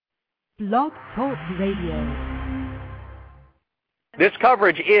Blog Talk Radio. This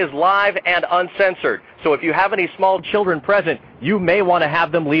coverage is live and uncensored, so if you have any small children present, you may want to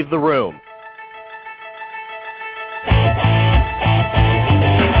have them leave the room.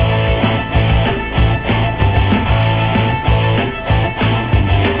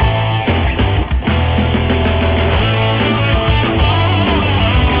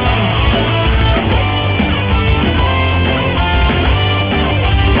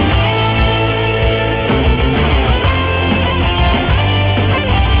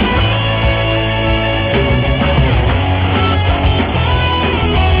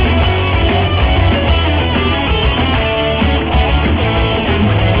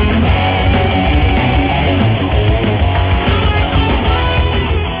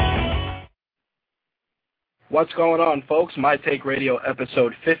 What's going on, folks? My Take Radio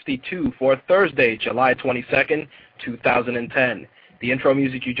episode 52 for Thursday, July 22nd, 2010. The intro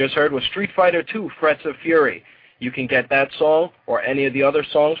music you just heard was Street Fighter II, Frets of Fury. You can get that song or any of the other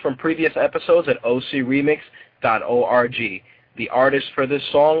songs from previous episodes at ocremix.org. The artist for this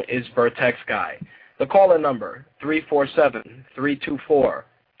song is Vertex Guy. The call-in number,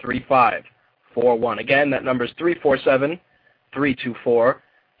 347-324-3541. Again, that number is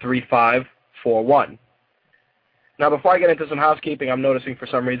 347-324-3541. Now, before I get into some housekeeping, I'm noticing for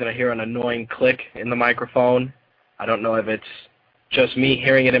some reason I hear an annoying click in the microphone. I don't know if it's just me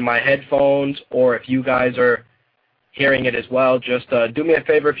hearing it in my headphones or if you guys are hearing it as well. Just do me a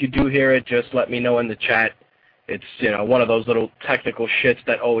favor, if you do hear it, just let me know in the chat. It's, one of those little technical shits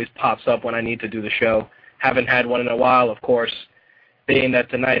that always pops up when I need to do the show. Haven't had one in a while, of course. Being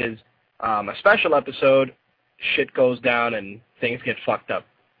that tonight is a special episode, shit goes down and things get fucked up.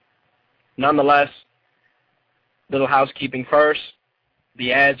 Nonetheless, little housekeeping first.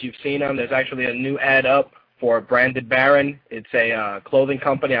 The ads, you've seen them. There's actually a new ad up for Branded Baron. It's a clothing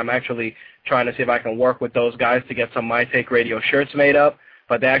company. I'm actually trying to see if I can work with those guys to get some My Take Radio shirts made up.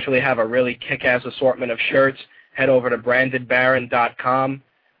 But they actually have a really kick-ass assortment of shirts. Head over to brandedbaron.com.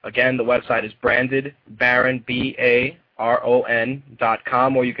 Again, the website is brandedbaron,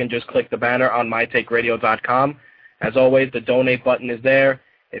 BARON.com, or you can just click the banner on mytakeradio.com. As always, the donate button is there.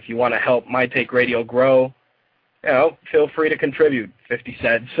 If you want to help My Take Radio grow, feel free to contribute. 50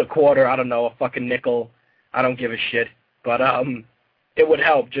 cents, a quarter, I don't know, a fucking nickel. I don't give a shit. But it would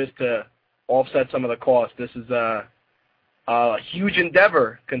help just to offset some of the cost. This is a huge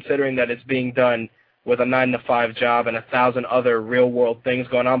endeavor, considering that it's being done with a 9-to-5 job and 1,000 other real-world things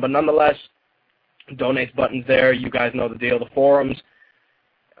going on. But nonetheless, donate button's there. You guys know the deal. The forums,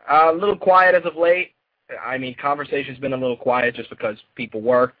 a little quiet as of late. I mean, conversation's been a little quiet just because people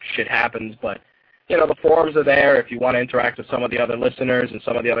work, shit happens, but the forums are there if you want to interact with some of the other listeners and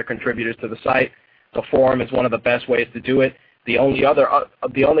some of the other contributors to the site. The forum is one of the best ways to do it. The only other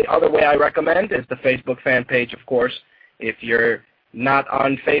way I recommend is the Facebook fan page, of course. If you're not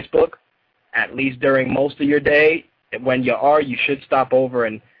on Facebook, at least during most of your day, when you are, you should stop over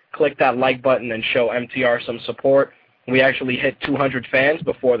and click that like button and show MTR some support. We actually hit 200 fans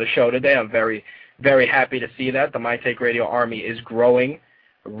before the show today. I'm very, very happy to see that. The My Take Radio Army is growing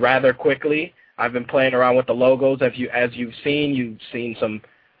rather quickly. I've been playing around with the logos. As you've seen some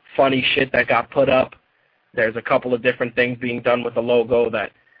funny shit that got put up. There's a couple of different things being done with the logo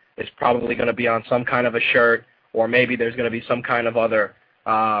that is probably going to be on some kind of a shirt, or maybe there's going to be some kind of other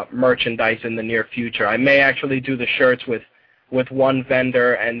merchandise in the near future. I may actually do the shirts with one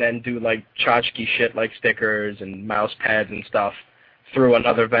vendor and then do like tchotchke shit like stickers and mouse pads and stuff through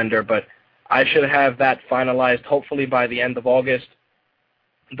another vendor, but I should have that finalized hopefully by the end of August.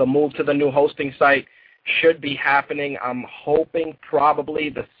 The move to the new hosting site should be happening, I'm hoping, probably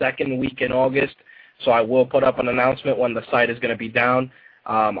the second week in August. So I will put up an announcement when the site is going to be down.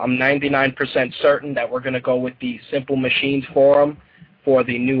 I'm 99% certain that we're going to go with the Simple Machines forum for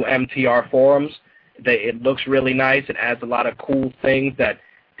the new MTR forums. It looks really nice. It adds a lot of cool things that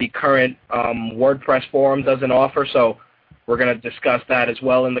the current WordPress forum doesn't offer. So we're going to discuss that as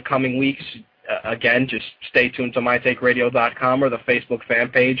well in the coming weeks. Again, just stay tuned to mytakeradio.com or the Facebook fan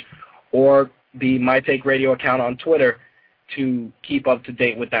page or the My Take Radio account on Twitter to keep up to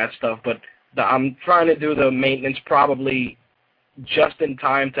date with that stuff. But I'm trying to do the maintenance probably just in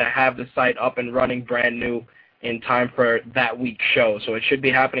time to have the site up and running brand new in time for that week's show. So it should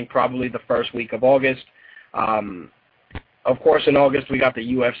be happening probably the first week of August. Of course, in August, we got the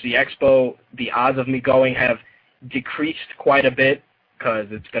UFC Expo. The odds of me going have decreased quite a bit because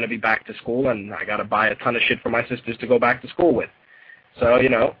it's going to be back to school, and I got to buy a ton of shit for my sisters to go back to school with. So,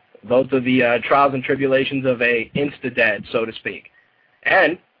 those are the trials and tribulations of a insta-dad, so to speak.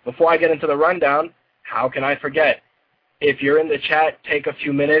 And before I get into the rundown, how can I forget? If you're in the chat, take a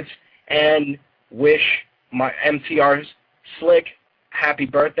few minutes and wish my MTR Slick happy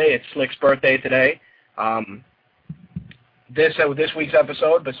birthday. It's Slick's birthday today. This week's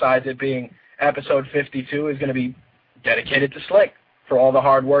episode, besides it being episode 52, is going to be dedicated to Slick for all the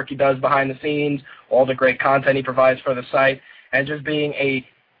hard work he does behind the scenes, all the great content he provides for the site, and just being a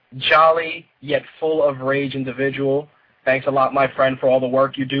jolly yet full of rage individual. Thanks a lot, my friend, for all the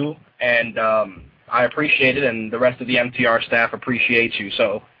work you do, and I appreciate it, and the rest of the MTR staff appreciates you,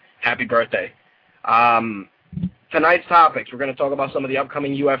 so happy birthday. Tonight's topics, we're going to talk about some of the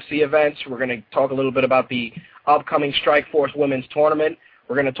upcoming UFC events. We're going to talk a little bit about the upcoming Strikeforce Women's Tournament.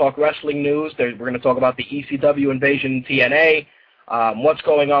 We're going to talk wrestling news. We're going to talk about the ECW invasion in TNA, what's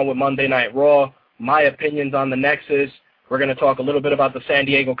going on with Monday Night Raw, my opinions on the Nexus. We're going to talk a little bit about the San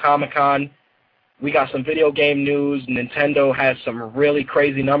Diego Comic-Con. We got some video game news. Nintendo has some really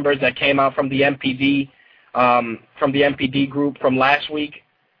crazy numbers that came out from the MPD group from last week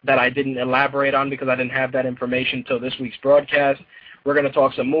that I didn't elaborate on because I didn't have that information until this week's broadcast. We're going to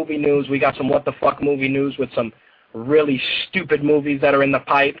talk some movie news. We got some what the fuck movie news with some really stupid movies that are in the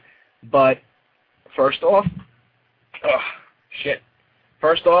pipe. But first off,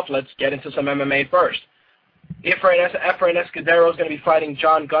 let's get into some MMA first. Efrain Escudero is going to be fighting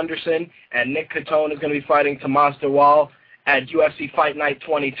John Gunderson, and Nick Catone is going to be fighting Tomas Dewal at UFC Fight Night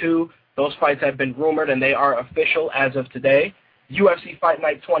 22. Those fights have been rumored, and they are official as of today. UFC Fight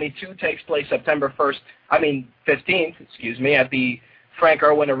Night 22 takes place September 15th, at the Frank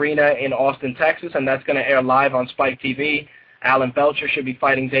Irwin Arena in Austin, Texas, and that's going to air live on Spike TV. Alan Belcher should be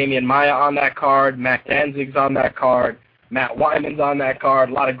fighting Damian Maia on that card. Matt Danzig's on that card. Matt Wyman's on that card.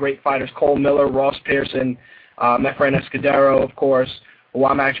 A lot of great fighters. Cole Miller, Ross Pearson, Efrain Escudero, of course, who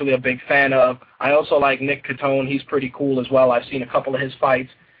I'm actually a big fan of. I also like Nick Catone. He's pretty cool as well. I've seen a couple of his fights.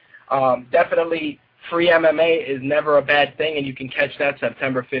 Definitely free MMA is never a bad thing, and you can catch that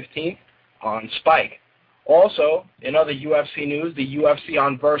September 15th on Spike. Also, in other UFC news, the UFC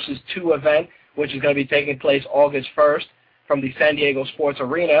on Versus 2 event, which is going to be taking place August 1st from the San Diego Sports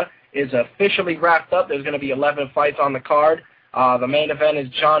Arena, is officially wrapped up. There's going to be 11 fights on the card. The main event is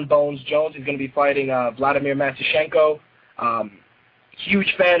John Bones Jones. He's going to be fighting Vladimir Matyashenko.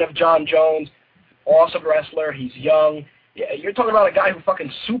 Huge fan of John Jones. Awesome wrestler. He's young. Yeah, you're talking about a guy who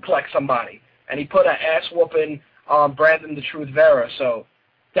fucking suplexed somebody, and he put an ass-whooping on Brandon the Truth Vera. So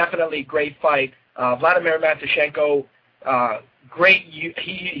definitely great fight. Vladimir Matyashenko, great.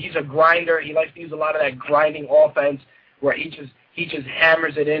 He's a grinder. He likes to use a lot of that grinding offense where he just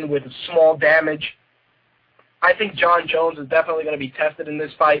hammers it in with small damage. I think John Jones is definitely going to be tested in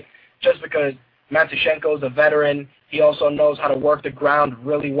this fight just because Matyashenko is a veteran. He also knows how to work the ground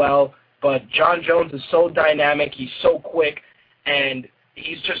really well. But John Jones is so dynamic. He's so quick. And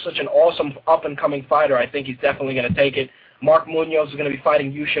he's just such an awesome up-and-coming fighter. I think he's definitely going to take it. Mark Munoz is going to be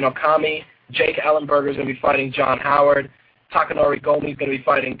fighting Yushin Okami. Jake Ellenberger is going to be fighting John Howard. Takanori Gomi is going to be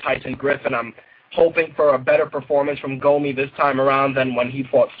fighting Tyson Griffin. I'm hoping for a better performance from Gomi this time around than when he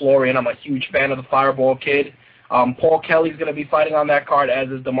fought Florian. I'm a huge fan of the Fireball Kid. Paul Kelly's going to be fighting on that card, as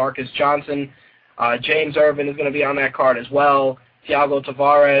is DeMarcus Johnson. James Irvin is going to be on that card as well. Thiago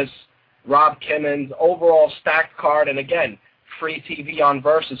Tavares, Rob Kimmons. Overall stacked card, and again, free TV on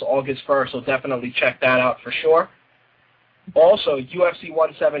Versus August 1st, so definitely check that out for sure. Also, UFC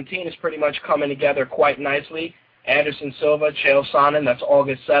 117 is pretty much coming together quite nicely. Anderson Silva, Chael Sonnen, that's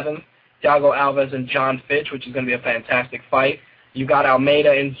August 7th. Thiago Alves and John Fitch, which is going to be a fantastic fight. You got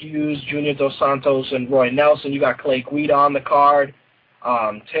Almeida and Hughes, Junior Dos Santos and Roy Nelson. You got Clay Guida on the card.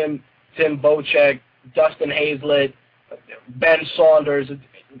 Tim Bocek, Dustin Hazlett, Ben Saunders.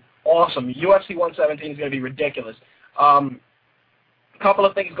 Awesome. UFC 117 is going to be ridiculous. Couple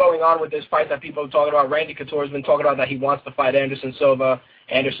of things going on with this fight that people are talking about. Randy Couture has been talking about that he wants to fight Anderson Silva.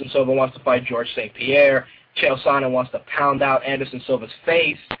 Anderson Silva wants to fight George St. Pierre. Chael Sonnen wants to pound out Anderson Silva's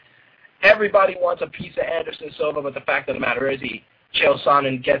face. Everybody wants a piece of Anderson Silva, but the fact of the matter is Chael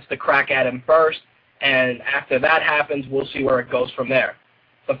Sonnen gets the crack at him first, and after that happens, we'll see where it goes from there.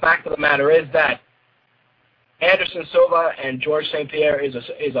 The fact of the matter is that Anderson Silva and George St. Pierre is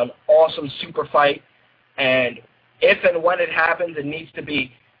an awesome super fight, and if and when it happens, it needs to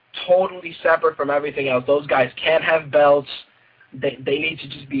be totally separate from everything else. Those guys can't have belts. They need to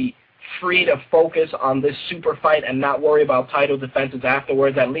just be free to focus on this super fight and not worry about title defenses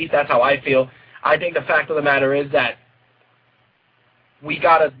afterwards. At least that's how I feel. I think the fact of the matter is that we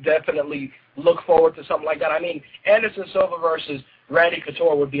got to definitely look forward to something like that. I mean, Anderson Silva versus Randy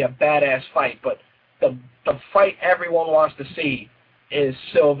Couture would be a badass fight, but the fight everyone wants to see is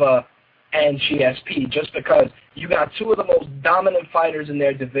Silva and GSP, just because you got two of the most dominant fighters in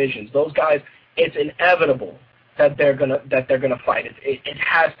their divisions. Those guys, it's inevitable that they're gonna fight. It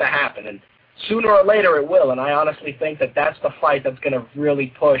has to happen, and sooner or later it will. And I honestly think that that's the fight that's gonna really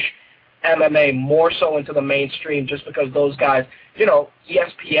push MMA more so into the mainstream, just because those guys,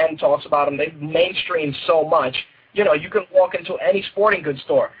 ESPN talks about them. They've mainstreamed so much. You can walk into any sporting goods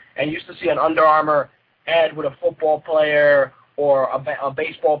store and you used to see an Under Armour ad with a football player or a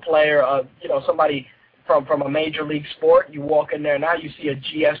baseball player, somebody from a major league sport. You walk in there now, you see a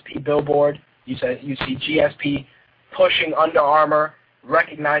GSP billboard. You see GSP pushing Under Armour,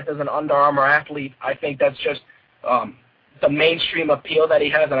 recognized as an Under Armour athlete. I think that's just the mainstream appeal that he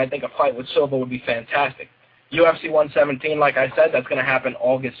has, and I think a fight with Silva would be fantastic. UFC 117, like I said, that's going to happen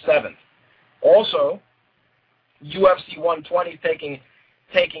August 7th. Also, UFC 120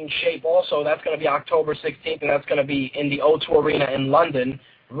 taking shape also. That's going to be October 16th, and that's going to be in the O2 Arena in London.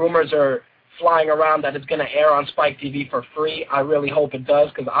 Rumors are flying around that it's going to air on Spike TV for free. I really hope it does,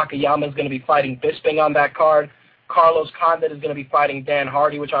 because Akiyama is going to be fighting Bisping on that card. Carlos Condit is going to be fighting Dan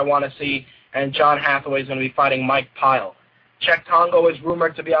Hardy, which I want to see, and John Hathaway is going to be fighting Mike Pyle. Czech Tongo is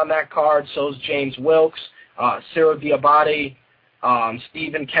rumored to be on that card, so is James Wilkes, Cyril Diabate,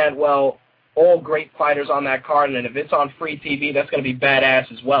 Stephen Cantwell, all great fighters on that card, and if it's on free TV, that's going to be badass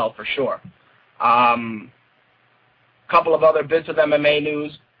as well, for sure. Couple of other bits of MMA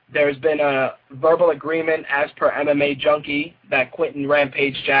news. There's been a verbal agreement, as per MMA Junkie, that Quentin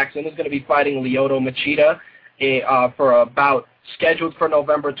Rampage Jackson is going to be fighting Lyoto Machida scheduled for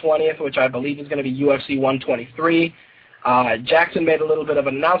November 20th, which I believe is going to be UFC 123. Jackson made a little bit of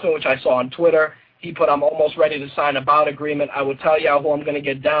an announcement, which I saw on Twitter. He put, "I'm almost ready to sign a bout agreement. I will tell y'all who I'm going to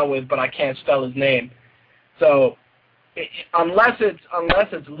get down with, but I can't spell his name." So unless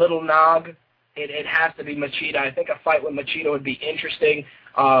it's Little Nog, it has to be Machida. I think a fight with Machida would be interesting.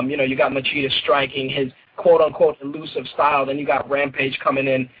 You got Machida striking his quote-unquote elusive style. Then you got Rampage coming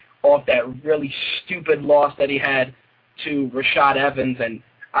in off that really stupid loss that he had to Rashad Evans. And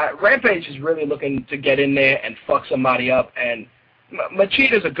Rampage is really looking to get in there and fuck somebody up. And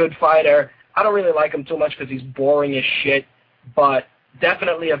Machida's a good fighter. I don't really like him too much because he's boring as shit, but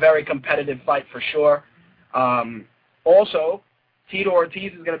definitely a very competitive fight for sure. Also, Tito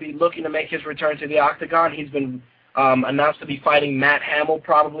Ortiz is going to be looking to make his return to the octagon. He's been announced to be fighting Matt Hamill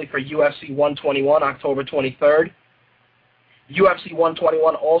probably for UFC 121, October 23rd. UFC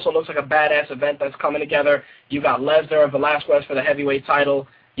 121 also looks like a badass event that's coming together. You got Lesnar and Velasquez for the heavyweight title.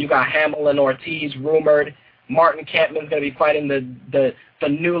 You got Hamill and Ortiz rumored. Martin Kampman's going to be fighting the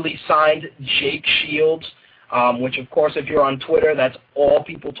newly signed Jake Shields, which, of course, if you're on Twitter, that's all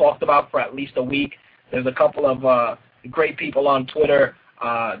people talked about for at least a week. There's a couple of great people on Twitter,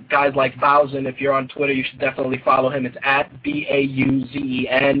 guys like Bowsen. If you're on Twitter, you should definitely follow him. It's at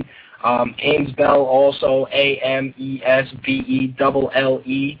BAUZEN. Ames Bell also, AMESBELLE.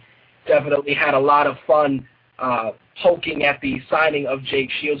 Definitely had a lot of fun poking at the signing of Jake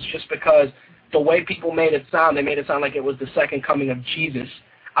Shields, just because the way people made it sound, they made it sound like it was the second coming of Jesus.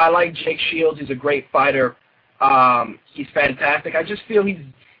 I like Jake Shields. He's a great fighter. He's fantastic. I just feel he's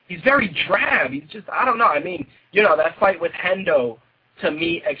very drab. He's just, I don't know. I mean, that fight with Hendo, to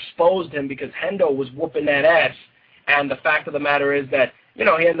me, exposed him, because Hendo was whooping that ass. And the fact of the matter is that, he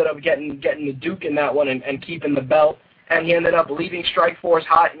ended up getting the Duke in that one and keeping the belt. And he ended up leaving Strikeforce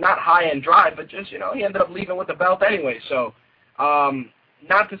not high and dry, but just, he ended up leaving with the belt anyway. So,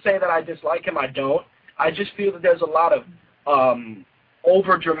 not to say that I dislike him, I don't. I just feel that there's a lot of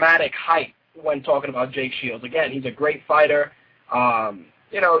over-dramatic hype when talking about Jake Shields. Again, he's a great fighter.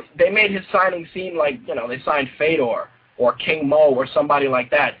 They made his signing seem like, they signed Fedor or King Mo or somebody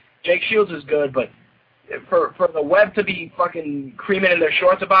like that. Jake Shields is good, but for the web to be fucking creaming in their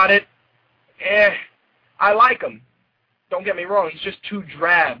shorts about it, I like him. Don't get me wrong, he's just too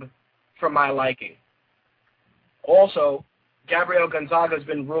drab for my liking. Also, Gabriel Gonzaga has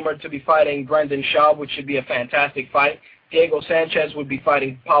been rumored to be fighting Brendan Schaub, which should be a fantastic fight. Diego Sanchez would be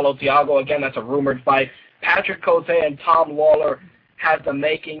fighting Paulo Thiago. Again, that's a rumored fight. Patrick Cote and Tom Lawler has the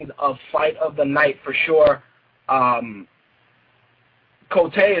makings of fight of the night for sure.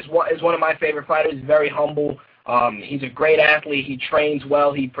 Cote is one of my favorite fighters. He's very humble. He's a great athlete. He trains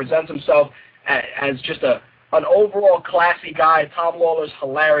well. He presents himself as just an overall classy guy. Tom Lawler's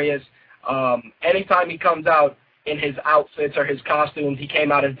hilarious. Anytime he comes out in his outfits or his costumes, he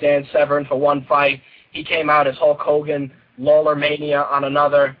came out as Dan Severn for one fight. He came out as Hulk Hogan, Lawler Mania on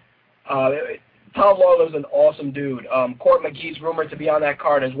another. Tom Lawler's an awesome dude. Court McGee's rumored to be on that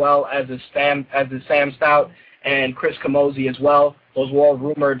card as well, as is Sam Stout and Chris Camozzi as well. Those were all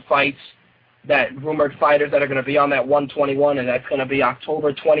rumored fighters that are going to be on that 121, and that's going to be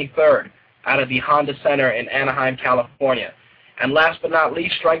October 23rd out of the Honda Center in Anaheim, California. And last but not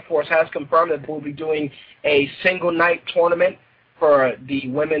least, Strikeforce has confirmed that we'll be doing a single-night tournament for the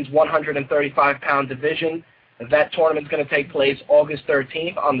women's 135-pound division. That tournament's going to take place August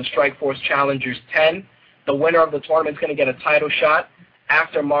 13th on the Strikeforce Challengers 10. The winner of the tournament is going to get a title shot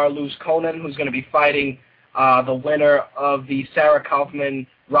after Marloes Conan, who's going to be fighting the winner of the Sarah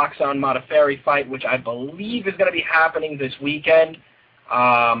Kaufman-Roxanne Modafferi fight, which I believe is going to be happening this weekend.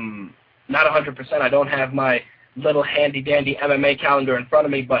 Not 100%. I don't have my little handy-dandy MMA calendar in front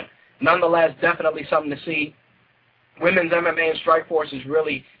of me, but nonetheless, definitely something to see. Women's MMA and Strikeforce is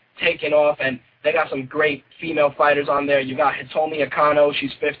really taking off, and they got some great female fighters on there. You got Hitomi Akano,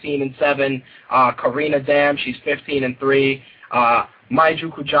 she's 15-7. Karina Dam, she's 15-3.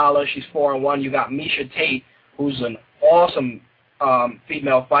 Maiju Kujala, she's 4-1. You got Misha Tate, who's an awesome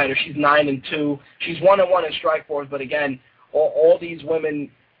female fighter. She's 9-2. She's 1-1 in Strikeforce, but again, all these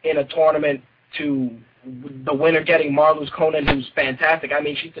women in a tournament, to the winner getting Marloes Conan, who's fantastic. I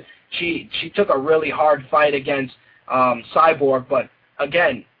mean, she took a really hard fight against Cyborg, but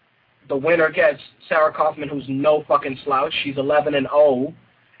again, the winner gets Sarah Kaufman, who's no fucking slouch. She's 11-0,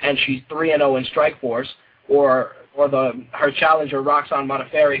 and she's 3-0 in Strikeforce, or her challenger Roxanne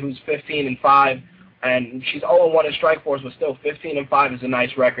Modafferi, who's 15-5, and she's 0-1 in Strikeforce, but still 15-5 is a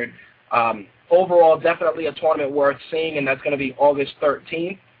nice record. Overall, definitely a tournament worth seeing, and that's going to be August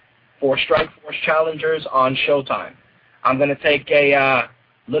 13th for Strikeforce Challengers on Showtime. I'm going to take a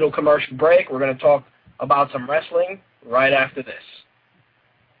little commercial break. We're going to talk about some wrestling right after this.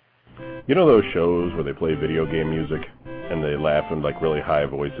 You know those shows where they play video game music and they laugh in like really high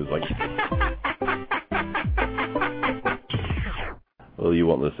voices, like... Well, you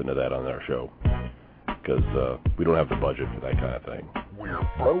won't listen to that on our show because we don't have the budget for that kind of thing. We're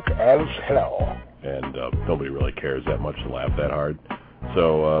broke as hell. And nobody really cares that much to laugh that hard.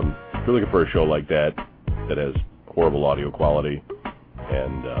 So if you're looking for a show like that that has horrible audio quality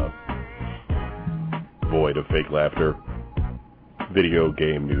and void of fake laughter, Video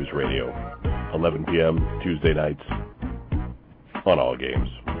Game News Radio, 11 p.m. Tuesday nights on all games.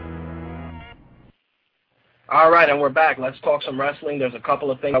 All right, and we're back. Let's talk some wrestling. There's a couple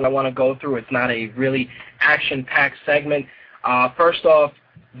of things I want to go through. It's not a really action-packed segment. First off,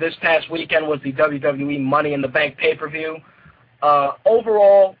 this past weekend was the WWE Money in the Bank pay-per-view.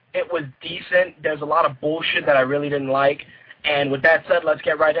 Overall, it was decent. There's a lot of bullshit that I really didn't like. And with that said, let's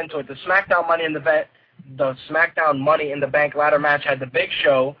get right into it. The SmackDown Money in the Bank ladder match had the Big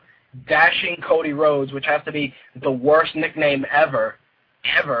Show dashing Cody Rhodes, which has to be the worst nickname ever.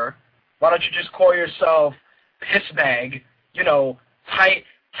 Why don't you just call yourself Pissbag? You know,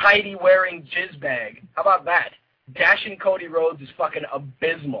 tidy-wearing Jizzbag. How about that? Dashing Cody Rhodes is fucking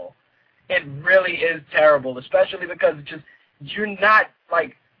abysmal. It really is terrible, especially because you're not,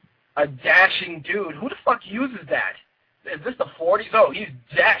 like, a dashing dude. Who the fuck uses that? Is this the 40s? Oh, he's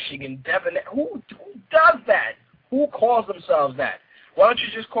dashing and debonair. Who does that? Who calls themselves that? Why don't you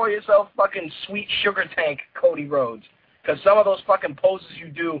just call yourself fucking Sweet Sugar Tank Cody Rhodes? Because some of those fucking poses you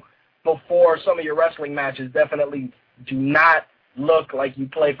do before some of your wrestling matches definitely do not look like you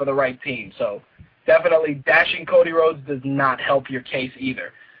play for the right team. So definitely dashing Cody Rhodes does not help your case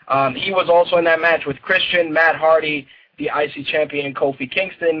either. He was also in that match with Christian, Matt Hardy, the IC champion Kofi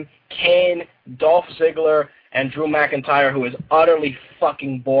Kingston, Kane, Dolph Ziggler, and Drew McIntyre, who is utterly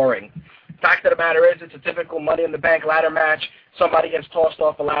fucking boring. Fact of the matter is, it's a typical Money in the Bank ladder match. Somebody gets tossed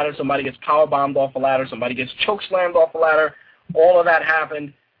off a ladder, somebody gets powerbombed off a ladder, somebody gets chokeslammed off a ladder. All of that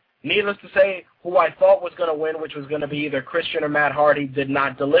happened. Needless to say, who I thought was going to win, which was going to be either Christian or Matt Hardy, did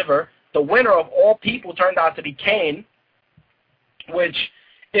not deliver. The winner of all people turned out to be Kane, which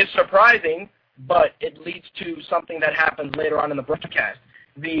is surprising, but it leads to something that happens later on in the broadcast.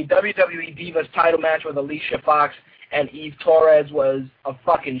 The WWE Divas title match with Alicia Fox and Eve Torres was a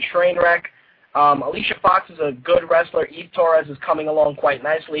fucking train wreck. Alicia Fox is a good wrestler. Eve Torres is coming along quite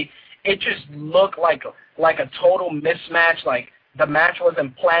nicely. It just looked like a total mismatch. Like, the match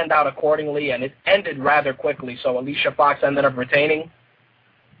wasn't planned out accordingly, and it ended rather quickly, so Alicia Fox ended up retaining.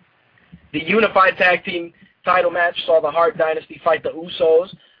 The Unified Tag Team title match saw the Hart Dynasty fight the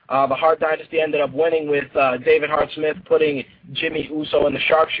Usos. The Hart Dynasty ended up winning with David Hart Smith putting Jimmy Uso in the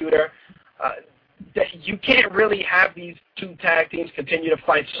sharpshooter. You can't really have these two tag teams continue to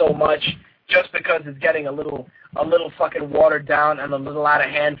fight so much just because it's getting a little fucking watered down and a little out of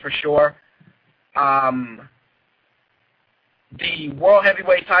hand for sure. The World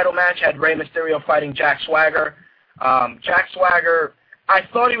Heavyweight title match had Rey Mysterio fighting Jack Swagger. Jack Swagger, I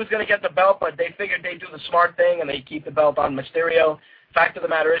thought he was going to get the belt, but they figured they'd do the smart thing and they'd keep the belt on Mysterio. Fact of the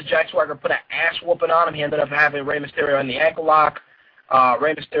matter is, Jack Swagger put an ass whooping on him. He ended up having Rey Mysterio in the ankle lock.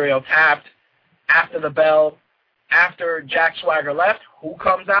 Rey Mysterio tapped after the bell, After Jack Swagger left, who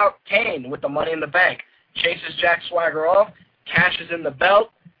comes out? Kane with the Money in the Bank. Chases Jack Swagger off, cashes in the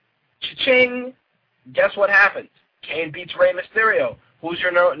belt. Cha-ching! Guess what happens? Kane beats Rey Mysterio. Who's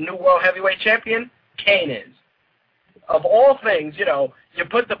your new World Heavyweight Champion? Kane is. Of all things, you know, you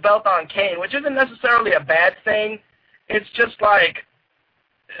put the belt on Kane, which isn't necessarily a bad thing. It's just like,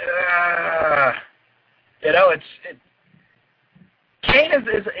 you know, Kane is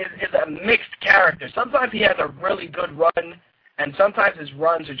a mixed character. Sometimes he has a really good run, and sometimes his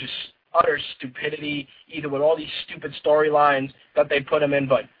runs are just utter stupidity, either with all these stupid storylines that they put him in.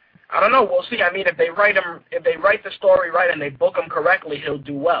 But I don't know. We'll see. I mean, if they write the story right and they book him correctly, he'll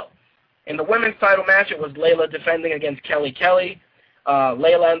do well. In the women's title match, it was Layla defending against Kelly Kelly.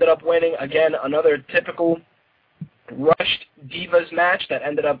 Layla ended up winning. Again, another typical rushed Divas match that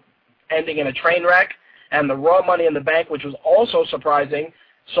ended up ending in a train wreck. And the Raw Money in the Bank, which was also surprising,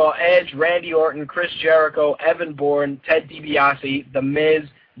 saw Edge, Randy Orton, Chris Jericho, Evan Bourne, Ted DiBiase, The Miz,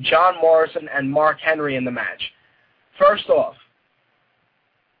 John Morrison, and Mark Henry in the match. First off,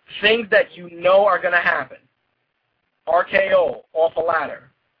 things that you know are going to happen. RKO, off a ladder.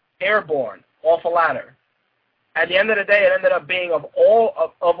 Airborne, off a ladder. At the end of the day, it ended up being of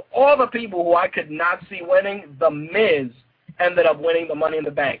all the people who I could not see winning, The Miz ended up winning the Money in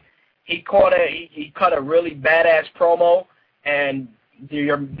the Bank. He cut a really badass promo, and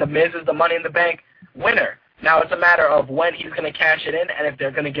The Miz is the Money in the Bank winner. Now it's a matter of when he's going to cash it in and if they're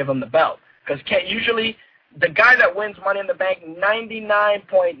going to give him the belt. Because usually the guy that wins Money in the Bank,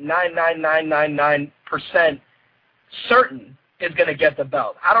 99.99999% certain is going to get the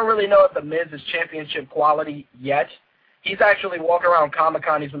belt. I don't really know if The Miz is championship quality yet. He's actually walking around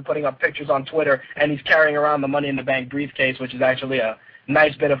Comic-Con. He's been putting up pictures on Twitter, and he's carrying around the Money in the Bank briefcase, which is actually a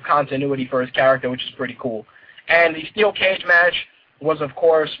nice bit of continuity for his character, which is pretty cool. And the steel cage match was, of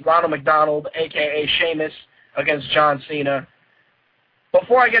course, Ronald McDonald, a.k.a. Sheamus, against John Cena.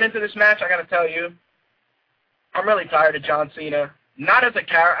 Before I get into this match, I got to tell you, I'm really tired of John Cena. Not as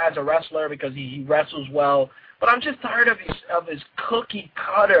a wrestler, because he wrestles well, but I'm just tired of his cookie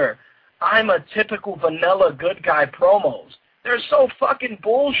cutter, I'm a typical vanilla good guy promos. They're so fucking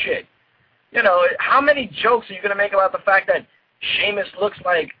bullshit. You know, how many jokes are you going to make about the fact that Sheamus looks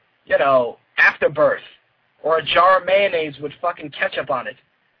like, you know, Afterbirth or a jar of mayonnaise with fucking ketchup on it?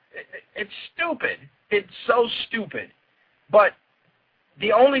 It's stupid. It's so stupid. But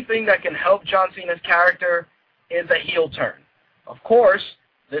the only thing that can help John Cena's character is a heel turn. Of course,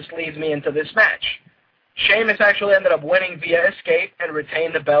 this leads me into this match. Sheamus actually ended up winning via escape and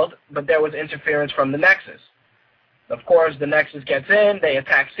retained the belt, but there was interference from the Nexus. Of course, the Nexus gets in, they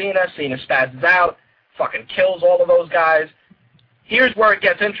attack Cena, Cena spazzes out, fucking kills all of those guys. Here's where it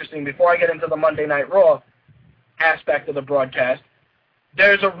gets interesting before I get into the Monday Night Raw aspect of the broadcast.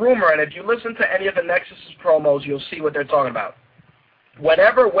 There's a rumor, and if you listen to any of the Nexus' promos, you'll see what they're talking about.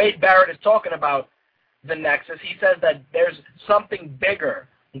 Whenever Wade Barrett is talking about the Nexus, he says that there's something bigger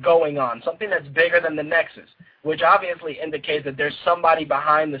going on, something that's bigger than the Nexus, which obviously indicates that there's somebody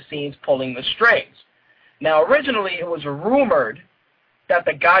behind the scenes pulling the strings. Now, originally, it was rumored that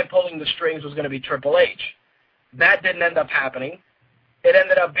the guy pulling the strings was going to be Triple H. That didn't end up happening. It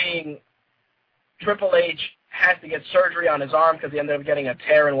ended up being Triple H has to get surgery on his arm because he ended up getting a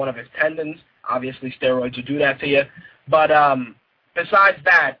tear in one of his tendons. Obviously, steroids will do that to you. But besides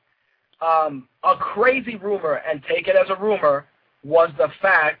that, a crazy rumor, and take it as a rumor, was the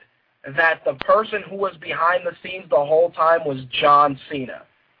fact that the person who was behind the scenes the whole time was John Cena.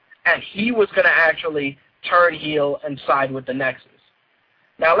 And he was going to actually turn heel and side with the Nexus.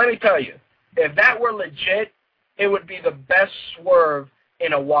 Now, let me tell you, if that were legit, it would be the best swerve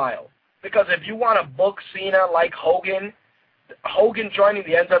in a while. Because if you want to book Cena like Hogan joining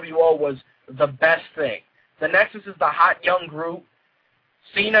the NWO was the best thing. The Nexus is the hot young group.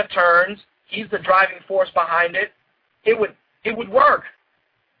 Cena turns. He's the driving force behind it. It would work.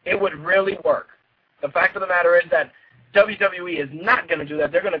 It would really work. The fact of the matter is that WWE is not going to do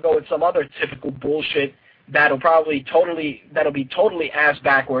that. They're going to go with some other typical bullshit that'll be totally ass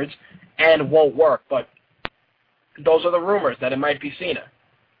backwards and won't work. But those are the rumors that it might be Cena.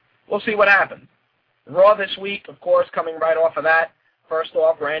 We'll see what happens. Raw this week, of course, coming right off of that. First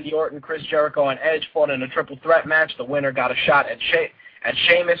off, Randy Orton, Chris Jericho, and Edge fought in a triple threat match. The winner got a shot at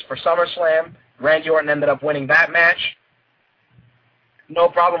Sheamus for SummerSlam. Randy Orton ended up winning that match. No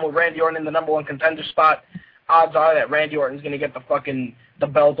problem with Randy Orton in the number one contender spot. Odds are that Randy Orton's going to get the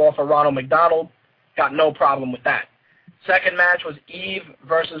belt off of Ronald McDonald. Got no problem with that. Second match was Eve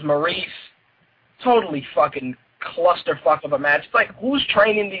versus Maurice. Totally fucking clusterfuck of a match. It's like, who's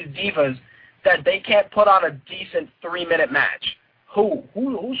training these divas that they can't put on a decent 3-minute match?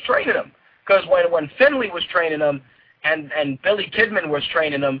 Who's training them? Because when Finley was training them and Billy Kidman was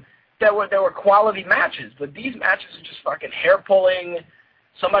training them, there were quality matches. But these matches are just fucking hair-pulling,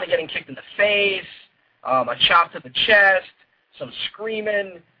 somebody getting kicked in the face, a chop to the chest, some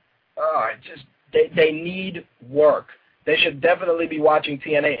screaming. They need work. They should definitely be watching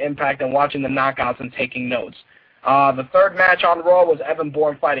TNA Impact and watching the knockouts and taking notes. The third match on Raw was Evan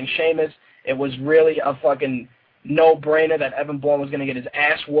Bourne fighting Sheamus. It was really a fucking no-brainer that Evan Bourne was going to get his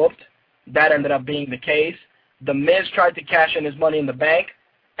ass whooped. That ended up being the case. The Miz tried to cash in his Money in the Bank,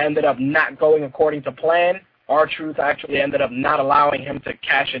 ended up not going according to plan. R-Truth actually ended up not allowing him to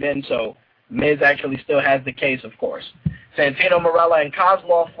cash it in, so Miz actually still has the case, of course. Santino Marella and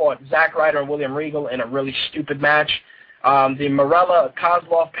Kozlov fought Zack Ryder and William Regal in a really stupid match. The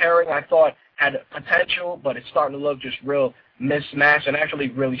Marella-Kozlov pairing, I thought, had potential, but it's starting to look just real mismatched and actually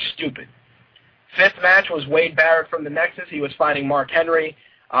really stupid. Fifth match was Wade Barrett from the Nexus. He was fighting Mark Henry.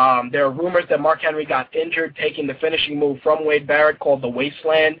 There are rumors that Mark Henry got injured taking the finishing move from Wade Barrett called the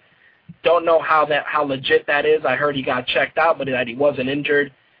Wasteland. Don't know how legit that is. I heard he got checked out, but that he wasn't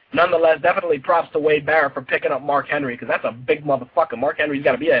injured. Nonetheless, definitely props to Wade Barrett for picking up Mark Henry, because that's a big motherfucker. Mark Henry's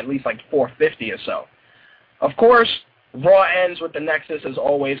got to be at least like 450 or so. Of course, Raw ends with the Nexus, as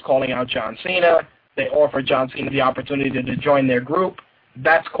always, calling out John Cena. They offer John Cena the opportunity to join their group.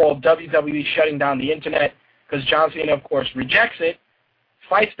 That's called WWE shutting down the Internet, because John Cena, of course, rejects it,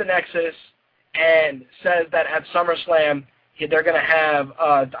 fights the Nexus, and says that at SummerSlam, they're going to have,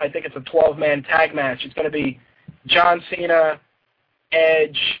 I think it's a 12-man tag match. It's going to be John Cena,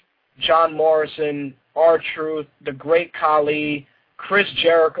 Edge, John Morrison, R-Truth, The Great Khali, Chris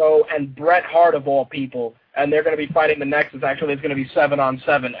Jericho, and Bret Hart, of all people. And they're going to be fighting the Nexus. Actually, it's going to be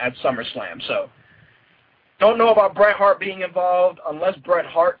 7-on-7 at SummerSlam. So, don't know about Bret Hart being involved unless Bret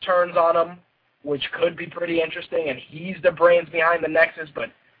Hart turns on him, which could be pretty interesting, and he's the brains behind the Nexus, but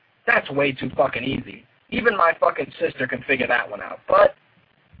that's way too fucking easy. Even my fucking sister can figure that one out. But,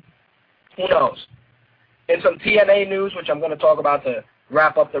 who knows? In some TNA news, which I'm going to talk about to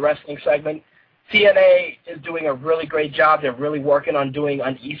wrap up the wrestling segment, TNA is doing a really great job. They're really working on doing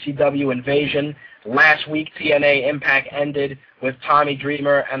an ECW invasion. Last week, TNA Impact ended with Tommy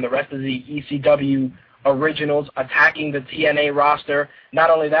Dreamer and the rest of the ECW originals attacking the TNA roster. Not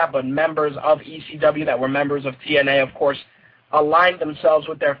only that, but members of ECW that were members of TNA, of course, aligned themselves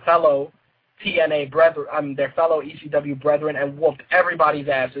with their fellow TNA brethren, their fellow ECW brethren, and whooped everybody's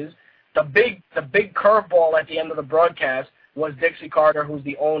asses. The big curveball at the end of the broadcast was Dixie Carter, who's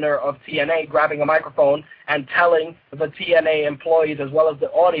the owner of TNA, grabbing a microphone and telling the TNA employees as well as the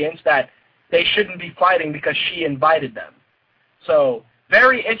audience that they shouldn't be fighting because she invited them. So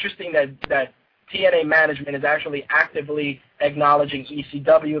very interesting that TNA management is actually actively acknowledging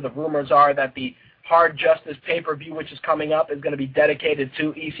ECW. The rumors are that the Hard Justice pay-per-view, which is coming up, is going to be dedicated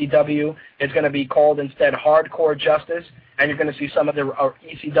to ECW. It's going to be called instead Hardcore Justice, and you're going to see some of the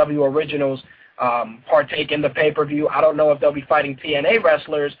ECW originals partake in the pay-per-view. I don't know if they'll be fighting TNA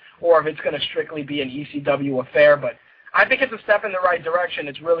wrestlers or if it's going to strictly be an ECW affair, but I think it's a step in the right direction.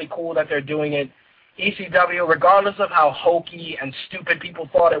 It's really cool that they're doing it. ECW, regardless of how hokey and stupid people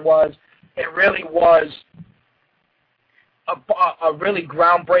thought it was a really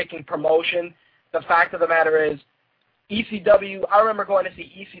groundbreaking promotion. The fact of the matter is, ECW, I remember going to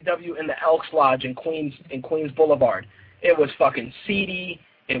see ECW in the Elks Lodge in Queens Boulevard. It was fucking seedy.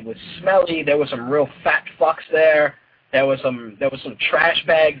 It was smelly. There was some real fat fucks there. There was some trash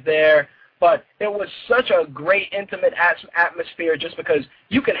bags there. But it was such a great, intimate atmosphere just because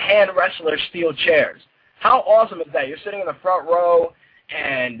you can hand wrestlers steel chairs. How awesome is that? You're sitting in the front row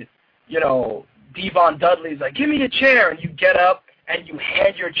and, Devon Dudley's like, give me a chair. And you get up and you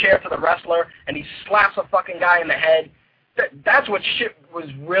hand your chair to the wrestler and he slaps a fucking guy in the head. That's when shit was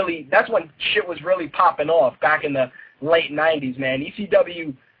really popping off back in the late 90s, man.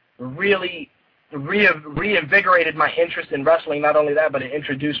 ECW really reinvigorated my interest in wrestling. Not only that, but it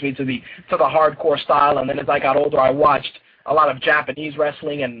introduced me to the hardcore style. And then as I got older, I watched a lot of Japanese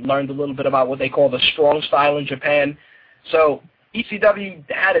wrestling and learned a little bit about what they call the strong style in Japan. So ECW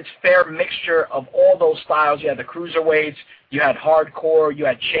had its fair mixture of all those styles. You had the cruiserweights, you had hardcore, you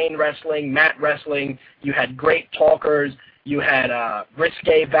had chain wrestling, mat wrestling, you had great talkers, you had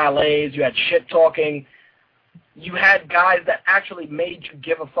risque valets, you had shit talking. You had guys that actually made you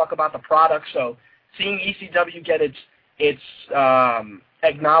give a fuck about the product. So seeing ECW get its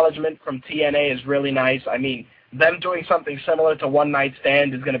acknowledgement from TNA is really nice. I mean, them doing something similar to One Night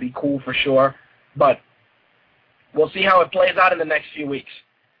Stand is going to be cool for sure. But we'll see how it plays out in the next few weeks.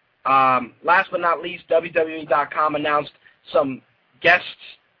 Last but not least, WWE.com announced some guests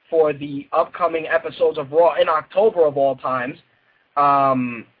for the upcoming episodes of Raw in October of all times.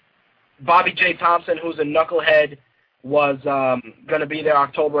 Bobby J. Thompson, who's a knucklehead, was going to be there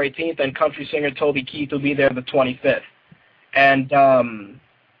October 18th, and country singer Toby Keith will be there the 25th. And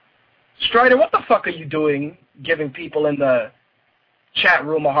Strider, what the fuck are you doing giving people in the chat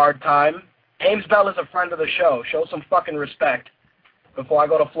room a hard time? Ames Bell is a friend of the show. Show some fucking respect before I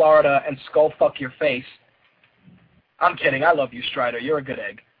go to Florida and skull fuck your face. I'm kidding. I love you, Strider. You're a good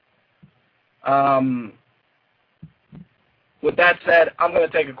egg. With that said, I'm going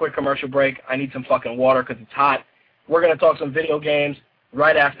to take a quick commercial break. I need some fucking water because it's hot. We're going to talk some video games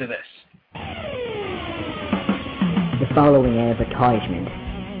right after this. The following advertisement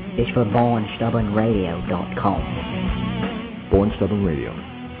is for BornStubbornRadio.com. Born Stubborn Radio.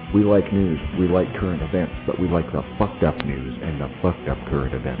 We like news, we like current events, but we like the fucked up news and the fucked up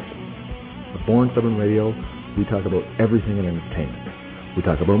current events. At Born Stubborn Radio, we talk about everything in entertainment. We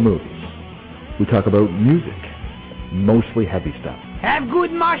talk about movies. We talk about music. Mostly heavy stuff. Have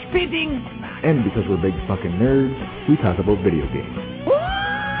good mosh pitting. And because we're big fucking nerds, we talk about video games.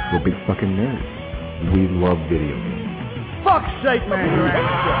 We're big fucking nerds. We love video games. Fuck's sake, man, you're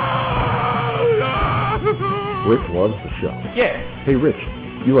Rich loves the show. Yeah. Hey, Rich,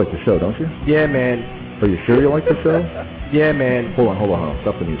 you like the show, don't you? Yeah, man. Are you sure you like the show? Yeah, man. Hold on.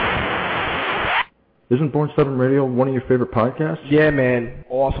 Stop the music. Isn't Born Stubborn Radio one of your favorite podcasts? Yeah, man.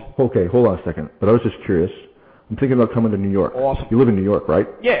 Awesome. Okay, hold on a second. But I was just curious. I'm thinking about coming to New York. Awesome. You live in New York, right?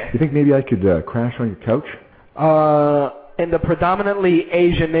 Yeah. You think maybe I could crash on your couch? In the predominantly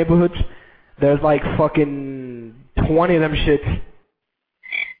Asian neighborhoods, there's like fucking 20 of them shits.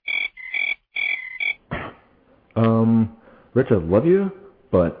 Rich, I love you,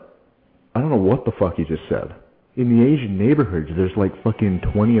 but I don't know what the fuck you just said. In the Asian neighborhoods, there's like fucking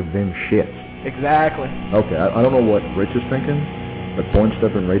 20 of them shits. Exactly. Okay, I don't know what Rich is thinking, but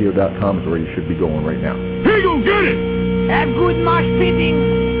BornStubbornRadio.com is where you should be going right now. Hey, go get it! Have good mosh pitting!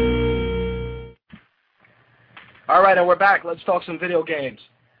 All right, and we're back. Let's talk some video games.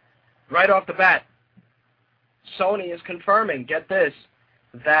 Right off the bat, Sony is confirming, get this,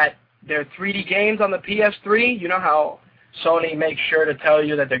 that their 3D games on the PS3, you know how Sony makes sure to tell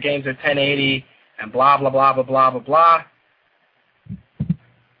you that their games are 1080 and blah, blah, blah, blah, blah, blah, blah.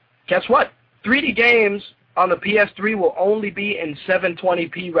 Guess what? 3D games on the PS3 will only be in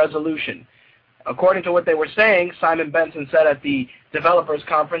 720p resolution. According to what they were saying, Simon Benson said at the developers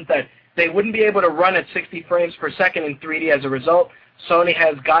conference that they wouldn't be able to run at 60 frames per second in 3D. As a result, Sony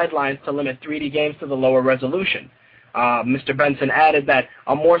has guidelines to limit 3D games to the lower resolution. Mr. Benson added that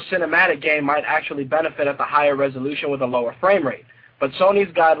a more cinematic game might actually benefit at the higher resolution with a lower frame rate, but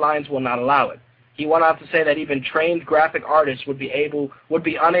Sony's guidelines will not allow it. He went on to say that even trained graphic artists would be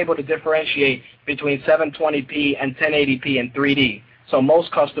unable to differentiate between 720p and 1080p in 3D. So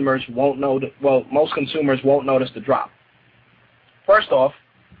most consumers won't notice the drop. First off,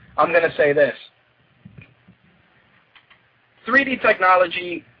 I'm going to say this. 3D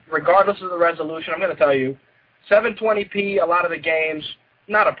technology, regardless of the resolution, I'm going to tell you, 720p, a lot of the games,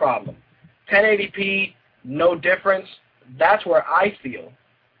 not a problem. 1080p, no difference. That's where I feel,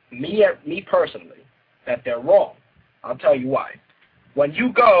 me personally, that they're wrong. I'll tell you why. When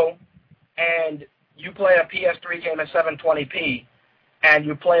you go and you play a PS3 game at 720p, and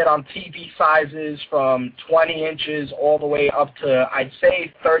you play it on TV sizes from 20 inches all the way up to, I'd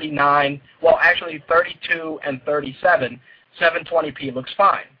say, 39, well, actually 32 and 37, 720p looks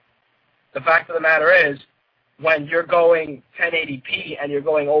fine. The fact of the matter is, when you're going 1080p and you're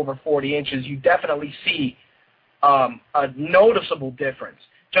going over 40 inches, you definitely see a noticeable difference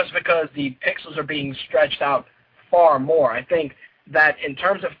just because the pixels are being stretched out far more. I think that in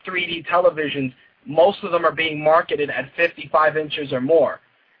terms of 3D televisions, most of them are being marketed at 55 inches or more.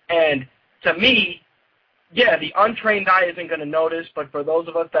 And to me, yeah, the untrained eye isn't going to notice, but for those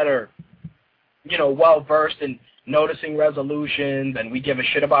of us that are, well-versed in noticing resolutions and we give a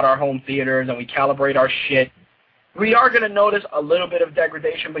shit about our home theaters and we calibrate our shit, we are going to notice a little bit of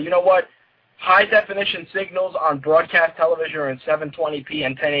degradation. But you know what? High-definition signals on broadcast television are in 720p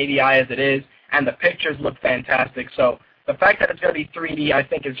and 1080i as it is, and the pictures look fantastic. So the fact that it's going to be 3D, I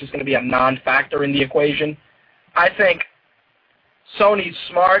think, is just going to be a non-factor in the equation. I think Sony's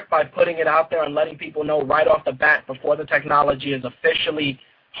smart by putting it out there and letting people know right off the bat before the technology is officially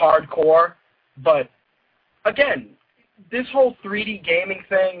hardcore. But, again, this whole 3D gaming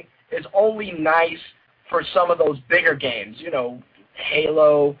thing is only nice for some of those bigger games.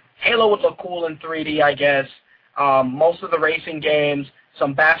 Halo. Halo would look cool in 3D, I guess. Most of the racing games,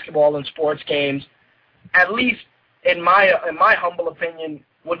 some basketball and sports games, at least in my humble opinion,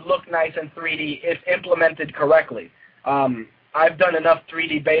 would look nice in 3D if implemented correctly. I've done enough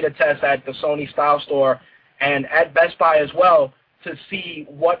 3D beta tests at the Sony Style Store and at Best Buy as well to see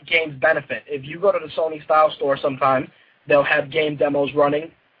what games benefit. If you go to the Sony Style Store sometimes, they'll have game demos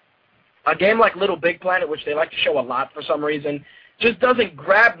running. A game like Little Big Planet, which they like to show a lot for some reason, just doesn't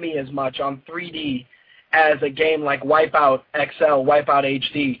grab me as much on 3D as a game like Wipeout XL, Wipeout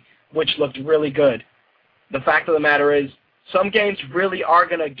HD, which looked really good. The fact of the matter is, some games really are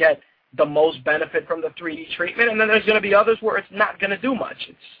going to get the most benefit from the 3D treatment, and then there's going to be others where it's not going to do much.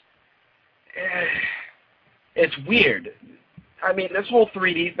 It's weird. I mean, this whole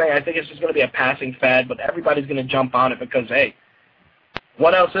 3D thing, I think it's just going to be a passing fad, but everybody's going to jump on it because, hey,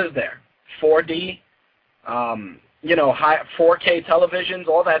 what else is there? 4D, 4K televisions,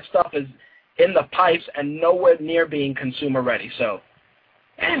 all that stuff is in the pipes and nowhere near being consumer ready. So,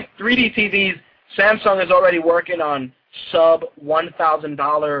 3D TVs, Samsung is already working on sub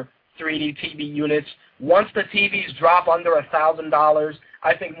 $1,000 3D TV units. Once the TVs drop under $1,000,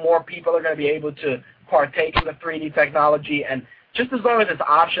 I think more people are going to be able to partake in the 3D technology, and just as long as it's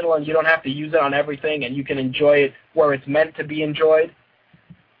optional and you don't have to use it on everything and you can enjoy it where it's meant to be enjoyed,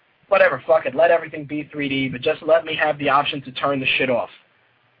 whatever, fuck it, let everything be 3D, but just let me have the option to turn the shit off.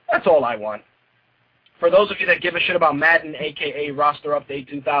 That's all I want. For those of you that give a shit about Madden, a.k.a. Roster Update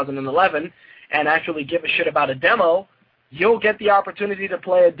 2011, and actually give a shit about a demo, you'll get the opportunity to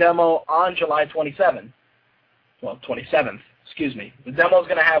play a demo on July 27th. Well, 27th, excuse me. The demo is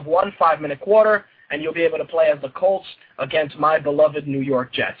going to have one 5-minute quarter, and you'll be able to play as the Colts against my beloved New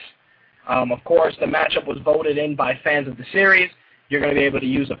York Jets. Of course, the matchup was voted in by fans of the series. You're going to be able to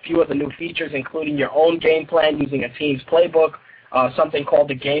use a few of the new features, including your own game plan using a team's playbook, something called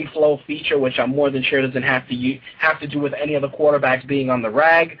the Game Flow feature, which I'm more than sure doesn't have to do with any of the quarterbacks being on the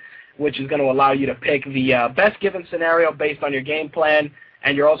rag, which is going to allow you to pick the best given scenario based on your game plan,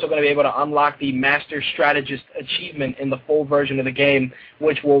 and you're also going to be able to unlock the Master Strategist achievement in the full version of the game,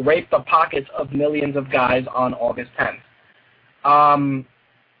 which will rape the pockets of millions of guys on August 10th.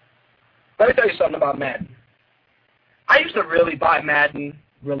 Let me tell you something about Madden. I used to really buy Madden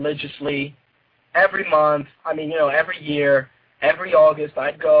religiously every month. I mean, every year, every August,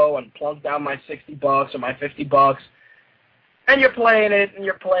 I'd go and plunk down my $60 or my $50, and you're playing it, and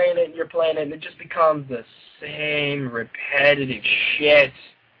you're playing it, and you're playing it, and it just becomes the same repetitive shit.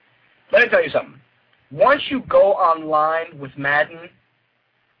 Let me tell you something. Once you go online with Madden,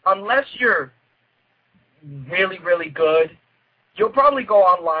 unless you're really, really good, you'll probably go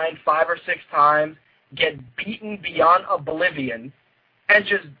online 5 or 6 times, get beaten beyond oblivion, and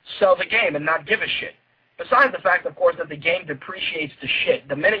just sell the game and not give a shit. Besides the fact, of course, that the game depreciates to shit.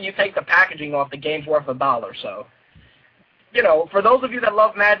 The minute you take the packaging off, the game's worth $1. So, for those of you that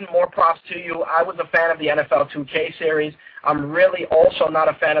love Madden, more props to you. I was a fan of the NFL 2K series. I'm really also not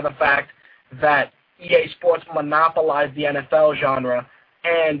a fan of the fact that EA Sports monopolized the NFL genre,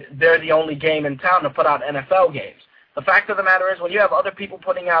 and they're the only game in town to put out NFL games. The fact of the matter is, when you have other people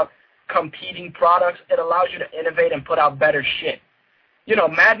putting out competing products, it allows you to innovate and put out better shit.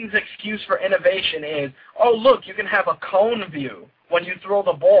 Madden's excuse for innovation is, oh, look, you can have a cone view when you throw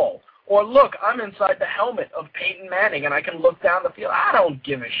the ball. Or, look, I'm inside the helmet of Peyton Manning, and I can look down the field. I don't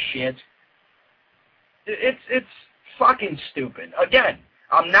give a shit. It's fucking stupid. Again,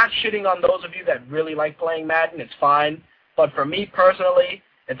 I'm not shitting on those of you that really like playing Madden. It's fine. But for me personally,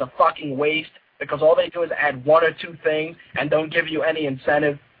 it's a fucking waste because all they do is add 1 or 2 things and don't give you any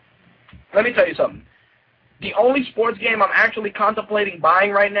incentive. Let me tell you something. The only sports game I'm actually contemplating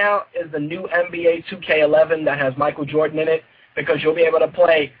buying right now is the new NBA 2K11 that has Michael Jordan in it, because you'll be able to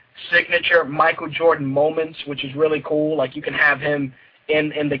play signature Michael Jordan moments, which is really cool. Like, you can have him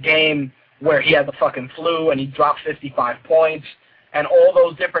in the game where he had the fucking flu and he dropped 55 points and all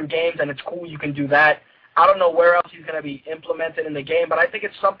those different games, and it's cool you can do that. I don't know where else he's going to be implemented in the game, but I think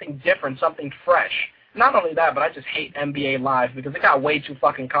it's something different, something fresh. Not only that, but I just hate NBA Live because it got way too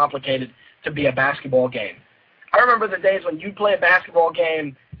fucking complicated to be a basketball game. I remember the days when you'd play a basketball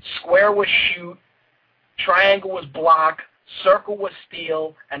game, square was shoot, triangle was block, circle was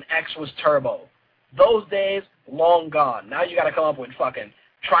steal, and X was turbo. Those days, long gone. Now you got to come up with fucking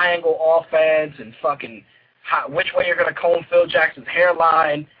triangle offense and fucking which way you're going to cone Phil Jackson's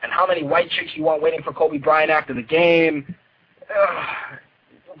hairline and how many white chicks you want waiting for Kobe Bryant after the game.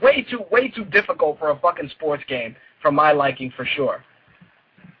 Way too difficult for a fucking sports game for my liking, for sure.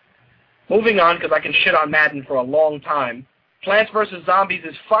 Moving on, because I can shit on Madden for a long time, Plants vs. Zombies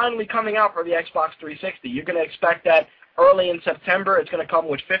is finally coming out for the Xbox 360. You're going to expect that early in September. It's going to come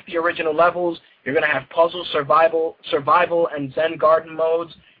with 50 original levels. You're going to have puzzle, survival, and Zen Garden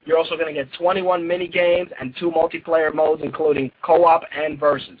modes. You're also going to get 21 mini-games and 2 multiplayer modes, including co-op and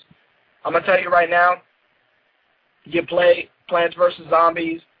versus. I'm going to tell you right now, you play Plants vs.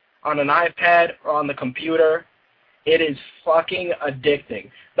 Zombies on an iPad or on the computer, It is fucking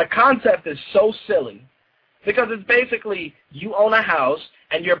addicting. The concept is so silly because it's basically you own a house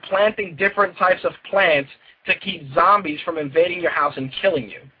and you're planting different types of plants to keep zombies from invading your house and killing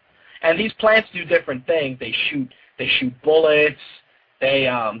you. And these plants do different things. They shoot bullets.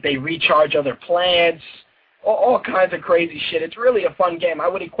 They recharge other plants. All kinds of crazy shit. It's really a fun game. I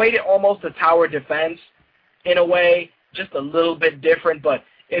would equate it almost to tower defense in a way, just a little bit different. But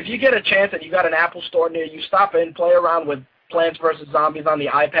if you get a chance and you got an Apple store near you, stop in, play around with Plants vs. Zombies on the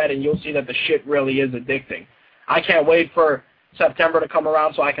iPad, and you'll see that the shit really is addicting. I can't wait for September to come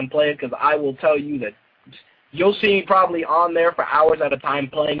around so I can play it, because I will tell you that you'll see me probably on there for hours at a time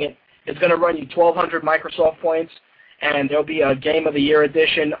playing it. It's going to run you 1,200 Microsoft points, and there'll be a Game of the Year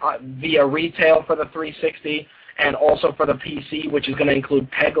edition via retail for the 360 and also for the PC, which is going to include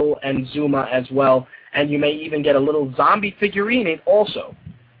Peggle and Zuma as well. And you may even get a little zombie figurine also.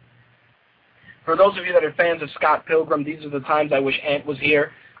 For those of you that are fans of Scott Pilgrim, these are the times I wish Ant was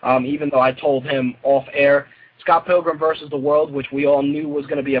here, even though I told him off air. Scott Pilgrim vs. the World, which we all knew was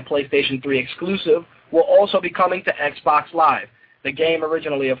going to be a PlayStation 3 exclusive, will also be coming to Xbox Live. The game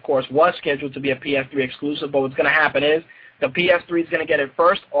originally, of course, was scheduled to be a PS3 exclusive, but what's going to happen is the PS3 is going to get it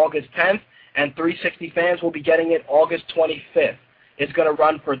first, August 10th, and 360 fans will be getting it August 25th. It's going to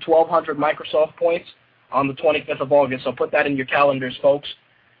run for 1,200 Microsoft points on the 25th of August, so put that in your calendars, folks.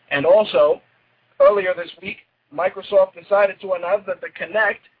 And also, earlier this week, Microsoft decided to announce that the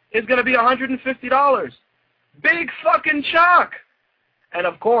Kinect is going to be $150. Big fucking shock! And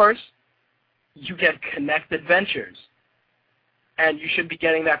of course, you get Kinect Adventures. And you should be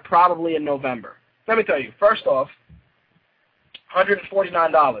getting that probably in November. Let me tell you, first off,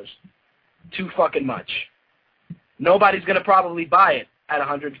 $149. Too fucking much. Nobody's going to probably buy it at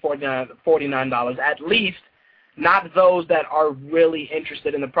 $149, at least not those that are really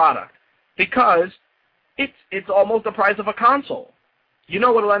interested in the product. Because it's almost the price of a console. You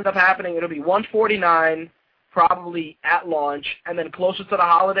know what will end up happening? It'll be $149 probably at launch, and then closer to the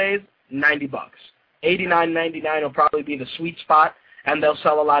holidays, $90. $89.99 will probably be the sweet spot, and they'll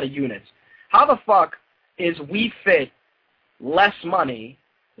sell a lot of units. How the fuck is Wii Fit less money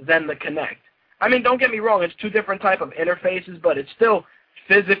than the Kinect? I mean, don't get me wrong, it's two different type of interfaces, but it's still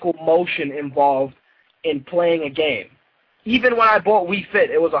physical motion involved in playing a game. Even when I bought Wii Fit,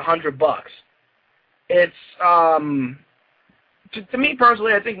 it was $100. It's to me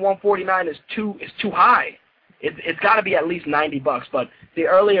personally, I think $149 is too high. It's got to be at least $90, but the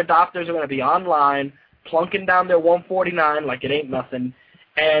early adopters are going to be online, plunking down their $149 like it ain't nothing.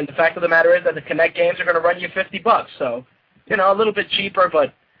 And the fact of the matter is that the Kinect games are going to run you $50. So, you know, a little bit cheaper,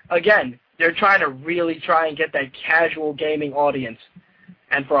 but again, they're trying to really try and get that casual gaming audience.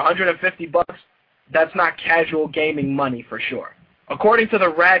 And for $150, that's not casual gaming money for sure. According to the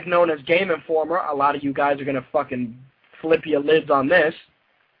rag known as Game Informer, a lot of you guys are going to fucking flip your lids on this.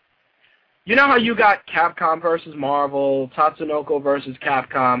 You know how you got Capcom versus Marvel, Tatsunoko versus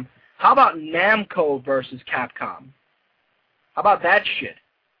Capcom? How about Namco versus Capcom? How about that shit?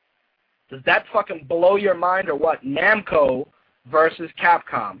 Does that fucking blow your mind or what? Namco versus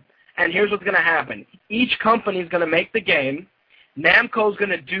Capcom. And here's what's going to happen. Each company is going to make the game. Namco's going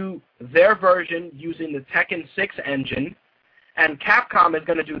to do their version using the Tekken 6 engine, and Capcom is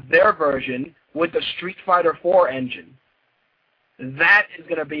going to do their version with the Street Fighter 4 engine. That is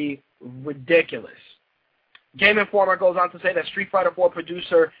going to be ridiculous. Game Informer goes on to say that Street Fighter 4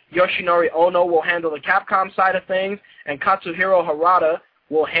 producer Yoshinori Ono will handle the Capcom side of things, and Katsuhiro Harada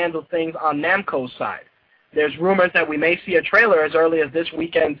will handle things on Namco's side. There's rumors that we may see a trailer as early as this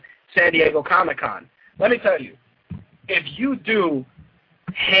weekend's San Diego Comic-Con. Let me tell you, if you do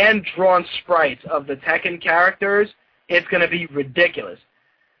hand-drawn sprites of the Tekken characters, it's going to be ridiculous.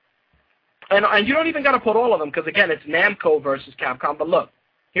 And you don't even got to put all of them, because, again, it's Namco versus Capcom. But look,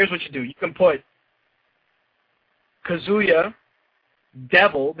 here's what you do. You can put Kazuya,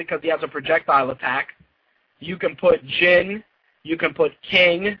 Devil, because he has a projectile attack. You can put Jin. You can put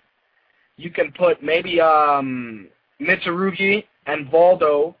King. You can put maybe Mitsurugi and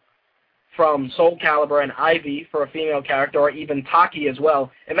Voldo from Soul Calibur and Ivy for a female character, or even Taki as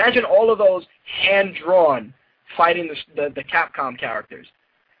well. Imagine all of those hand-drawn fighting the Capcom characters.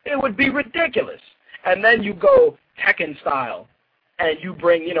 It would be ridiculous. And then you go Tekken style, and you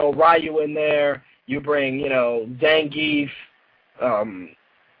bring, Ryu in there. You bring, Zangief,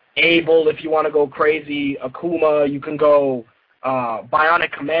 Abel if you want to go crazy, Akuma. You can go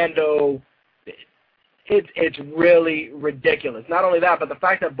Bionic Commando. It's really ridiculous. Not only that, but the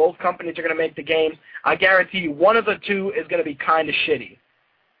fact that both companies are going to make the games, I guarantee you one of the two is going to be kind of shitty.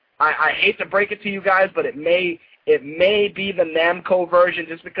 I hate to break it to you guys, but it may be the Namco version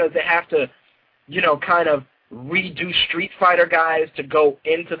just because they have to, kind of redo Street Fighter guys to go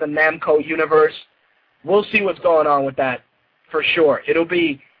into the Namco universe. We'll see what's going on with that for sure. It'll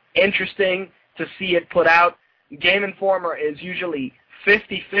be interesting to see it put out. Game Informer is usually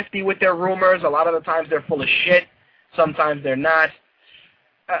 50-50 with their rumors. A lot of the times they're full of shit. Sometimes they're not.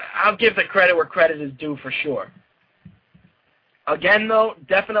 I'll give the credit where credit is due for sure. Again, though,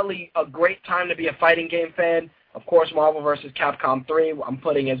 definitely a great time to be a fighting game fan. Of course, Marvel vs. Capcom 3. I'm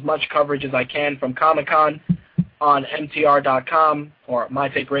putting as much coverage as I can from Comic-Con on MTR.com, or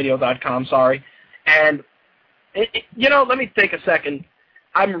MyTakeRadio.com, sorry. And, let me take a second.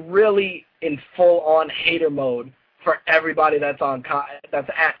 I'm really in full-on hater mode for everybody that's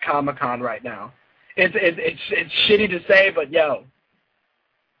at Comic-Con right now. It's shitty to say, but,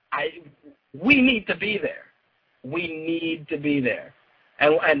 we need to be there. We need to be there.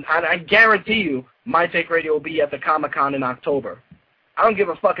 And I guarantee you, My Take Radio will be at the Comic-Con in October. I don't give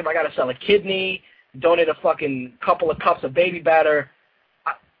a fuck if I got to sell a kidney, donate a fucking couple of cups of baby batter.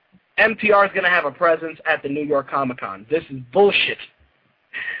 MTR is going to have a presence at the New York Comic-Con. This is bullshit.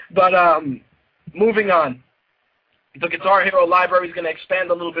 But moving on. The Guitar Hero library is going to expand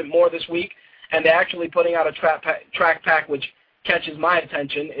a little bit more this week, and they're actually putting out a track pack which catches my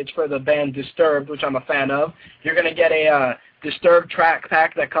attention. It's for the band Disturbed, which I'm a fan of. You're going to get a Disturbed track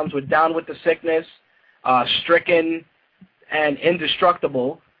pack that comes with Down with the Sickness, Stricken, and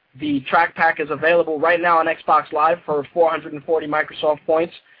Indestructible. The track pack is available right now on Xbox Live for 440 Microsoft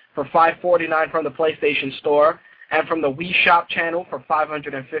points, for $549 from the PlayStation Store, and from the Wii Shop channel for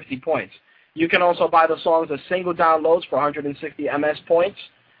 550 points. You can also buy the songs as single downloads for 160 MS points,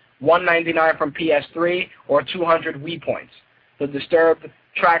 $199 from PS3, or 200 Wii points. The Disturbed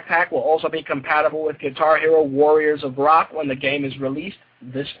track pack will also be compatible with Guitar Hero Warriors of Rock when the game is released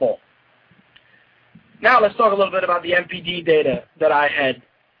this fall. Now let's talk a little bit about the MPD data that I had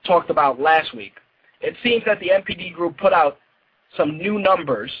talked about last week. It seems that the MPD group put out some new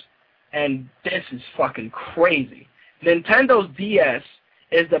numbers, and this is fucking crazy. Nintendo's DS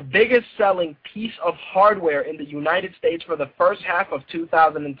is the biggest selling piece of hardware in the United States for the first half of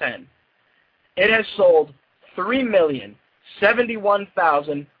 2010. It has sold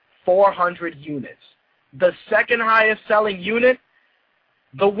 3,071,400 units. The second highest selling unit,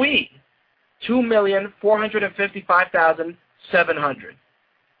 the Wii, 2,455,700.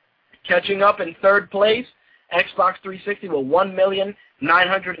 Catching up in third place, Xbox 360 with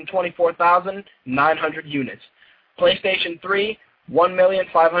 1,924,900 units. PlayStation 3,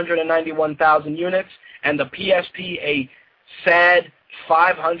 1,591,000 units, and the PSP a sad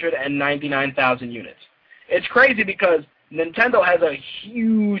 599,000 units. It's crazy because Nintendo has a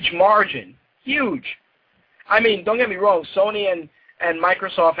huge margin. Huge. I mean, don't get me wrong, Sony and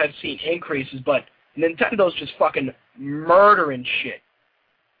Microsoft have seen increases, but Nintendo's just fucking murdering shit.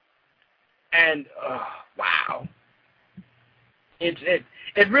 And, wow. It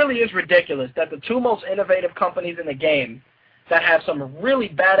really is ridiculous that the two most innovative companies in the game that have some really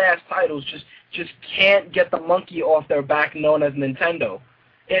badass titles just can't get the monkey off their back known as Nintendo.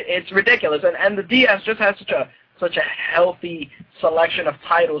 It's ridiculous. And the DS just has such a healthy selection of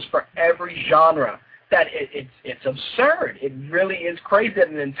titles for every genre that it's absurd. It really is crazy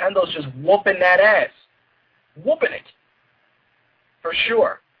that Nintendo's just whooping that ass. Whooping it. For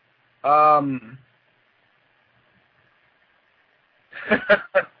sure.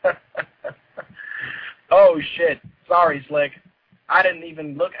 Oh, shit. Sorry, Slick. I didn't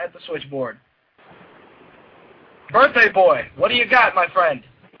even look at the switchboard. Birthday boy, what do you got, my friend?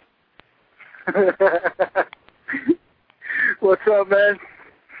 What's up, man?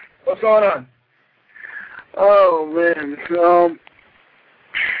 What's going on? Oh, man.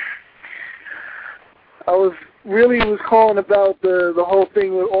 I was calling about the whole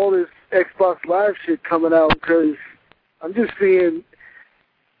thing with all this Xbox Live shit coming out, because I'm just seeing,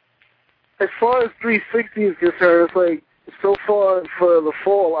 as far as 360 is concerned, it's like, so far for the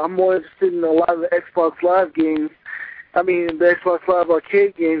fall, I'm more interested in a lot of the Xbox Live games, the Xbox Live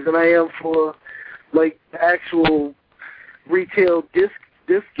arcade games, than I am for, like, actual retail disc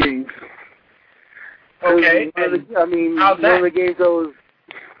games. Okay. One of the games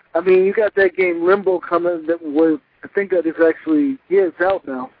you got that game Limbo coming that was, I think that is actually, it's out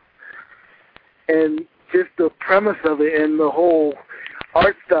now. And just the premise of it and the whole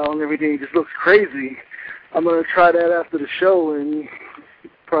art style and everything just looks crazy. I'm going to try that after the show and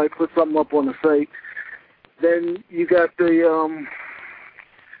probably put something up on the site. Then you got the,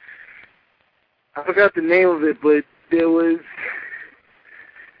 I forgot the name of it, but there was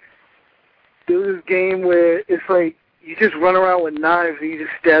this game where it's like you just run around with knives and you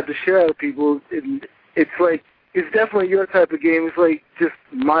just stab the shit out of people. It's like, it's definitely your type of game. It's like just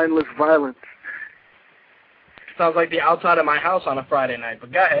mindless violence. Sounds like the outside of my house on a Friday night,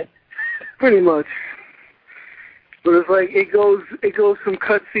 but go ahead. Pretty much. But it's like it goes from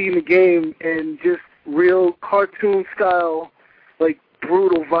cutscene to game and just real cartoon style, like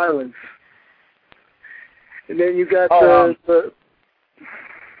brutal violence. And then you got the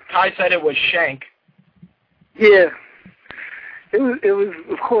Kai said it was Shank. Yeah. It was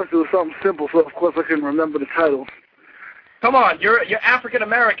of course it was something simple, so of course I couldn't remember the title. Come on, you're African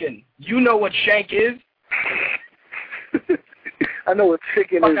American. You know what Shank is? I know what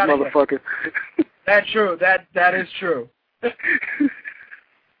chicken is, motherfucker. That's true. That is true.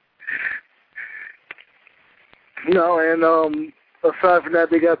 No, and aside from that,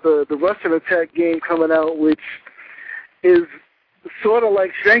 they got the Russian Attack game coming out, which is sort of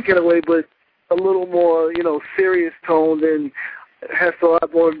like Shank in a way, but a little more, serious toned, and has a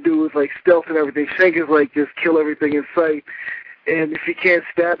lot more to do with like stealth and everything. Shank is like just kill everything in sight, and if you can't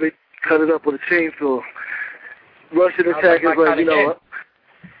stab it, cut it up with a chainsaw. Russian Attack is like,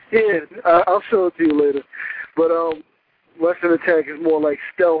 yeah, I'll show it to you later. But Russian Attack is more like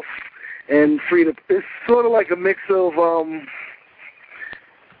stealth and freedom. It's sort of like a mix of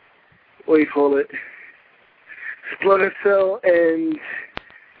what do you call it? Splinter Cell and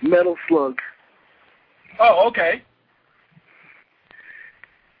Metal Slug. Oh, okay.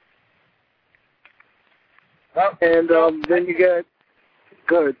 Well, and then you got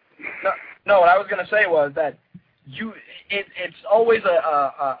good. No, what I was going to say was that it's always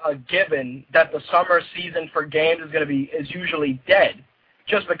a given that the summer season for games is usually dead,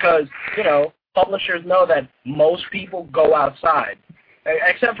 just because publishers know that most people go outside,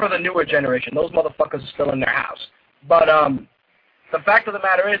 except for the newer generation. Those motherfuckers are still in their house. But the fact of the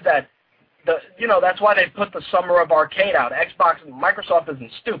matter is that that's why they put the Summer of Arcade out. Xbox and Microsoft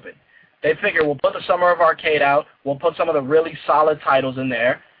isn't stupid. They figure we'll put the Summer of Arcade out, we'll put some of the really solid titles in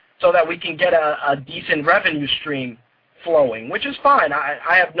there so that we can get a decent revenue stream flowing, which is fine.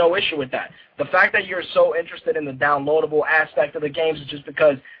 I have no issue with that. The fact that you're so interested in the downloadable aspect of the games is just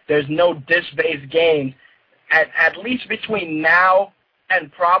because there's no disc-based games, at least between now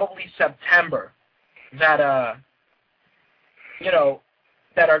and probably September, that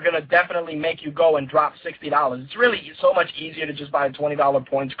that are going to definitely make you go and drop $60. It's really so much easier to just buy a $20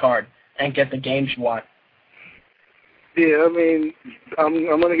 points card and get the games you want. Yeah, I mean, I'm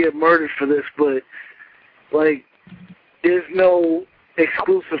going to get murdered for this, but, like, there's no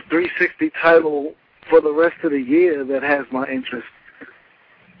exclusive 360 title for the rest of the year that has my interest.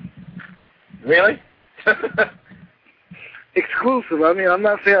 Really? Exclusive. I mean, I'm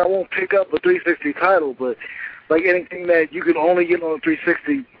not saying I won't pick up a 360 title, but, like, anything that you can only get on a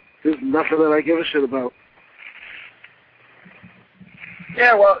 360, there's nothing that I give a shit about.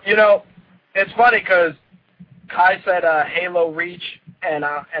 Yeah, well, it's funny because Kai said Halo Reach, and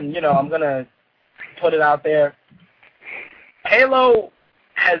I'm gonna put it out there. Halo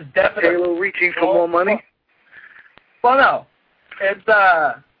has definitely Halo reaching for more money. Well, no, it's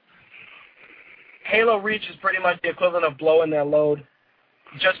Halo Reach is pretty much the equivalent of blowing their load,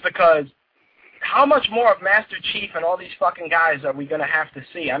 just because. How much more of Master Chief and all these fucking guys are we gonna have to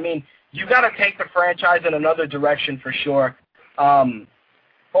see? I mean, you gotta take the franchise in another direction for sure.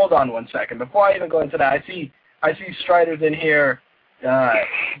 Hold on one second. Before I even go into that, I see Strider's in here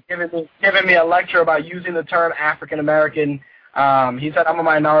giving me a lecture about using the term African American. He said I'm a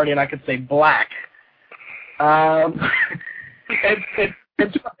minority and I could say black.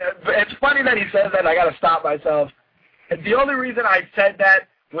 It's funny that he says that, and I gotta stop myself. The only reason I said that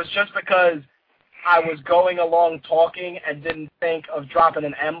was just because I was going along talking and didn't think of dropping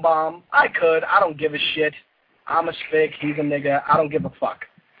an M-bomb. I could. I don't give a shit. I'm a spick. He's a nigga. I don't give a fuck.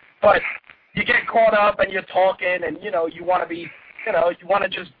 But you get caught up and you're talking and, you want to be, you want to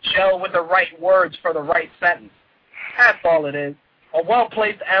just gel with the right words for the right sentence. That's all it is. A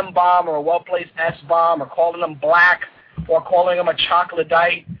well-placed M-bomb or a well-placed S-bomb or calling them black or calling them a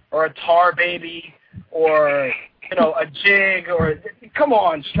chocolatite or a tar baby or, a jig or, come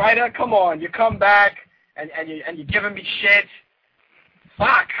on, Strider, come on. You come back and you're giving me shit.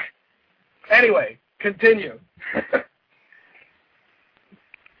 Fuck. Anyway, continue.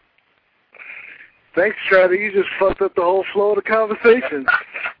 Thanks, Strider. You just fucked up the whole flow of the conversation.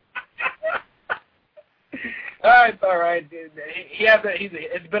 All right.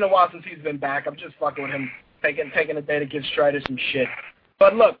 It's been a while since he's been back. I'm just fucking with him, taking a day to give Strider some shit.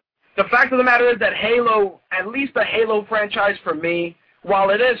 But look, the fact of the matter is that Halo, at least the Halo franchise for me,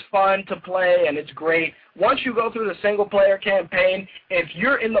 while it is fun to play and it's great, once you go through the single-player campaign, if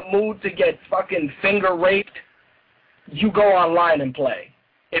you're in the mood to get fucking finger-raped, you go online and play.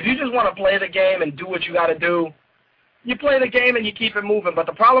 If you just want to play the game and do what you got to do, you play the game and you keep it moving. But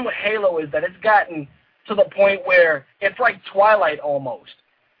the problem with Halo is that it's gotten to the point where it's like Twilight almost,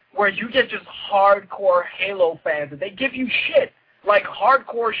 where you get just hardcore Halo fans, and they give you shit, like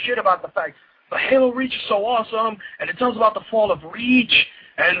hardcore shit about the fact the Halo Reach is so awesome, and it tells about the fall of Reach,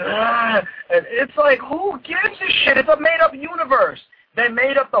 and it's like, who gives a shit? It's a made-up universe. They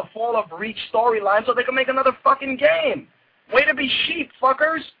made up the fall of Reach storyline so they can make another fucking game. Way to be sheep,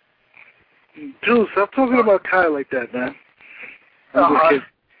 fuckers. Dude, stop talking about Kai like that, man.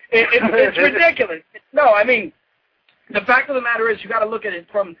 It's ridiculous. No, I mean, the fact of the matter is you got to look at it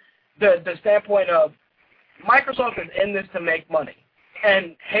from the standpoint of Microsoft is in this to make money.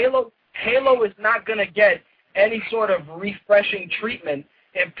 And Halo is not going to get any sort of refreshing treatment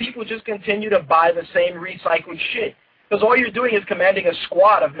if people just continue to buy the same recycled shit. Because all you're doing is commanding a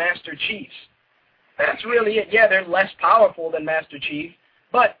squad of Master Chiefs. That's really it. Yeah, they're less powerful than Master Chief,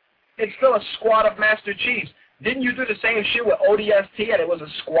 but it's still a squad of Master Chiefs. Didn't you do the same shit with ODST and it was a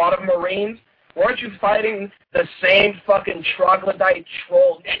squad of Marines? Weren't you fighting the same fucking troglodyte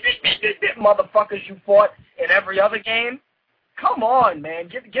troll motherfuckers you fought in every other game? Come on, man.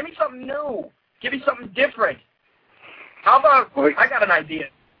 Give me something new. Give me something different. How about, I got an idea.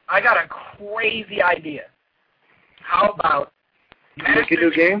 I got a crazy idea. How about make a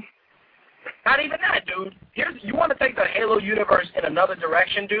new game? Not even that, dude. You want to take the Halo universe in another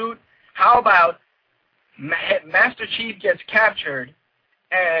direction, dude? How about Master Chief gets captured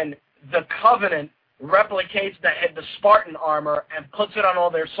and the Covenant replicates the Spartan armor and puts it on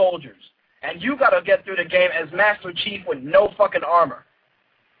all their soldiers. And you got to get through the game as Master Chief with no fucking armor.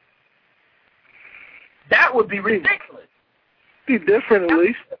 That would be ridiculous. Be different, at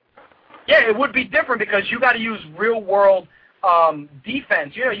least. Yeah, it would be different because you got to use real-world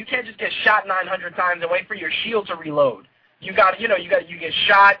defense. You know, you can't just get shot 900 times and wait for your shield to reload. You get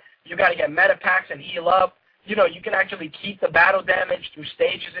shot. You got to get meta packs and heal up. You know, you can actually keep the battle damage through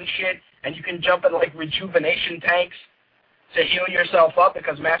stages and shit, and you can jump in like rejuvenation tanks to heal yourself up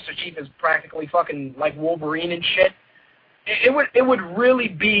because Master Chief is practically fucking like Wolverine and shit. It would really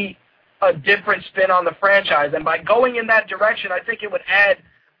be a different spin on the franchise, and by going in that direction, I think it would add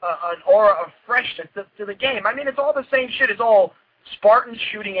an aura of freshness to the game. I mean, it's all the same shit. It's all Spartans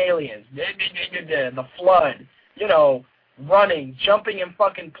shooting aliens, the Flood, you know, running, jumping in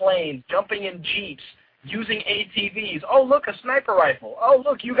fucking planes, jumping in jeeps, using ATVs. Oh, look, a sniper rifle. Oh,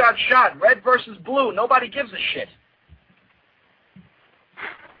 look, you got shot. Red versus blue. Nobody gives a shit.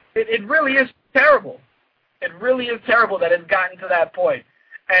 It really is terrible. It really is terrible that it's gotten to that point.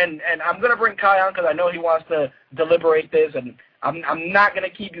 And I'm going to bring Kai on because I know he wants to deliberate this, and I'm not going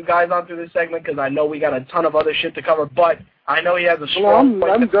to keep you guys on through this segment because I know we got a ton of other shit to cover, but I know he has a strong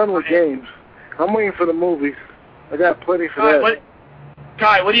point. I'm done with games. I'm waiting for the movies. I got plenty for that.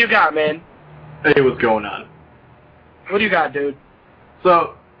 Kai, what do you got, man? Hey, what's going on? What do you got, dude?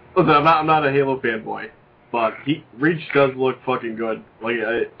 So, listen, I'm not a Halo fanboy, but Reach does look fucking good. Like,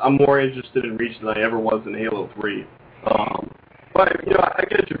 I'm more interested in Reach than I ever was in Halo 3. But, you know, I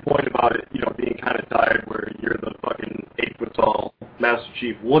get your point about it, you know, being kind of tired where you're the fucking 8-foot-tall Master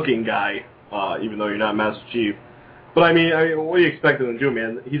Chief-looking guy, even though you're not Master Chief. But, I mean, what do you expect him to do,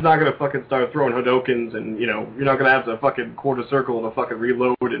 man? He's not going to fucking start throwing Hadokens and, you know, you're not going to have to fucking quarter circle to fucking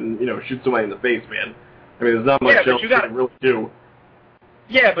reload and, you know, shoot somebody in the face, man. I mean, there's not much else you can really do.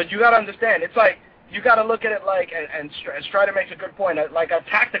 Yeah, but you got to understand, it's like, you got to look at it like, and Strider makes a good point, like a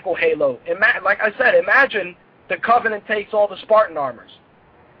tactical Halo. Like I said, imagine the Covenant takes all the Spartan armors,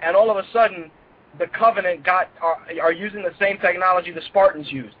 and all of a sudden, the Covenant are using the same technology the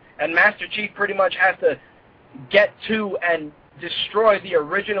Spartans used, and Master Chief pretty much has to get to and destroy the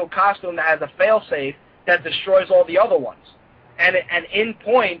original costume that has a failsafe that destroys all the other ones. And in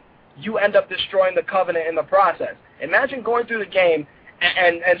point, you end up destroying the Covenant in the process. Imagine going through the game,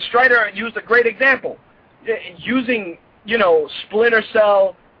 and Strider used a great example, using, you know, Splinter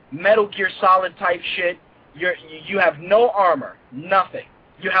Cell, Metal Gear Solid type shit. You have no armor, nothing.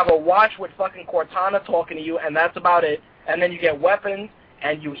 You have a watch with fucking Cortana talking to you, and that's about it. And then you get weapons,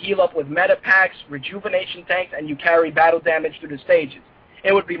 and you heal up with meta packs, rejuvenation tanks, and you carry battle damage through the stages.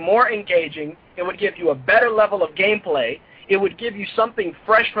 It would be more engaging. It would give you a better level of gameplay. It would give you something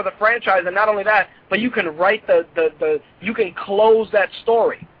fresh for the franchise, and not only that, but you can write you can close that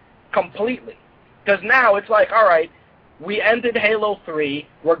story completely. Because now it's like, all right, we ended Halo 3,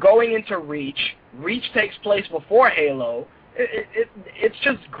 we're going into Reach. Reach takes place before Halo. It's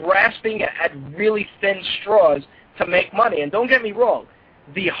just grasping at really thin straws to make money. And don't get me wrong,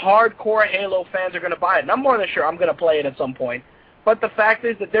 the hardcore Halo fans are going to buy it. And I'm more than sure I'm going to play it at some point. But the fact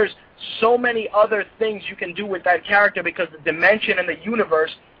is that there's so many other things you can do with that character because the dimension and the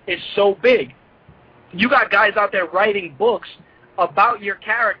universe is so big. You got guys out there writing books about your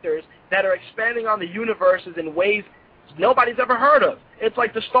characters that are expanding on the universes in ways nobody's ever heard of. It's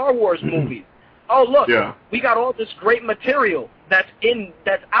like the Star Wars movies. Oh, look, we got all this great material that's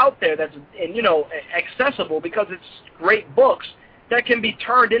out there, that's accessible because it's great books that can be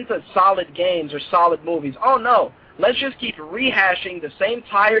turned into solid games or solid movies. Oh, no, let's just keep rehashing the same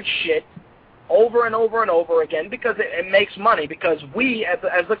tired shit over and over and over again because it makes money, because we, as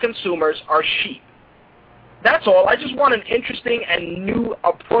the consumers, are sheep. That's all. I just want an interesting and new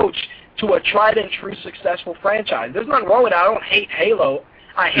approach to a tried-and-true successful franchise. There's nothing wrong with it. I don't hate Halo.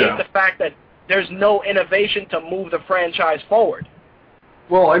 I hate the fact that there's no innovation to move the franchise forward.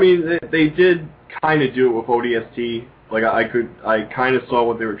 Well, I mean, they did kind of do it with ODST. Like, I kind of saw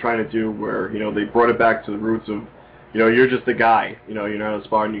what they were trying to do where, they brought it back to the roots of, you're just a guy. You're not a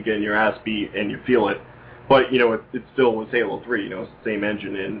spar and you're getting your ass beat and you feel it. But, it still was Halo 3. It's the same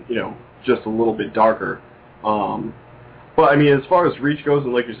engine and, just a little bit darker. But, I mean, as far as Reach goes,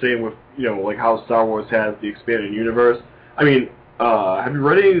 and like you're saying with, like how Star Wars has the expanded universe, I mean, have you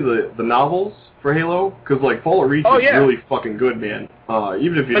read any of the novels for Halo? Because, like, Fall of Reach is really fucking good, man.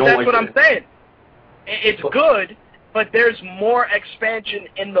 Even if you don't like it. But that's what I'm saying. It's good, but there's more expansion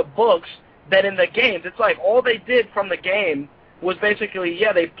in the books than in the games. It's like all they did from the game was basically,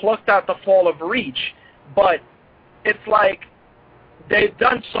 they plucked out the Fall of Reach, but it's like they've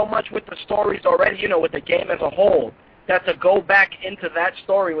done so much with the stories already, with the game as a whole, that to go back into that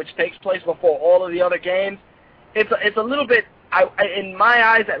story, which takes place before all of the other games, it's a little bit, in my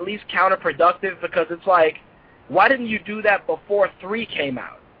eyes at least, counterproductive, because it's like, why didn't you do that before 3 came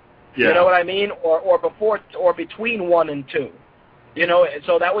out? Yeah. You know what I mean? Or before, or between 1 and 2.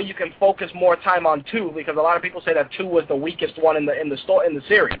 So that way you can focus more time on 2, because a lot of people say that 2 was the weakest one in the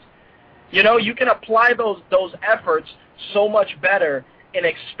series. You can apply those efforts so much better in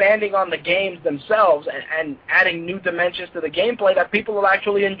expanding on the games themselves and adding new dimensions to the gameplay that people will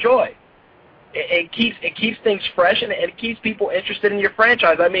actually enjoy. It keeps things fresh, and it keeps people interested in your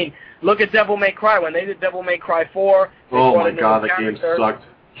franchise. I mean, look at Devil May Cry. When they did Devil May Cry 4, oh my God, that game sucked.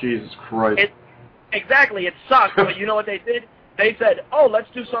 Jesus Christ. Exactly, it sucked, but you know what they did? They said, oh, let's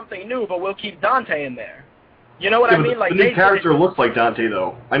do something new, but we'll keep Dante in there. You know what I mean? Like, the new character looks like Dante,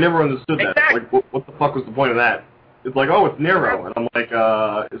 though. I never understood that. Like, what the fuck was the point of that? It's like, oh, it's Nero, and I'm like,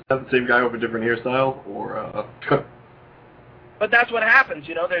 is that the same guy with a different hairstyle? Or, But that's what happens,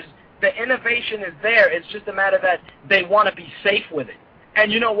 there's the innovation is there. It's just a matter that they want to be safe with it.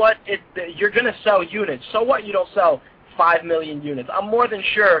 And you know what? You're going to sell units. So what? You don't sell 5 million units. I'm more than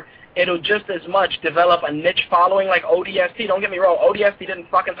sure it'll just as much develop a niche following like ODST. Don't get me wrong. ODST didn't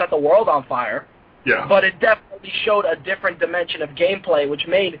fucking set the world on fire. Yeah. But it definitely showed a different dimension of gameplay, which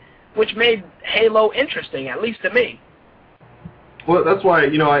made Halo interesting, at least to me. Well, that's why,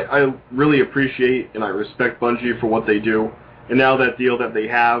 I really appreciate and I respect Bungie for what they do. And now that deal that they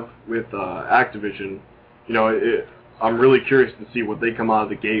have with Activision, I'm really curious to see what they come out of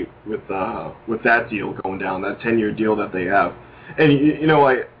the gate with that deal going down, that 10-year deal that they have. And,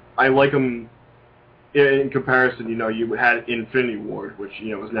 I like them in comparison. You had Infinity Ward, which,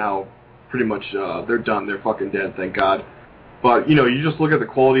 is now pretty much, they're done. They're fucking dead, thank God. But, you just look at the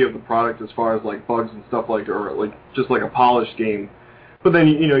quality of the product as far as, like, bugs and stuff just like a polished game. But then,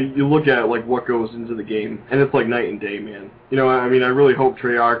 you look at, like, what goes into the game, and it's like night and day, man. I mean, I really hope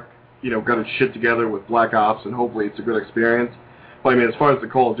Treyarch, got its shit together with Black Ops, and hopefully it's a good experience. But, I mean, as far as the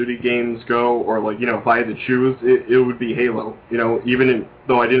Call of Duty games go, or, like, if I had to choose, it would be Halo.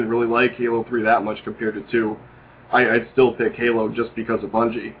 Though I didn't really like Halo 3 that much compared to 2, I'd still pick Halo just because of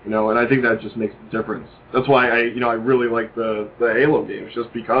Bungie, and I think that just makes the difference. That's why I really like the Halo games,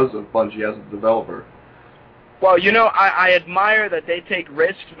 just because of Bungie as a developer. Well, I admire that they take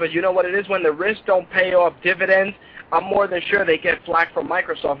risks, but you know what it is? When the risks don't pay off dividends, I'm more than sure they get flack from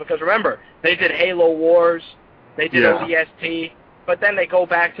Microsoft, because remember, they did Halo Wars, they did ODST, but then they go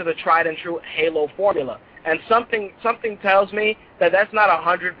back to the tried and true Halo formula. And something tells me that that's not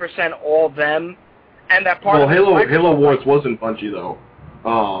 100% all them, and that part of Halo Wars wasn't Bungie, though.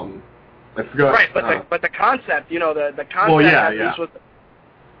 I forgot. Right, but the concept, the concept was...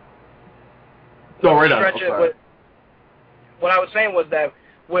 No, right on. What I was saying was that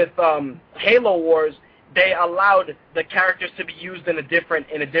with Halo Wars, they allowed the characters to be used in a different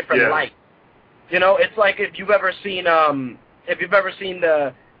light. It's like if you've ever seen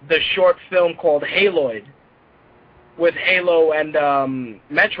the short film called Haloid with Halo and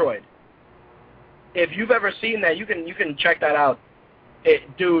Metroid. If you've ever seen that, you can check that out.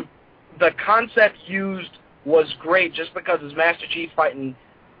 Dude, the concept used was great just because it's Master Chief fighting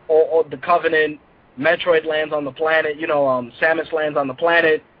or the Covenant. Metroid lands on the planet, Samus lands on the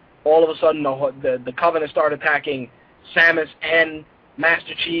planet. All of a sudden, the Covenant start attacking Samus and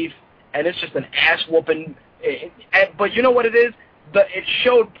Master Chief, and it's just an ass-whooping. But you know what it is? It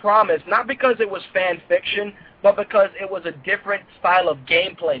showed promise, not because it was fan fiction, but because it was a different style of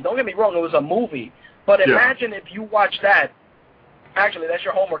gameplay. Don't get me wrong, it was a movie. But imagine if you watch that. Actually, that's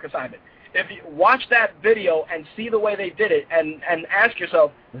your homework assignment. If you watch that video and see the way they did it and ask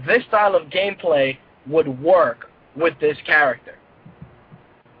yourself, this style of gameplay would work with this character.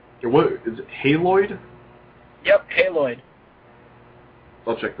 What is it, Haloid? Yep, Haloid.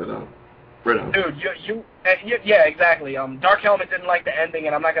 I'll check that out. Right now. Dude, yeah, exactly. Dark Helmet didn't like the ending,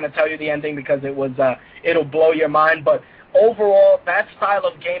 and I'm not going to tell you the ending because it was it'll blow your mind. But overall, that style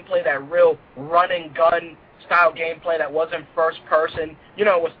of gameplay, that real run-and-gun style gameplay that wasn't first person, it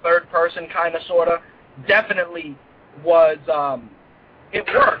was third person kind of, sort of, definitely was, it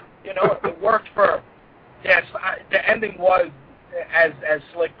worked. It worked for, yes, the ending was, as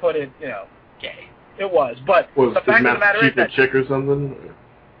Slick put it, gay. It was. But the fact of the matter is that... chick or something?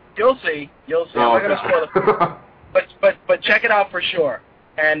 You'll see. Oh, I'm not going to spoil it. But check it out for sure.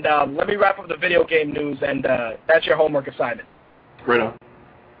 And let me wrap up the video game news, and that's your homework assignment. Right on.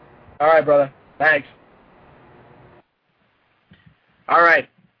 All right, brother. Thanks. All right.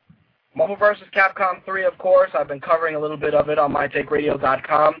 Marvel vs. Capcom 3, of course. I've been covering a little bit of it on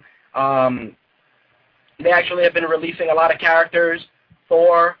mytakeradio.com. They actually have been releasing a lot of characters.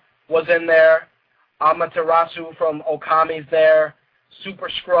 Thor was in there. Amaterasu from Okami's there. Super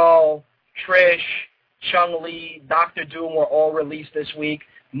Skrull, Trish, Chun-Li, Doctor Doom were all released this week.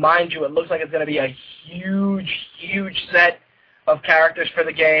 Mind you, it looks like it's going to be a huge, huge set of characters for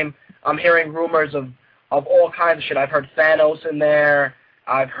the game. I'm hearing rumors of all kinds of shit. I've heard Thanos in there.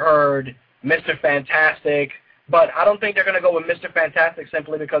 I've heard Mr. Fantastic. But I don't think they're going to go with Mr. Fantastic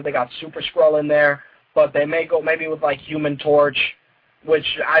simply because they got Super Skrull in there. But they may go maybe with, like, Human Torch, which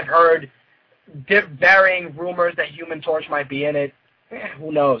I've heard varying rumors that Human Torch might be in it.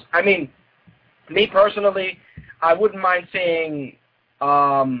 Who knows? I mean, me personally, I wouldn't mind seeing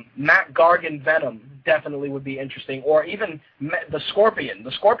Matt Gargan Venom. Definitely would be interesting. Or even the Scorpion.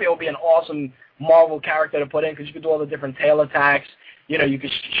 The Scorpion would be an awesome Marvel character to put in because you could do all the different tail attacks. You could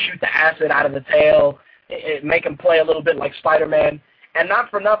shoot the acid out of the tail. Make him play a little bit like Spider-Man. And not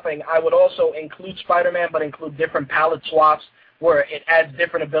for nothing, I would also include Spider-Man, but include different palette swaps where it adds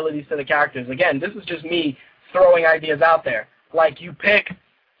different abilities to the characters. Again, this is just me throwing ideas out there. Like, you pick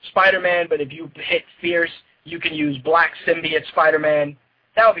Spider-Man, but if you hit Fierce, you can use Black Symbiote Spider-Man.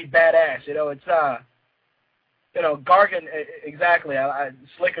 That would be badass. It's, Gargan, exactly.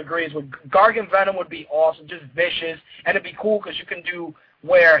 Slick agrees with Gargan Venom would be awesome, just vicious, and it'd be cool because you can do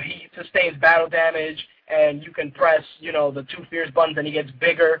where he sustains battle damage, and you can press, the 2 Fierce buttons, and he gets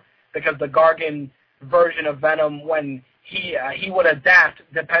bigger because the Gargan version of Venom, when he would adapt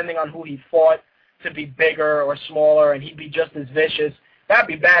depending on who he fought, to be bigger or smaller, and he'd be just as vicious. That'd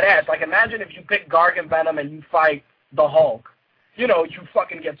be badass. Like, imagine if you pick Gargan Venom and you fight the Hulk. You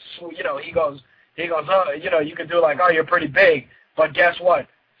fucking get, he goes, you could do like, oh, you're pretty big, but guess what?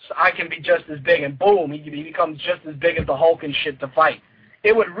 So I can be just as big, and boom, he becomes just as big as the Hulk and shit to fight.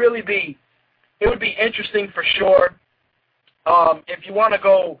 It would be interesting for sure. If you want to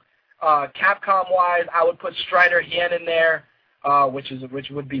go Capcom-wise, I would put Strider Hien in there, which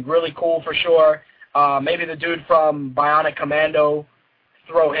would be really cool for sure. Maybe the dude from Bionic Commando,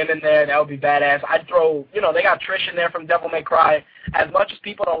 throw him in there. That would be badass. I'd throw, they got Trish in there from Devil May Cry. As much as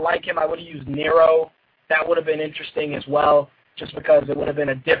people don't like him, I would have used Nero. That would have been interesting as well, just because it would have been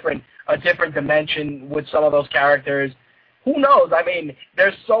a different dimension with some of those characters. Who knows? I mean,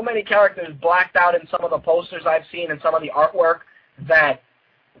 there's so many characters blacked out in some of the posters I've seen and some of the artwork that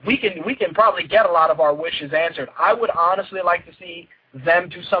we can probably get a lot of our wishes answered. I would honestly like to see them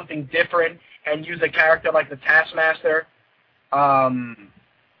do something different and use a character like the Taskmaster.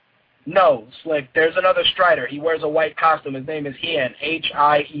 No, Slick, there's another Strider. He wears a white costume. His name is Hien,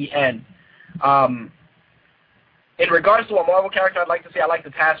 Hien. In regards to a Marvel character I'd like to see, I like the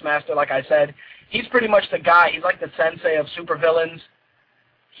Taskmaster, like I said. He's pretty much the guy. He's like the sensei of supervillains.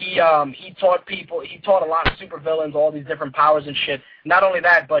 He taught a lot of supervillains all these different powers and shit. Not only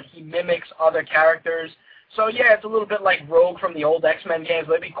that, but he mimics other characters. So yeah, it's a little bit like Rogue from the old X-Men games,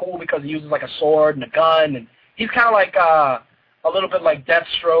 but it'd be cool because he uses like a sword and a gun, and he's kind of like a little bit like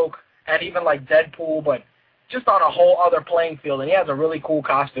Deathstroke and even like Deadpool, but just on a whole other playing field, and he has a really cool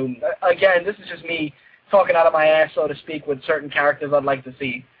costume. Again, this is just me talking out of my ass, so to speak, with certain characters I'd like to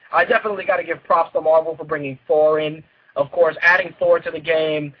see. I definitely got to give props to Marvel for bringing Thor in. Of course, adding Thor to the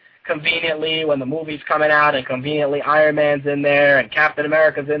game conveniently when the movie's coming out, and conveniently Iron Man's in there, and Captain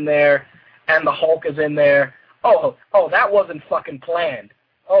America's in there, and the Hulk is in there. Oh, that wasn't fucking planned.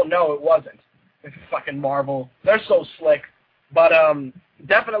 Oh, no, it wasn't. fucking Marvel. They're so slick. But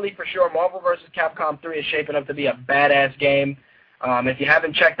definitely for sure, Marvel vs. Capcom 3 is shaping up to be a badass game. If you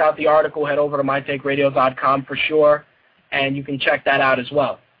haven't checked out the article, head over to mytakeradio.com for sure, and you can check that out as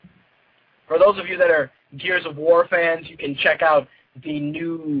well. For those of you that are Gears of War fans, you can check out the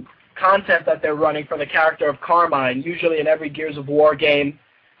new content that they're running for the character of Carmine. Usually in every Gears of War game,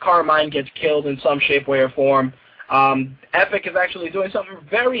 Carmine gets killed in some shape, way, or form. Epic is actually doing something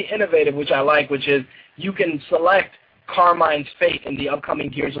very innovative, which I like, which is you can select Carmine's fate in the upcoming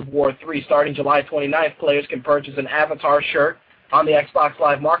Gears of War 3. Starting July 29th, players can purchase an avatar shirt on the Xbox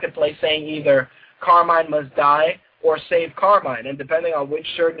Live Marketplace saying either Carmine must die or save Carmine, and depending on which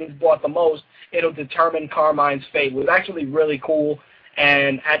shirt is bought the most, it'll determine Carmine's fate. It was actually really cool,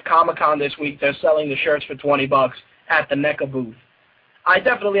 and at Comic-Con this week, they're selling the shirts for $20 at the NECA booth. I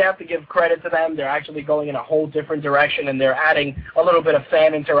definitely have to give credit to them. They're actually going in a whole different direction, and they're adding a little bit of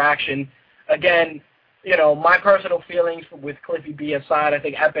fan interaction. Again, you know, my personal feelings with Cliffy B aside, I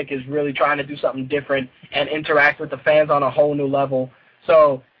think Epic is really trying to do something different and interact with the fans on a whole new level.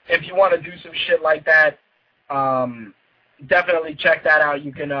 So if you want to do some shit like that, definitely check that out.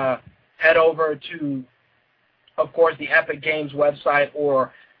 You can head over to, of course, the Epic Games website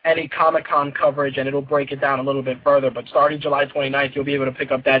or any Comic-Con coverage, and it'll break it down a little bit further. But starting July 29th, you'll be able to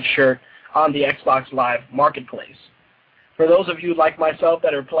pick up that shirt on the Xbox Live Marketplace. For those of you like myself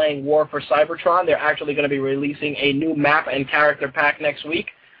that are playing War for Cybertron, they're actually going to be releasing a new map and character pack next week.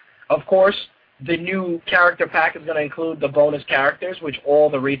 Of course, the new character pack is going to include the bonus characters, which all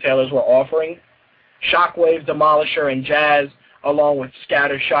the retailers were offering. Shockwave, Demolisher, and Jazz, along with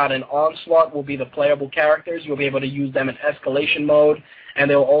Scattershot and Onslaught, will be the playable characters. You'll be able to use them in escalation mode, and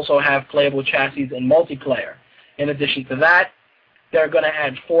they'll also have playable chassis in multiplayer. In addition to that, they're going to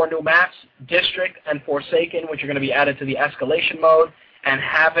add 4 new maps, District and Forsaken, which are going to be added to the escalation mode, and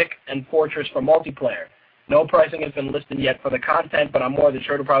Havoc and Fortress for multiplayer. No pricing has been listed yet for the content, but I'm more than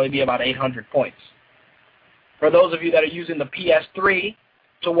sure it'll probably be about 800 points. For those of you that are using the PS3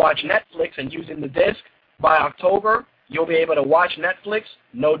 to watch Netflix and using the disc, by October, you'll be able to watch Netflix,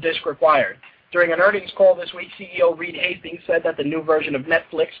 no disc required. During an earnings call this week, CEO Reed Hastings said that the new version of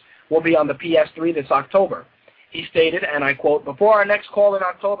Netflix will be on the PS3 this October. He stated, and I quote, "Before our next call in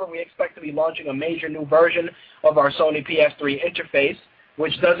October, we expect to be launching a major new version of our Sony PS3 interface,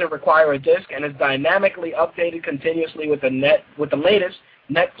 which doesn't require a disc and is dynamically updated continuously with the latest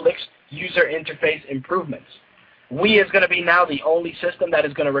Netflix user interface improvements. Wii is going to be now the only system that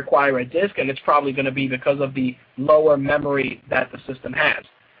is going to require a disc, and it's probably going to be because of the lower memory that the system has."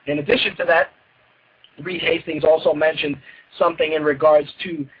 In addition to that, Reed Hastings also mentioned something in regards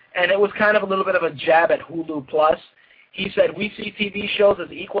to, and it was kind of a little bit of a jab at Hulu Plus. He said, "We see TV shows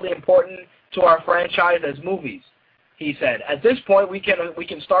as equally important to our franchise as movies." He said, "At this point, we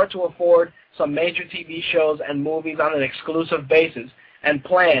can start to afford some major TV shows and movies on an exclusive basis and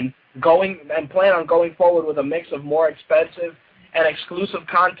plan on going forward with a mix of more expensive and exclusive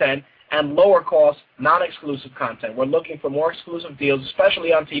content and lower cost non-exclusive content. We're looking for more exclusive deals,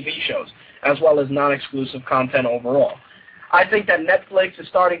 especially on TV shows, as well as non-exclusive content overall." I think that Netflix is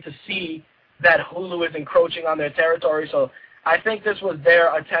starting to see that Hulu is encroaching on their territory, so I think this was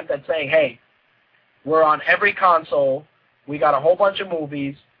their attempt at saying, hey, we're on every console, we got a whole bunch of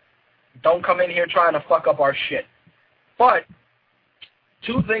movies, don't come in here trying to fuck up our shit. But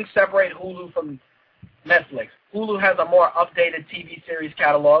 2 things separate Hulu from Netflix. Hulu has a more updated TV series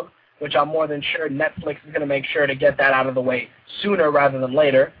catalog, which I'm more than sure Netflix is going to make sure to get that out of the way sooner rather than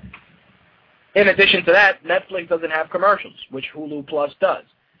later. In addition to that, Netflix doesn't have commercials, which Hulu Plus does.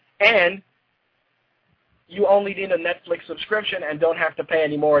 And you only need a Netflix subscription and don't have to pay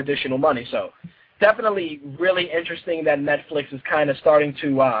any more additional money. So definitely really interesting that Netflix is kind of starting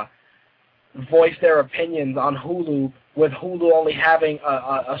to voice their opinions on Hulu, with Hulu only having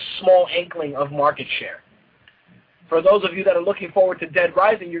a small inkling of market share. For those of you that are looking forward to Dead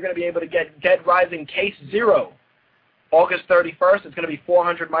Rising, you're going to be able to get Dead Rising Case Zero. August 31st, it's going to be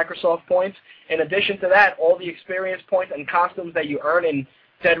 400 Microsoft points. In addition to that, all the experience points and costumes that you earn in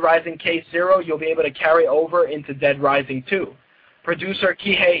Dead Rising Case Zero, you'll be able to carry over into Dead Rising 2. Producer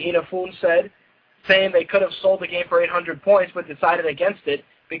Kihei Inafune saying they could have sold the game for 800 points but decided against it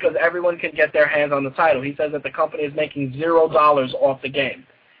because everyone can get their hands on the title. He says that the company is making $0 off the game.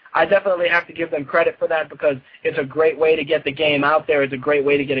 I definitely have to give them credit for that because it's a great way to get the game out there. It's a great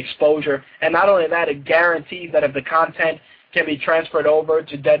way to get exposure. And not only that, it guarantees that if the content can be transferred over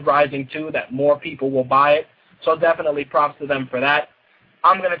to Dead Rising 2, that more people will buy it. So definitely props to them for that.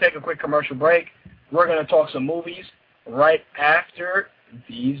 I'm going to take a quick commercial break. We're going to talk some movies right after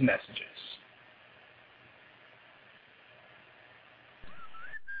these messages.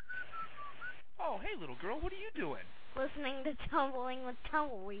 Oh, hey, little girl, what are you doing? Listening to Tumbling with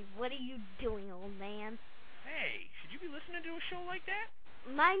Tumbleweed. What are you doing, old man? Hey, should you be listening to a show like that?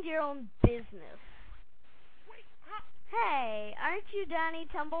 Mind your own business. Wait, huh? Hey, aren't you Donnie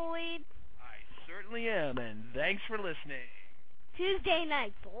Tumbleweed? I certainly am, and thanks for listening. Tuesday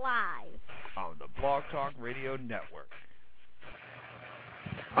nights, live. On the Blog Talk Radio Network.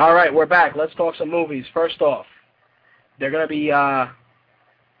 All right, we're back. Let's talk some movies. First off, they're going to be,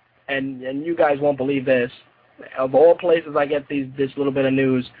 and you guys won't believe this, of all places I get this little bit of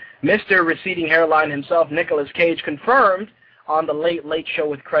news, Mr. Receding Hairline himself, Nicolas Cage, confirmed on the Late Late Show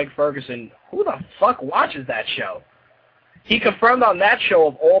with Craig Ferguson. Who the fuck watches that show? He confirmed on that show,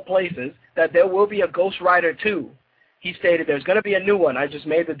 of all places, that there will be a Ghost Rider 2. He stated, there's going to be a new one. I just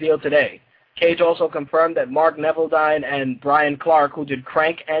made the deal today. Cage also confirmed that Mark Neveldine and Brian Clark, who did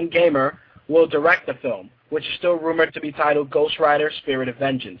Crank and Gamer, will direct the film, which is still rumored to be titled Ghost Rider: Spirit of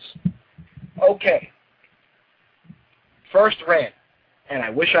Vengeance. Okay. First rant, and I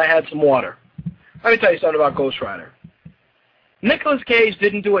wish I had some water. Let me tell you something about Ghost Rider. Nicolas Cage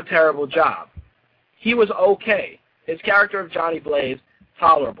didn't do a terrible job. He was okay. His character of Johnny Blaze,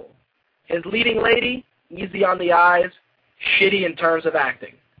 tolerable. His leading lady, easy on the eyes, shitty in terms of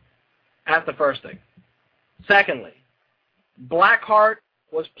acting. That's the first thing. Secondly, Blackheart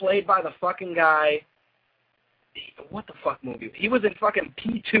was played by the fucking guy. What the fuck movie? He was in fucking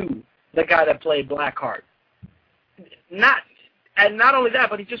P2, the guy that played Blackheart. Not only that,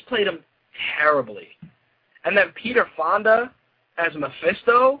 but he just played him terribly. And then Peter Fonda as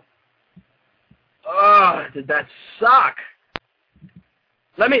Mephisto. Did that suck?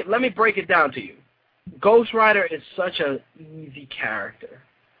 Let me break it down to you. Ghost Rider is such an easy character.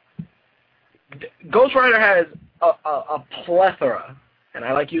 Ghost Rider has a plethora, and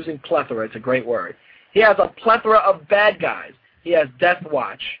I like using plethora, it's a great word. He has a plethora of bad guys. He has Death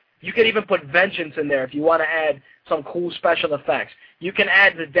Watch. You can even put Vengeance in there if you want to add some cool special effects. You can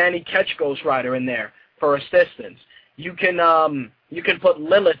add the Danny Ketch Ghost Rider in there for assistance. You can put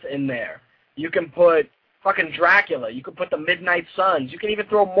Lilith in there. You can put fucking Dracula. You can put the Midnight Suns. You can even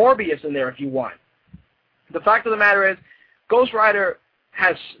throw Morbius in there if you want. The fact of the matter is, Ghost Rider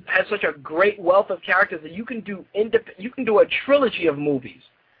has such a great wealth of characters that you can do a trilogy of movies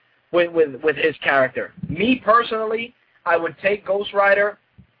with his character. Me personally, I would take Ghost Rider.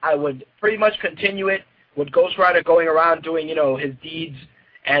 I would pretty much continue it with Ghost Rider going around doing, his deeds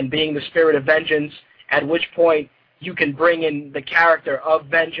and being the spirit of vengeance, at which point you can bring in the character of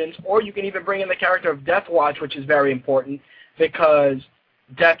Vengeance, or you can even bring in the character of Death Watch, which is very important because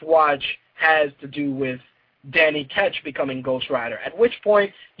Death Watch has to do with Danny Ketch becoming Ghost Rider, at which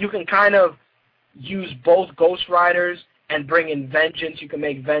point you can kind of use both Ghost Riders and bring in Vengeance. You can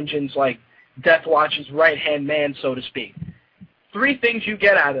make Vengeance like Death Watch's right-hand man, so to speak. 3 things you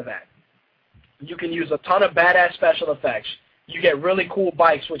get out of that. You can use a ton of badass special effects. You get really cool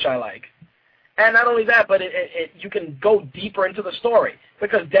bikes, which I like. And not only that, but you can go deeper into the story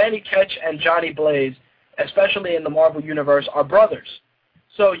because Danny Ketch and Johnny Blaze, especially in the Marvel Universe, are brothers.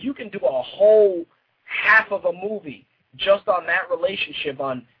 So you can do a whole half of a movie just on that relationship,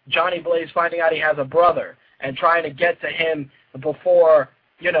 on Johnny Blaze finding out he has a brother and trying to get to him before,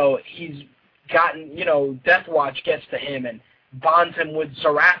 he's gotten, Death Watch gets to him and bonds him with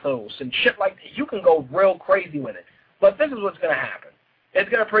Zarathos and shit like that. You can go real crazy with it. But this is what's going to happen. It's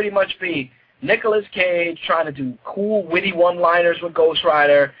going to pretty much be Nicolas Cage trying to do cool, witty one-liners with Ghost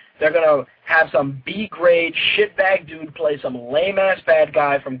Rider. They're going to have some B-grade shitbag dude play some lame-ass bad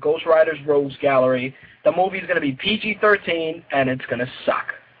guy from Ghost Rider's Rogues Gallery. The movie's going to be PG-13, and it's going to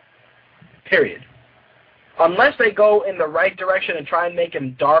suck. Period. Unless they go in the right direction and try and make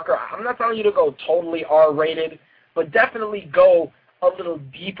him darker. I'm not telling you to go totally R-rated, but definitely go a little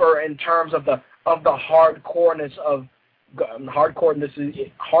deeper in terms of the hardcoreness of hardcoreness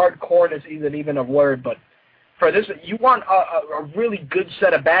isn't even a word, but for this, you want a really good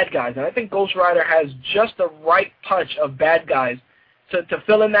set of bad guys, and I think Ghost Rider has just the right touch of bad guys to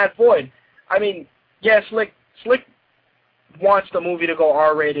fill in that void. I mean, yeah, Slick wants the movie to go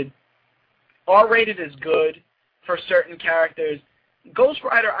R-rated. R-rated is good for certain characters. Ghost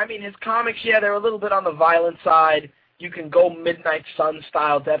Rider, I mean, his comics, yeah, they're a little bit on the violent side. You can go Midnight Sun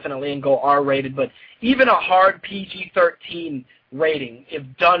style, definitely, and go R-rated, but even a hard PG-13 rating, if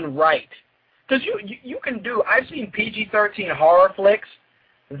done right. Because you can do, I've seen PG-13 horror flicks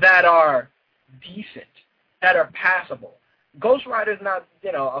that are decent, that are passable. Ghost Rider's not,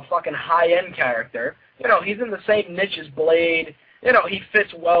 a fucking high-end character. He's in the same niche as Blade. He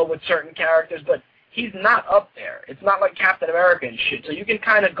fits well with certain characters, but he's not up there. It's not like Captain America and shit. So you can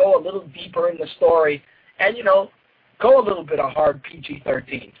kind of go a little deeper in the story and, go a little bit of hard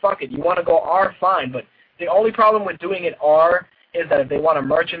PG-13. Fuck it. You want to go R, fine. But the only problem with doing it R is that if they want to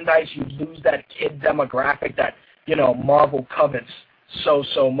merchandise, you lose that kid demographic that, Marvel covets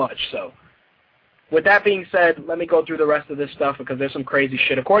so much. So, with that being said, let me go through the rest of this stuff because there's some crazy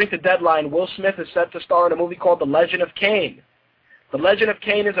shit. According to Deadline, Will Smith is set to star in a movie called The Legend of Cain. The Legend of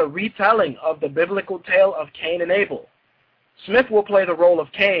Cain is a retelling of the biblical tale of Cain and Abel. Smith will play the role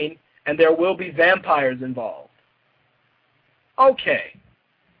of Cain, and there will be vampires involved. Okay.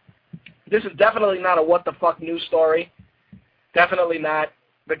 This is definitely not a what-the-fuck news story. Definitely not,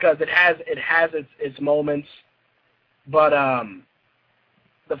 because it has its moments. But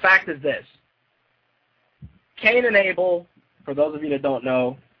the fact is this. Cain and Abel, for those of you that don't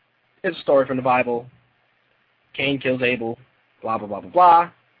know, is a story from the Bible. Cain kills Abel, blah, blah, blah, blah, blah.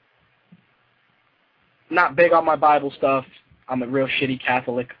 Not big on my Bible stuff. I'm a real shitty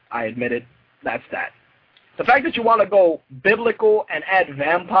Catholic. I admit it. That's that. The fact that you want to go biblical and add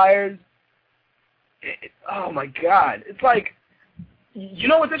vampires, oh my God. It's like, you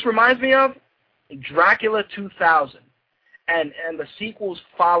know what this reminds me of? Dracula 2000 and the sequels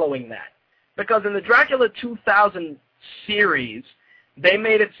following that. Because in the Dracula 2000 series, they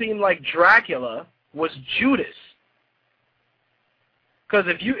made it seem like Dracula was Judas. Because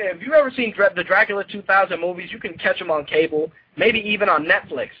if you've ever seen the Dracula 2000 movies, you can catch them on cable, maybe even on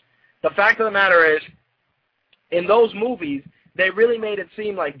Netflix. The fact of the matter is, in those movies, they really made it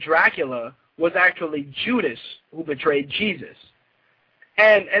seem like Dracula was actually Judas who betrayed Jesus.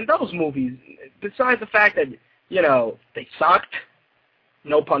 And those movies, besides the fact that, they sucked,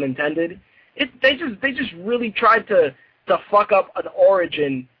 no pun intended, they just really tried to fuck up an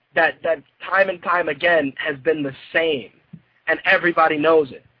origin that time and time again has been the same. And everybody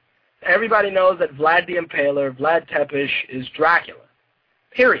knows it. Everybody knows that Vlad the Impaler, Vlad Tepes, is Dracula.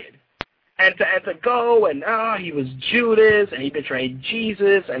 Period. And to go and, he was Judas, and he betrayed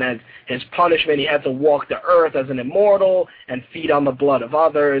Jesus, and as his punishment he had to walk the earth as an immortal and feed on the blood of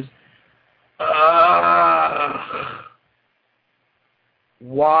others.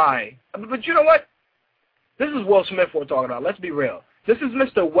 Why? But you know what? This is Will Smith we're talking about. Let's be real. This is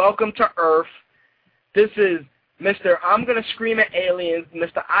Mr. Welcome to Earth. This is Mr. I'm going to scream at aliens.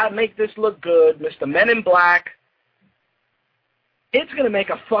 Mr. I make this look good. Mr. Men in Black. It's going to make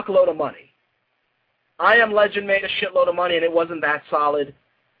a fuckload of money. I Am Legend made a shitload of money, and it wasn't that solid.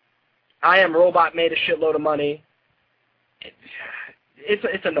 I Am Robot made a shitload of money.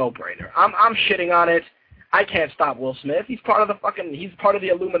 It's a no-brainer. I'm shitting on it. I can't stop Will Smith. He's part of the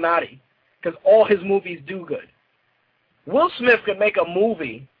Illuminati, because all his movies do good. Will Smith could make a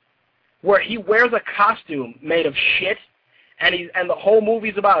movie where he wears a costume made of shit, and the whole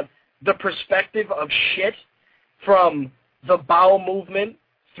movie's about the perspective of shit from the bowel movement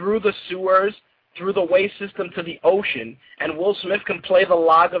through the sewers, through the waste system to the ocean, and Will Smith can play the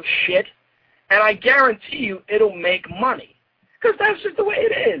log of shit, and I guarantee you it'll make money, because that's just the way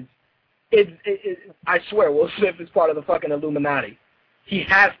it is. I swear, Will Smith is part of the fucking Illuminati. He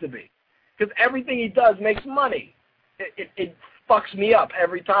has to be, because everything he does makes money. It fucks me up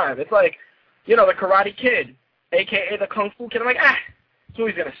every time. It's like, the Karate Kid, a.k.a. the Kung Fu Kid. I'm like, this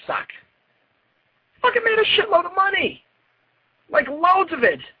movie's gonna suck. Fucking made a shitload of money. Like, loads of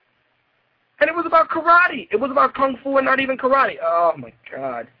it. And it was about karate. It was about Kung Fu and not even karate. Oh, my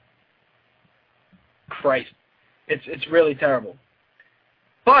God. Christ. It's really terrible.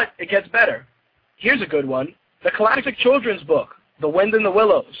 But it gets better. Here's a good one. The classic children's book, The Wind in the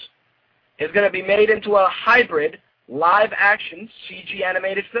Willows, is going to be made into a hybrid live-action CG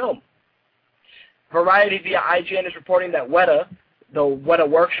animated film. Variety via IGN is reporting that Weta, the Weta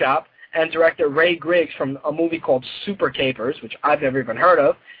Workshop, and director Ray Griggs from a movie called Super Capers, which I've never even heard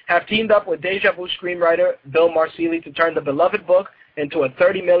of, have teamed up with Deja Vu screenwriter Bill Marsili to turn the beloved book into a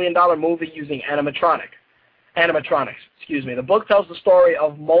 $30 million movie using animatronics. The book tells the story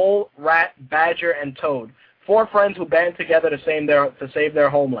of Mole, Rat, Badger, and Toad, 4 friends who band together to save their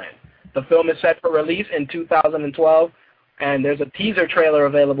homeland. The film is set for release in 2012, and there's a teaser trailer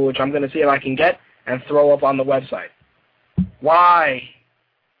available, which I'm going to see if I can get and throw up on the website. Why?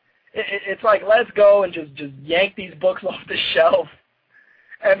 It's like, let's go and just yank these books off the shelf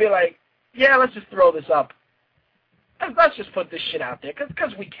and be like, yeah, let's just throw this up. Let's just put this shit out there,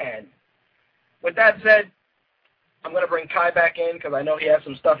 because we can. With that said, I'm going to bring Kai back in, because I know he has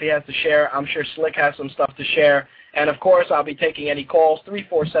some stuff he has to share. I'm sure Slick has some stuff to share. And, of course, I'll be taking any calls.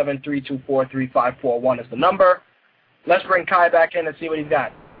 347-324-3541 is the number. Let's bring Kai back in and see what he's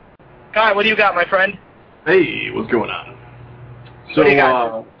got. Kai, what do you got, my friend? Hey, what's going on?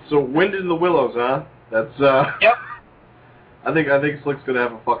 So Wind in the Willows, huh? That's, Yep. I think Slick's gonna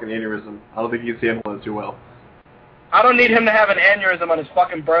have a fucking aneurysm. I don't think he can handle it too well. I don't need him to have an aneurysm on his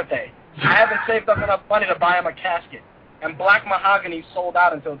fucking birthday. I haven't saved up enough money to buy him a casket. And Black Mahogany sold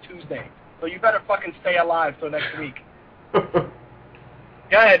out until Tuesday. So you better fucking stay alive till next week. Go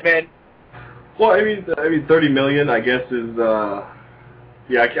ahead, man. Well, I mean, 30 million, I guess, is,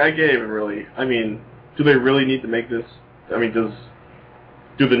 yeah, I can't even really, I mean, do they really need to make this? I mean,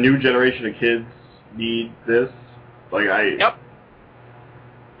 do the new generation of kids need this? Like, Yep.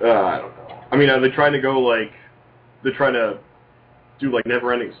 I don't know. I mean, are they trying to go, like, they're trying to do, like,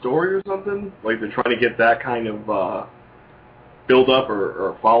 Never-Ending Story or something? Like, they're trying to get that kind of, build up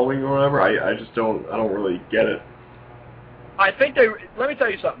or following or whatever? I just don't really get it. I think let me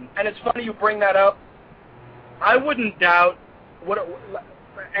tell you something, and it's funny you bring that up. I wouldn't doubt,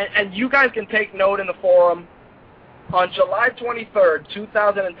 and you guys can take note in the forum, on July 23rd,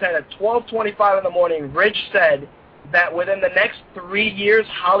 2010, at 12:25 in the morning, Rich said that within the next 3 years,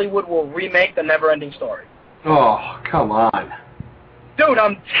 Hollywood will remake The Never-Ending Story. Oh, come on. Dude,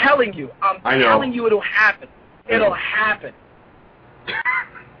 I'm telling you. Telling you it'll happen. It'll happen.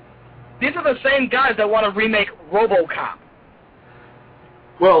 These are the same guys that want to remake RoboCop.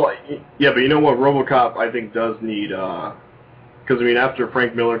 Well, yeah, but you know what? RoboCop, I think, does need, because, I mean, after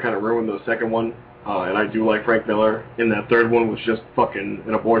Frank Miller kind of ruined the second one, and I do like Frank Miller, and that third one was just fucking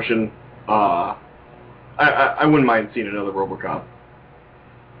an abortion, I wouldn't mind seeing another RoboCop.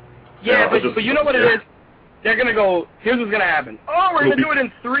 Yeah, but you know what it is? They're going to go, here's what's going to happen. Oh, we're going to do it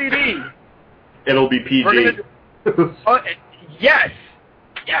in 3D. It'll be PG. Yes,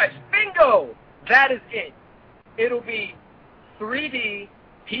 bingo! That is it. It'll be 3D,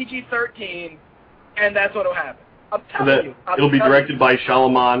 PG-13, and that's what'll happen. I'm telling you. It'll be directed by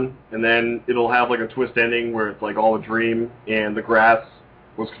Shyamalan, and then it'll have like a twist ending where it's like all a dream, and the grass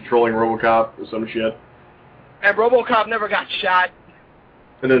was controlling RoboCop or some shit. And RoboCop never got shot.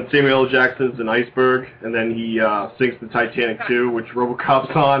 And then Samuel L. Jackson's an iceberg, and then he sinks the Titanic 2, which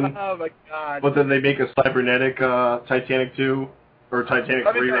RoboCop's on. Oh my God! But then they make a cybernetic Titanic 2, or Titanic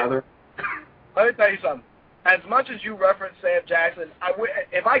 3 rather. Let me tell you something. As much as you reference Sam Jackson,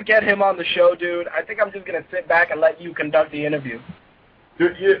 if I get him on the show, dude, I think I'm just going to sit back and let you conduct the interview.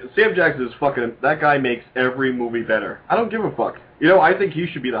 Dude, Sam Jackson is fucking... That guy makes every movie better. I don't give a fuck. You know, I think he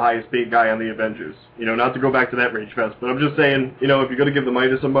should be the highest paid guy on the Avengers. You know, not to go back to that Rage Fest, but I'm just saying, you know, if you're going to give the money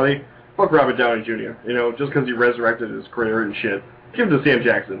to somebody, fuck Robert Downey Jr., you know, just because he resurrected his career and shit. Give it to Sam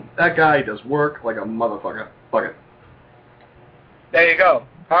Jackson. That guy does work like a motherfucker. Fuck it. There you go.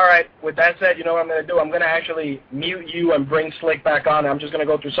 All right, with that said, you know what I'm going to do? I'm going to actually mute you and bring Slick back on. I'm just going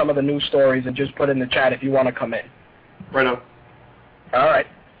to go through some of the news stories and just put in the chat if you want to come in. Right on. All right.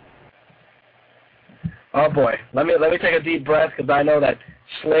 Oh, boy. Let me take a deep breath because I know that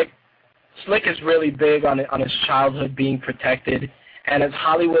Slick is really big on his childhood being protected. And as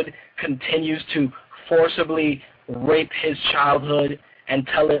Hollywood continues to forcibly rape his childhood and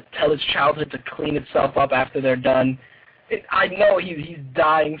tell his childhood to clean itself up after they're done, I know he's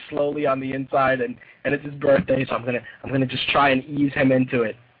dying slowly on the inside, and it's his birthday, so I'm gonna just try and ease him into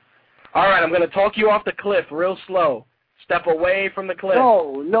it. All right, I'm gonna talk you off the cliff real slow. Step away from the cliff.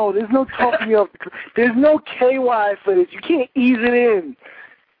 No, there's no talking me off the cliff. There's no KY for this. You can't ease it in.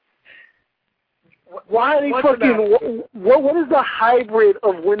 Why are they fucking? What is the hybrid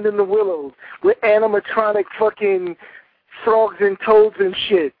of Wind in the Willows with animatronic fucking frogs and toads and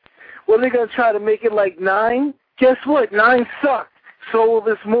shit? What are they gonna try to make it like 9? Guess what? 9 sucked. So will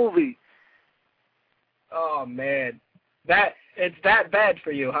this movie. Oh, man. It's that bad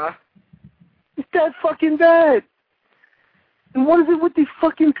for you, huh? It's that fucking bad. And what is it with these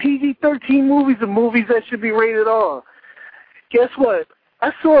fucking PG-13 movies and movies that should be rated R? Guess what?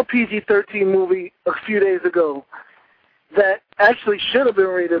 I saw a PG-13 movie a few days ago that actually should have been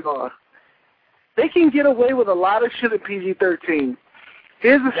rated R. They can get away with a lot of shit at PG-13.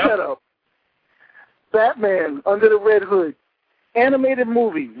 Here's the setup. Batman Under the Red Hood, animated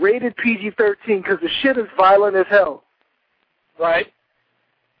movie, rated PG-13 because the shit is violent as hell. Right.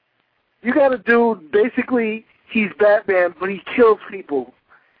 You got a dude, basically, he's Batman, but he kills people.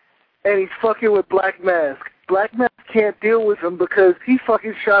 And he's fucking with Black Mask. Black Mask can't deal with him because he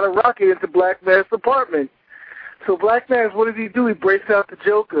fucking shot a rocket into Black Mask's apartment. So Black Mask, what does he do? He breaks out the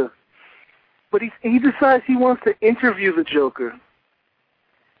Joker. But he decides he wants to interview the Joker.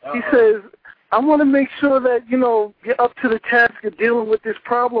 He says, I want to make sure that, you know, you're up to the task of dealing with this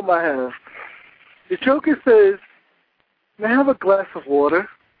problem I have. The Joker says, may I have a glass of water?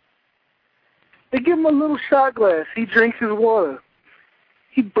 They give him a little shot glass. He drinks his water.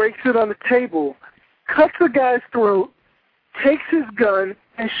 He breaks it on the table, cuts the guy's throat, takes his gun,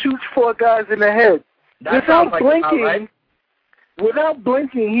 and shoots 4 guys in the head. Without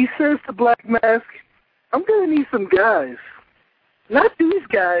blinking, he says to Black Mask, I'm going to need some guys. Not these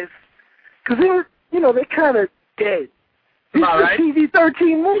guys, because they're kind of dead. This is a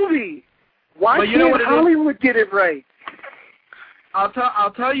PG-13 movie. Why can't Hollywood get it right?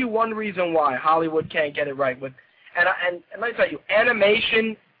 I'll tell you one reason why Hollywood can't get it right. And let me tell you,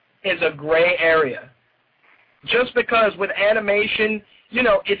 animation is a gray area. Just because with animation,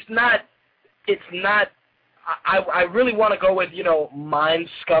 it's not. I really want to go with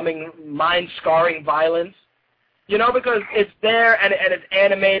mind-scarring violence. Because it's there and it's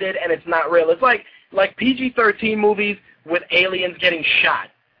animated and it's not real. It's like PG-13 movies with aliens getting shot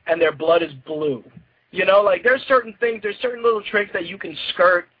and their blood is blue. There's certain things, there's certain little tricks that you can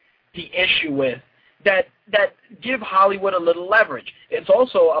skirt the issue with that give Hollywood a little leverage. It's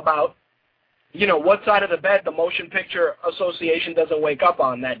also about, what side of the bed the Motion Picture Association doesn't wake up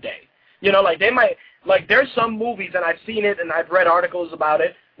on that day. There's some movies, and I've seen it and I've read articles about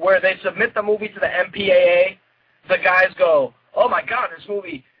it, where they submit the movie to the MPAA. The guys go, oh my God, this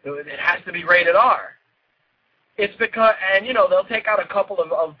movie, it has to be rated R. It's because, and they'll take out a couple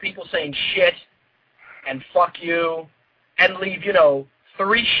of people saying shit and fuck you and leave,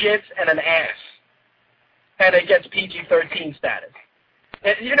 3 shits and an ass. And it gets PG-13 status.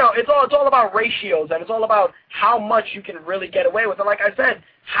 It's all about ratios, and it's all about how much you can really get away with. And like I said,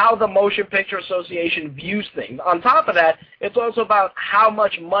 how the Motion Picture Association views things. On top of that, it's also about how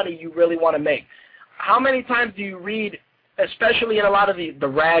much money you really want to make. How many times do you read, especially in a lot of the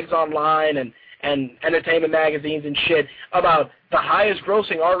rags online and entertainment magazines and shit, about the highest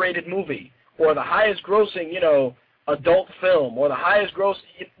grossing R-rated movie or the highest grossing, adult film or the highest gross,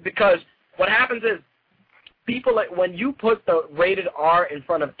 because what happens is people, when you put the rated R in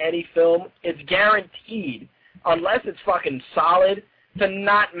front of any film, it's guaranteed, unless it's fucking solid, to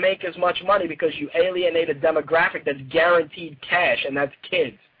not make as much money because you alienate a demographic that's guaranteed cash, and that's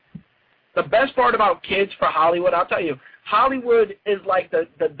kids. The best part about kids for Hollywood, I'll tell you, Hollywood is like the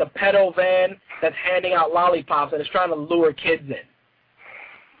pedo van that's handing out lollipops and is trying to lure kids in.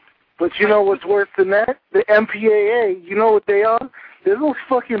 But you know what's worse than that? The MPAA, you know what they are? They're those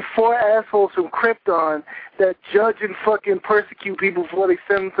fucking 4 assholes from Krypton that judge and fucking persecute people before they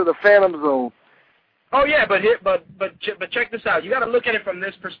send them to the Phantom Zone. Oh yeah, but check this out. You got to look at it from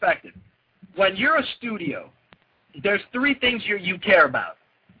this perspective. When you're a studio, there's 3 things you care about.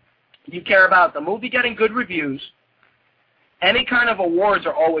 You care about the movie getting good reviews. Any kind of awards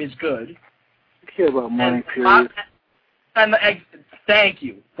are always good. You care about money, period. Thank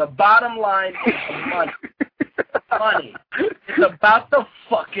you. The bottom line is money. Money. It's about the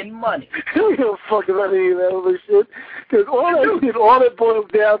fucking money. I don't give a fuck about any of that other shit. Because all that boils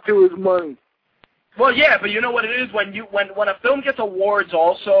down to is money. Well, yeah, but you know what it is? When a film gets awards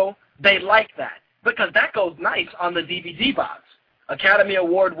also, they like that. Because that goes nice on the DVD box. Academy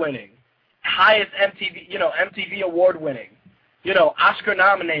Award winning, highest MTV Award winning, Oscar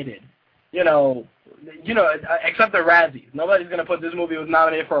nominated, except the Razzies. Nobody's gonna put this movie was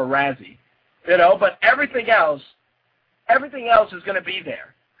nominated for a Razzie, but everything else is gonna be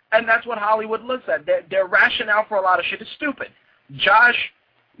there, and that's what Hollywood looks at. Their rationale for a lot of shit is stupid. Josh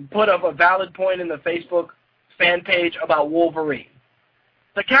put up a valid point in the Facebook fan page about Wolverine.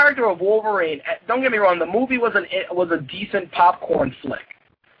 The character of Wolverine, don't get me wrong, the movie was a decent popcorn flick.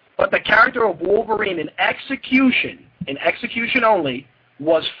 But the character of Wolverine in execution only,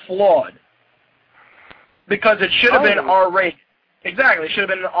 was flawed. Because it should have been R-rated. Exactly, it should have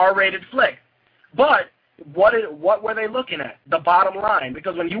been an R-rated flick. But what were they looking at? The bottom line.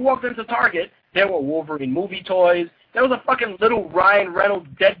 Because when you walked into Target, there were Wolverine movie toys. There was a fucking little Ryan Reynolds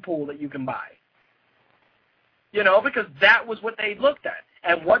Deadpool that you can buy. Because that was what they looked at.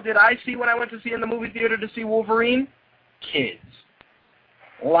 And what did I see when I went to see in the movie theater to see Wolverine? Kids.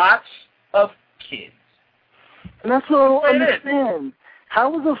 Lots of kids. And that's what I don't understand.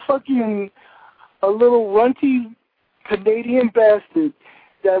 How is a little runty Canadian bastard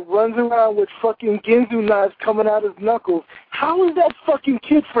that runs around with fucking Ginsu knives coming out his knuckles, how is that fucking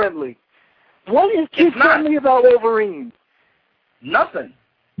kid-friendly? What is kid-friendly about Wolverine? Nothing.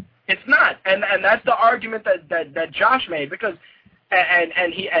 It's not. And that's the argument that Josh made, because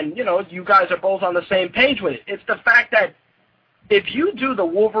you guys are both on the same page with it. It's the fact that if you do the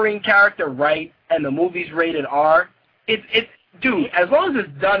Wolverine character right and the movie's rated R, dude, as long as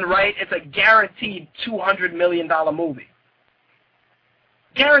it's done right, it's a guaranteed $200 million movie.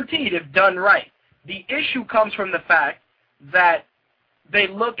 Guaranteed if done right. The issue comes from the fact that they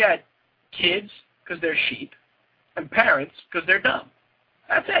look at kids because they're sheep and parents because they're dumb.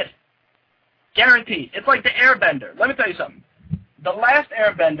 That's it. Guaranteed. It's like the Airbender. Let me tell you something. The last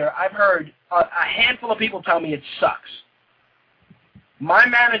Airbender, I've heard a handful of people tell me it sucks. My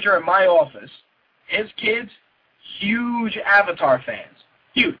manager in my office his kids, huge Avatar fans.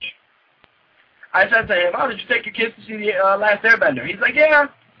 Huge. I said to him, oh, did you take your kids to see the Last Airbender? He's like, yeah.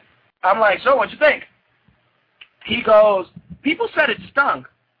 I'm like, so what'd you think? He goes, people said it stunk,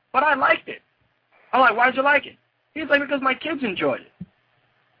 but I liked it. I'm like, why'd you like it? He's like, because my kids enjoyed it.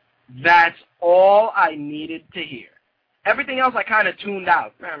 That's all I needed to hear. Everything else I kind of tuned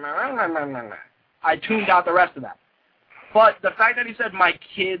out. I tuned out the rest of that. But the fact that he said my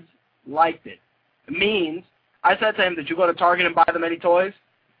kids liked it means, I said to him, did you go to Target and buy them any toys?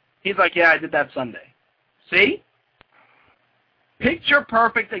 He's like, yeah, I did that Sunday. See? Picture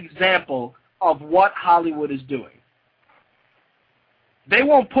perfect example of what Hollywood is doing. They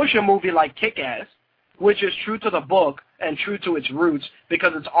won't push a movie like Kick-Ass, which is true to the book and true to its roots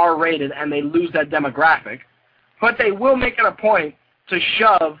because it's R-rated and they lose that demographic. But they will make it a point to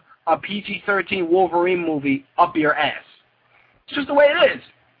shove a PG-13 Wolverine movie up your ass. It's just the way it is.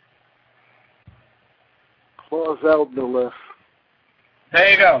 Claws out, no less. There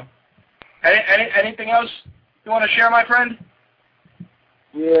you go. Anything else you want to share, my friend?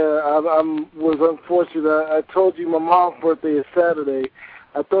 Yeah, I was unfortunate. I told you my mom's birthday is Saturday.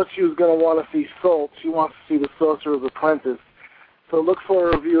 I thought she was going to want to see Salt. She wants to see The Sorcerer's Apprentice. So look for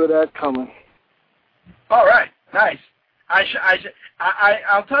a review of that coming. All right. Nice.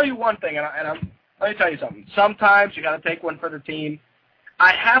 I'll tell you one thing, let me tell you something. Sometimes you got to take one for the team.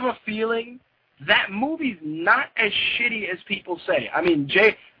 I have a feeling that movie's not as shitty as people say. I mean,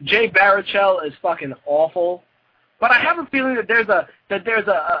 Jay Baruchel is fucking awful, but I have a feeling that there's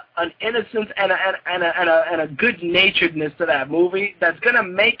an innocence and a good-naturedness to that movie that's gonna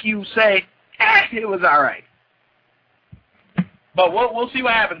make you say, it was all right. But we'll see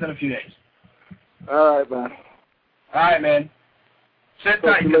what happens in a few days. All right, man. All right, man. Sit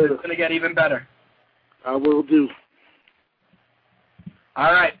tight because it's gonna get even better. I will do.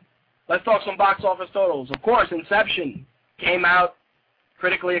 All right. Let's talk some box office totals. Of course, Inception came out,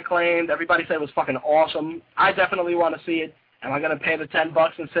 critically acclaimed. Everybody said it was fucking awesome. I definitely want to see it. Am I going to pay the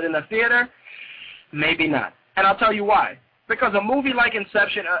 $10 and sit in the theater? Maybe not. And I'll tell you why. Because a movie like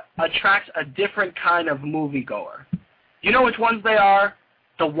Inception attracts a different kind of moviegoer. You know which ones they are?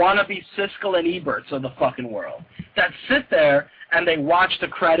 The wannabe Siskel and Eberts of the fucking world. That sit there and they watch the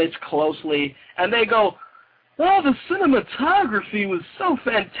credits closely and they go, oh, the cinematography was so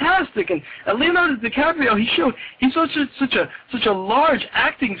fantastic, and Leonardo DiCaprio, he's such a large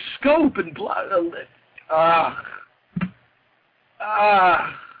acting scope and blah.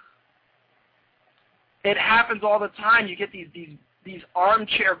 It happens all the time. You get these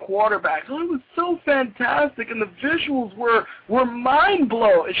armchair quarterbacks. Oh, it was so fantastic, and the visuals were mind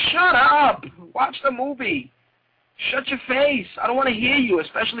blowing. Shut up. Watch the movie. Shut your face. I don't want to hear you,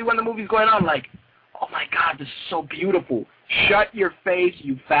 especially when the movie's going on. Like, oh my God, this is so beautiful. Shut your face,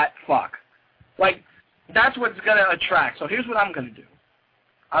 you fat fuck. Like, that's what's going to attract. So here's what I'm going to do.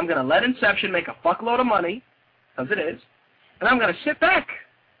 I'm going to let Inception make a fuckload of money, as it is, and I'm going to sit back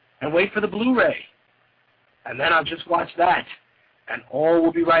and wait for the Blu-ray. And then I'll just watch that, and all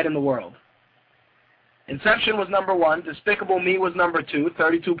will be right in the world. Inception was number 1. Despicable Me was number 2,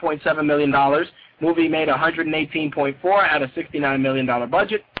 $32.7 million. Movie made $118.4, had a $69 million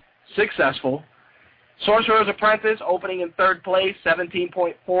budget. Successful. Sorcerer's Apprentice, opening in 3rd place,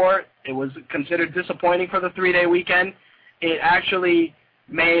 $17.4. It was considered disappointing for the 3-day weekend. It actually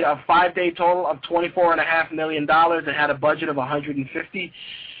made a 5-day total of $24.5 million. It had a budget of $150.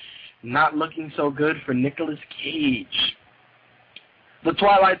 Not looking so good for Nicolas Cage. The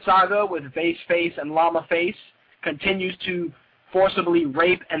Twilight Saga with Vase Face and Llama Face continues to forcibly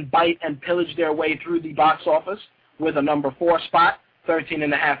rape and bite and pillage their way through the box office with a number 4 spot,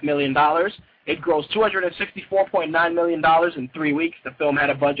 $13.5 million. It grossed $264.9 million in 3 weeks. The film had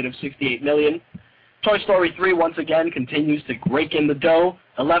a budget of $68 million. Toy Story 3, once again, continues to rake in the dough,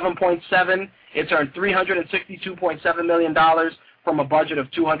 $11.7. It's earned $362.7 million from a budget of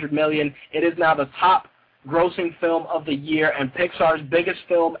 $200 million. It is now the top grossing film of the year and Pixar's biggest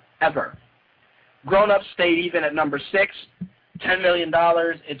film ever. Grown Ups stayed even at number 6, $10 million.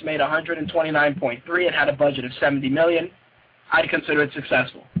 It's made $129.3. It had a budget of $70 million. I'd consider it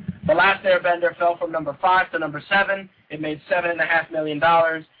successful. The Last Airbender fell from number 5 to number 7. It made $7.5 million.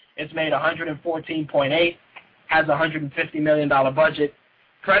 It's made $114.8. Has a $150 million budget.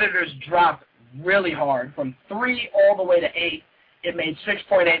 Predators dropped really hard from 3 all the way to 8. It made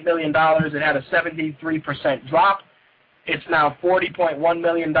 $6.8 million. It had a 73% drop. It's now $40.1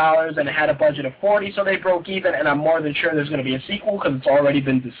 million, and it had a budget of $40, so they broke even, and I'm more than sure there's going to be a sequel because it's already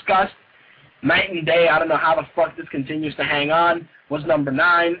been discussed. Night and Day, I don't know how the fuck this continues to hang on, was number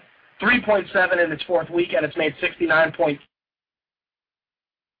 9. 3.7 in its 4th week, and it's made $69.3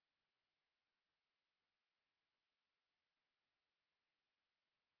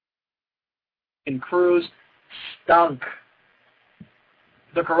 Cruz stunk.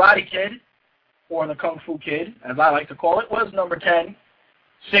 The Karate Kid, or the Kung Fu Kid, as I like to call it, was number 10.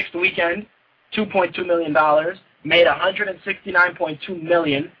 Sixth weekend, $2.2 million, made $169.2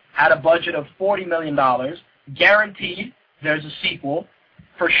 million, had a budget of $40 million. Guaranteed there's a sequel,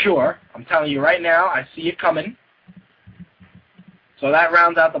 for sure. I'm telling you right now, I see it coming. So that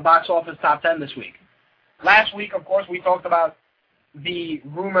rounds out the box office top 10 this week. Last week, of course, we talked about the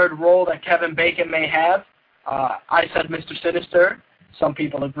rumored role that Kevin Bacon may have. I said Mr. Sinister. Some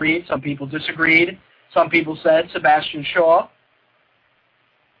people agreed. Some people disagreed. Some people said Sebastian Shaw.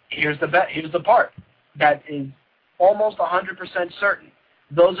 Here's the part that is almost 100% certain.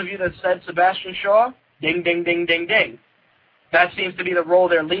 Those of you that said Sebastian Shaw, ding, ding, ding, ding, ding. That seems to be the role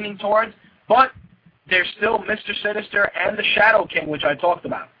they're leaning towards, but there's still Mr. Sinister and the Shadow King, which I talked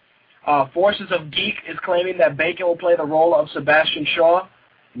about. Forces of Geek is claiming that Bacon will play the role of Sebastian Shaw,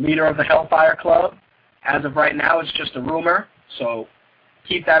 leader of the Hellfire Club. As of right now, it's just a rumor, so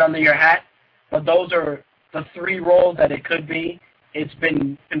keep that under your hat. But those are the three roles that it could be. It's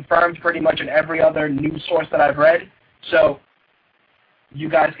been confirmed pretty much in every other news source that I've read. So you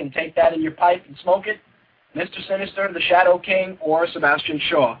guys can take that in your pipe and smoke it. Mr. Sinister, the Shadow King, or Sebastian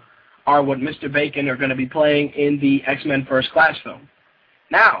Shaw are what Mr. Bacon are going to be playing in the X-Men First Class film.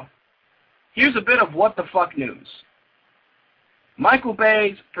 Now, here's a bit of what the fuck news. Michael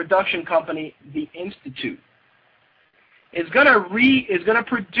Bay's production company, The Institute, is gonna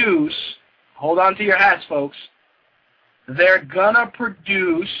produce. Hold on to your hats, folks. They're gonna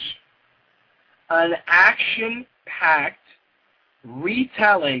produce an action-packed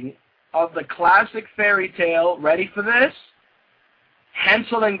retelling of the classic fairy tale. Ready for this?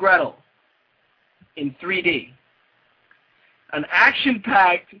 Hansel and Gretel in 3D. An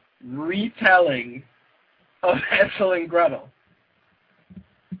action-packed retelling of Hansel and Gretel.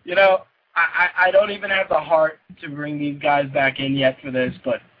 You know, I don't even have the heart to bring these guys back in yet for this,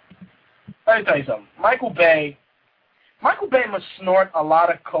 but let me tell you something. Michael Bay must snort a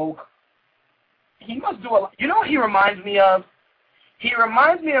lot of coke. He must do a lot. You know what he reminds me of? He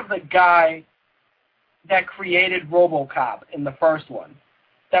reminds me of the guy that created RoboCop in the first one,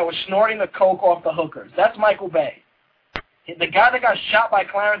 that was snorting the coke off the hookers. That's Michael Bay. The guy that got shot by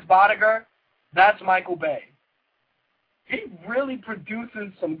Clarence Bodiger, that's Michael Bay. He really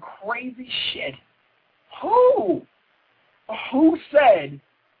produces some crazy shit. Who said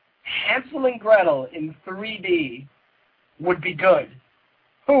Hansel and Gretel in 3D would be good?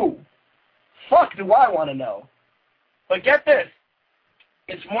 Who? Fuck do I want to know. But get this.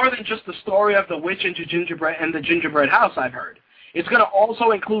 It's more than just the story of the witch and the gingerbread house, I've heard. It's going to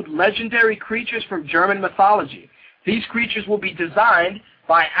also include legendary creatures from German mythology. These creatures will be designed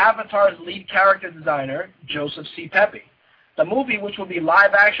by Avatar's lead character designer, Joseph C. Pepe. The movie, which will be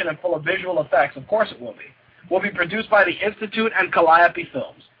live action and full of visual effects, of course it will be produced by the Institute and Calliope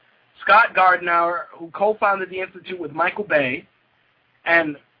Films. Scott Gardner, who co-founded the Institute with Michael Bay,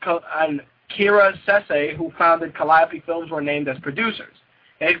 and Kira Sese, who founded Calliope Films, were named as producers.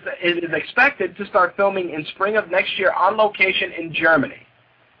 It is expected to start filming in spring of next year on location in Germany.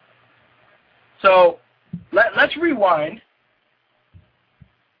 So, let's rewind.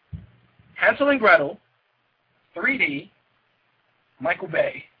 Hansel and Gretel, 3D, Michael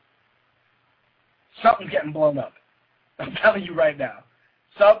Bay. Something's getting blown up. I'm telling you right now.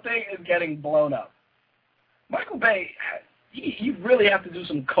 Something is getting blown up. Michael Bay, he really have to do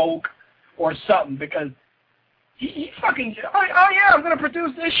some coke or something, because he fucking, oh yeah, I'm going to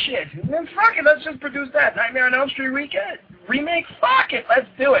produce this shit. And then fuck it, let's just produce that. Nightmare on Elm Street remake, fuck it, let's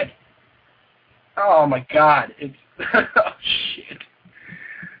do it. Oh my God, it's, oh shit.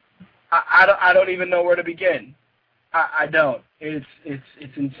 I don't even know where to begin. I don't. It's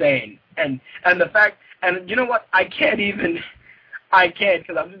insane. And the fact, and you know what, I can't,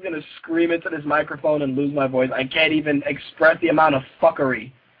 because I'm just going to scream into this microphone and lose my voice. I can't even express the amount of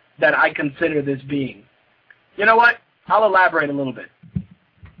fuckery that I consider this being. You know what? I'll elaborate a little bit.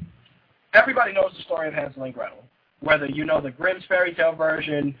 Everybody knows the story of Hansel and Gretel. Whether you know the Grimm's fairy tale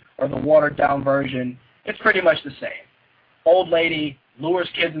version or the watered-down version, it's pretty much the same. Old lady lures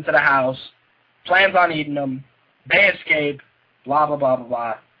kids into the house, plans on eating them, they escape, blah, blah, blah, blah,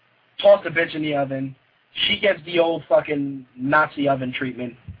 blah. Toss the bitch in the oven. She gets the old fucking Nazi oven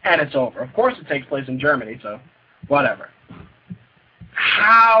treatment, and it's over. Of course it takes place in Germany, so whatever.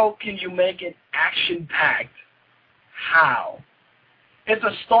 How can you make it action-packed? How? It's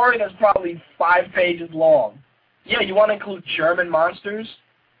a story that's probably 5 pages long. Yeah, you want to include German monsters?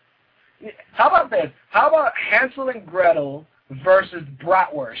 How about this? How about Hansel and Gretel versus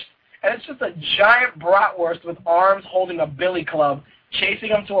Bratwurst? And it's just a giant Bratwurst with arms holding a billy club, chasing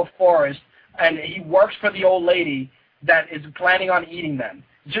them to a forest, and he works for the old lady that is planning on eating them.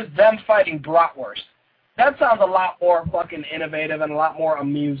 Just them fighting bratwurst. That sounds a lot more fucking innovative and a lot more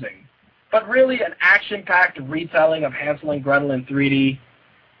amusing. But really, an action-packed retelling of Hansel and Gretel in 3D,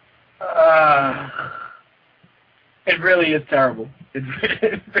 it really is terrible.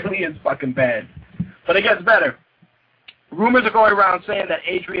 It really is fucking bad. But it gets better. Rumors are going around saying that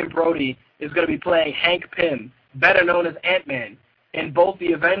Adrian Brody is going to be playing Hank Pym, better known as Ant-Man, in both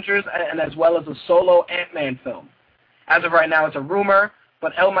the Avengers and as well as a solo Ant-Man film. As of right now, it's a rumor,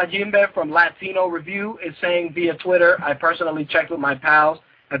 but El Majimbe from Latino Review is saying via Twitter, I personally checked with my pals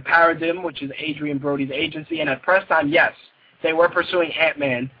at Paradigm, which is Adrian Brody's agency, and at press time, yes, they were pursuing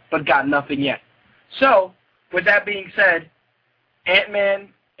Ant-Man, but got nothing yet. So, with that being said,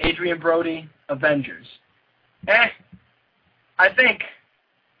 Ant-Man, Adrian Brody, Avengers. I think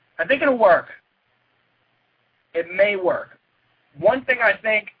it'll work. It may work. One thing I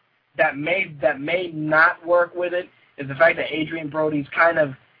think that may not work with it is the fact that Adrian Brody's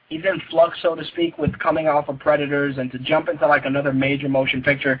he's in flux, so to speak, with coming off of Predators and to jump into like another major motion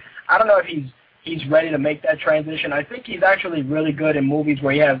picture. I don't know if he's ready to make that transition. I think he's actually really good in movies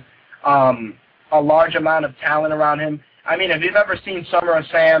where he has a large amount of talent around him. I mean, if you've ever seen Summer of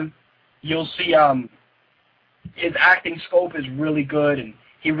Sam, you'll see his acting scope is really good, and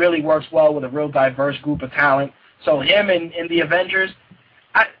he really works well with a real diverse group of talent. So him in the Avengers,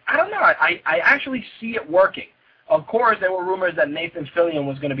 I don't know. I actually see it working. Of course, there were rumors that Nathan Fillion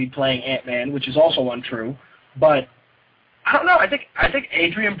was going to be playing Ant-Man, which is also untrue. But I don't know. I think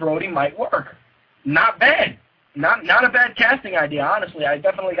Adrian Brody might work. Not bad. Not a bad casting idea, honestly. I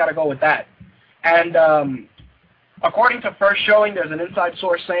definitely got to go with that. And according to First Showing, there's an inside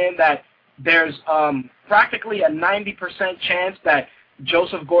source saying that there's practically a 90% chance that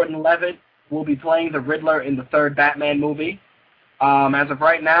Joseph Gordon-Levitt will be playing the Riddler in the third Batman movie. As of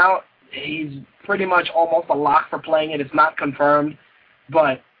right now, he's pretty much almost a lock for playing it. It's not confirmed,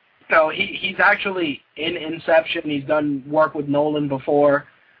 but he's actually in Inception. He's done work with Nolan before.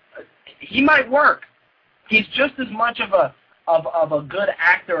 He might work. He's just as much of a good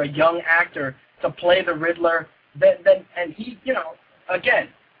actor, a young actor, to play the Riddler. And he, again,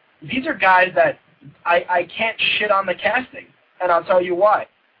 these are guys that I can't shit on the casting, and I'll tell you why.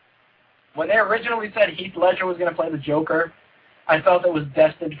 When they originally said Heath Ledger was going to play the Joker, I felt it was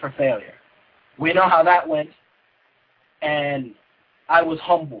destined for failure. We know how that went, and I was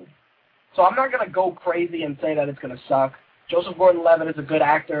humbled. So I'm not going to go crazy and say that it's going to suck. Joseph Gordon-Levitt is a good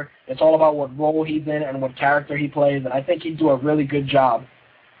actor. It's all about what role he's in and what character he plays, and I think he'd do a really good job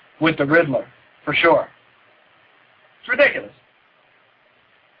with the Riddler, for sure. It's ridiculous.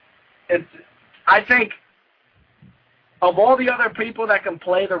 I think of all the other people that can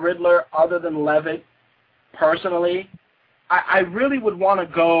play the Riddler other than Levitt, personally, I really would want to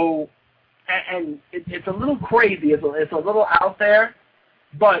go, and it's a little crazy, it's a little out there,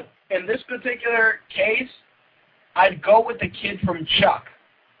 but in this particular case, I'd go with the kid from Chuck,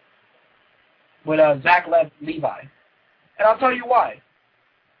 with Zach Levi. And I'll tell you why.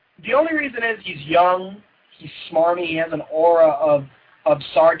 The only reason is he's young, he's smarmy, he has an aura of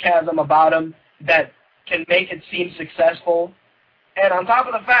sarcasm about him that can make it seem successful. And on top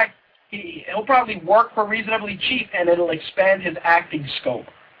of the fact, he'll probably work for reasonably cheap, and it'll expand his acting scope.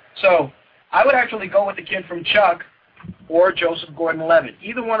 So I would actually go with the kid from Chuck or Joseph Gordon-Levitt.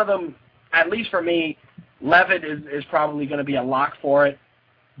 Either one of them, at least for me, Levitt is probably going to be a lock for it.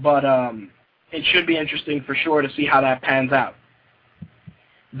 But it should be interesting for sure to see how that pans out.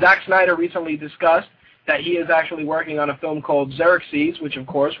 Zack Snyder recently discussed that he is actually working on a film called Xerxes, which of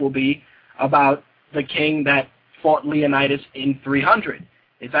course will be about the king that fought Leonidas in 300.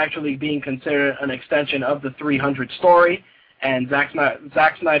 It's actually being considered an extension of the 300 story, and Zack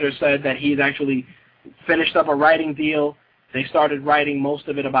Snyder said that he's actually finished up a writing deal. They started writing most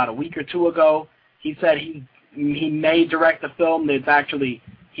of it about a week or two ago. He said he may direct the film.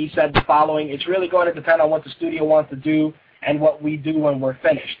 He said the following: it's really going to depend on what the studio wants to do and what we do when we're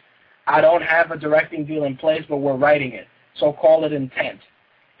finished. I don't have a directing deal in place, but we're writing it, so call it intent.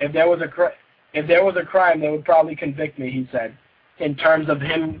 If there was a crime, they would probably convict me, he said. In terms of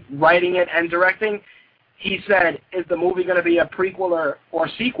him writing it and directing, he said, is the movie going to be a prequel or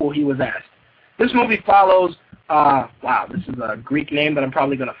sequel, he was asked. This movie follows, this is a Greek name that I'm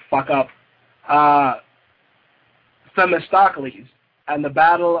probably going to fuck up, Themistocles and the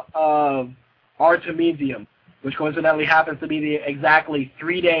Battle of Artemisium, which coincidentally happens to be the exact same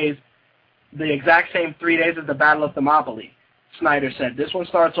 3 days as the Battle of Thermopylae. Snyder said, this one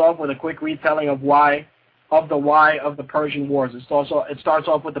starts off with a quick retelling of the Persian Wars. It starts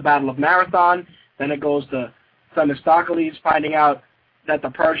off with the Battle of Marathon, then it goes to Themistocles, finding out that the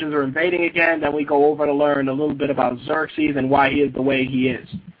Persians are invading again. Then we go over to learn a little bit about Xerxes and why he is the way he is.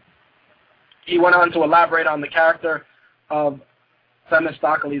 He went on to elaborate on the character of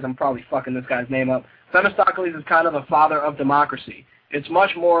Themistocles. I'm probably fucking this guy's name up. Themistocles is kind of the father of democracy. It's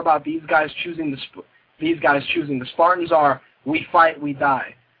much more about these guys choosing the Spartans are, we fight, we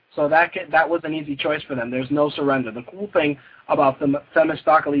die. So that was an easy choice for them. There's no surrender. The cool thing about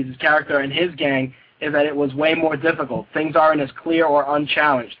Themistocles' character and his gang is that it was way more difficult. Things aren't as clear or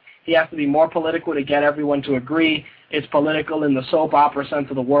unchallenged. He has to be more political to get everyone to agree. It's political in the soap opera sense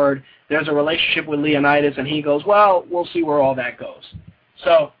of the word. There's a relationship with Leonidas, and he goes, well, we'll see where all that goes.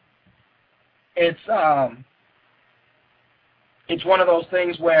 So it's one of those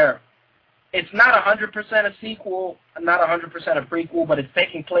things where it's not 100% a sequel, not 100% a prequel, but it's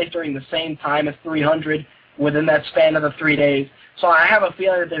taking place during the same time as 300 within that span of the 3 days. So I have a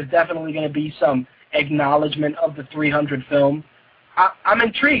feeling that there's definitely going to be some acknowledgement of the 300 film. I'm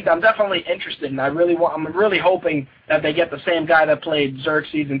intrigued. I'm definitely interested, and I'm really hoping that they get the same guy that played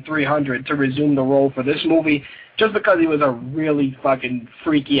Xerxes in 300 to resume the role for this movie, just because he was a really fucking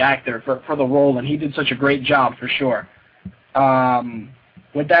freaky actor for the role, and he did such a great job for sure.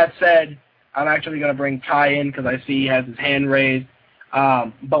 With that said, I'm actually going to bring Ty in because I see he has his hand raised.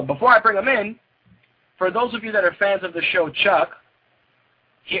 But before I bring him in, for those of you that are fans of the show Chuck,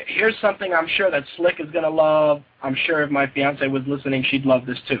 here's something I'm sure that Slick is going to love. I'm sure if my fiance was listening, she'd love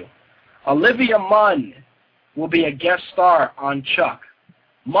this too. Olivia Munn will be a guest star on Chuck.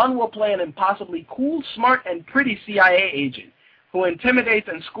 Munn will play an impossibly cool, smart, and pretty CIA agent who intimidates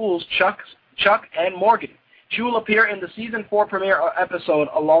and schools Chuck and Morgan. She will appear in the Season 4 premiere episode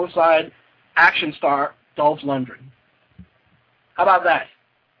alongside action star Dolph Lundgren. How about that?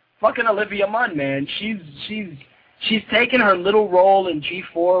 Fucking Olivia Munn, man. She's taken her little role in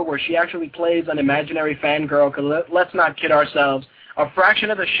G4 where she actually plays an imaginary fangirl, because let's not kid ourselves. A fraction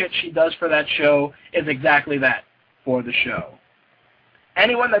of the shit she does for that show is exactly that, for the show.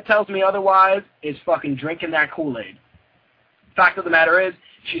 Anyone that tells me otherwise is fucking drinking that Kool-Aid. Fact of the matter is,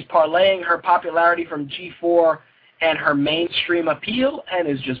 she's parlaying her popularity from G4 and her mainstream appeal and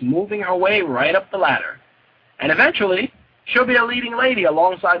is just moving her way right up the ladder. And eventually, she'll be a leading lady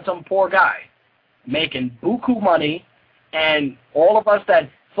alongside some poor guy, making buku money, and all of us that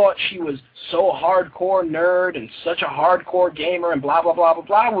thought she was so hardcore nerd and such a hardcore gamer and blah, blah, blah, blah,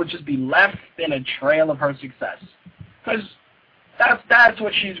 blah, would just be left in a trail of her success. Because that's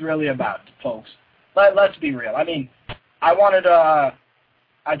what she's really about, folks. Let's be real. I mean, I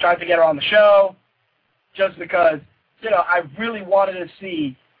tried to get her on the show just because, I really wanted to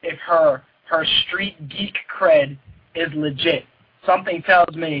see if her street geek cred is legit. Something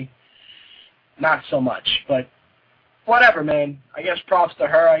tells me not so much, but whatever, man. I guess props to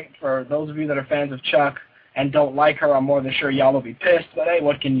her. For those of you that are fans of Chuck and don't like her, I'm more than sure y'all will be pissed, but hey,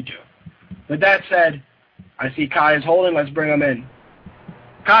 what can you do? With that said, I see Kai is holding. Let's bring him in.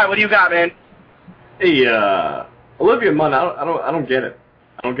 Kai, what do you got, man? Hey, Olivia Munn, I don't get it.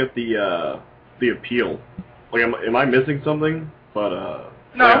 I don't get the appeal. Like, am I missing something? But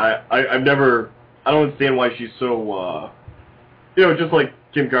no, I don't understand why she's so just like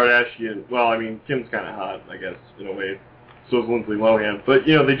Kim Kardashian. Well, I mean, Kim's kind of hot, I guess, in a way. So is Lindsay Lohan. But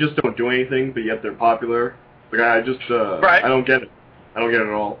they just don't do anything, but yet they're popular. Like, I just right. I don't get it. I don't get it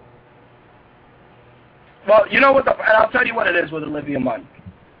at all. Well, you know what? And I'll tell you what it is with Olivia Munn.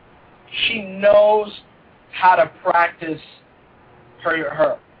 She knows how to practice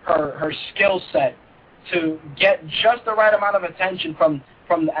her skill set to get just the right amount of attention from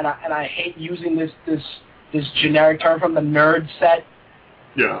and I hate using this generic term, from the nerd set.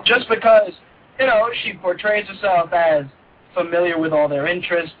 Yeah. Just because she portrays herself as familiar with all their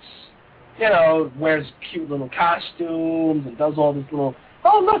interests, wears cute little costumes and does all this little,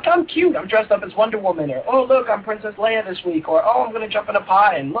 oh look, I'm cute, I'm dressed up as Wonder Woman, or oh look, I'm Princess Leia this week, or oh, I'm gonna jump in a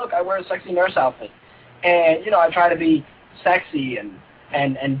pie, and look, I wear a sexy nurse outfit. And, I try to be sexy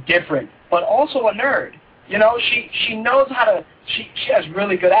and different, but also a nerd. She knows how to, she has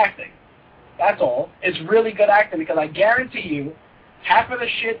really good acting. That's all. It's really good acting, because I guarantee you, half of the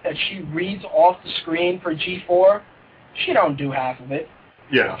shit that she reads off the screen for G4, she don't do half of it.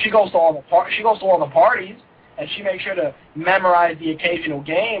 Yeah. She goes to all the parties, and she makes sure to memorize the occasional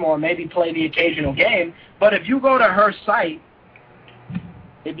game, or maybe play the occasional game. But if you go to her site,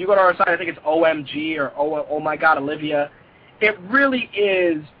 I think it's OMG or Oh My God Olivia, it really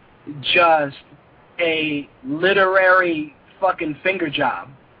is just a literary fucking finger job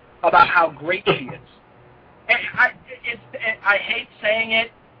about how great she is. And I hate saying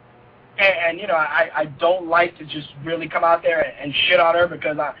it, and I don't like to just really come out there and shit on her,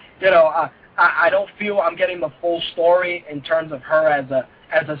 because I don't feel I'm getting the full story in terms of her as a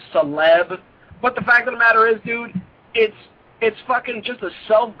celeb. But the fact of the matter is, dude, it's fucking just a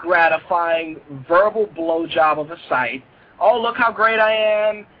self-gratifying verbal blowjob of a site. Oh, look how great I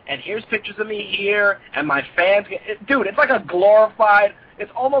am, and here's pictures of me here, and my fans dude, it's like a glorified,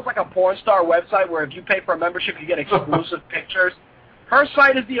 it's almost like a porn star website where if you pay for a membership, you get exclusive pictures. Her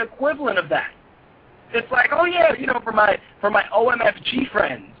site is the equivalent of that. It's like, oh yeah, you know, for my OMFG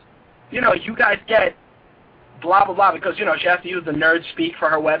friends, you know, you guys get blah, blah, blah, because, you know, she has to use the nerd speak for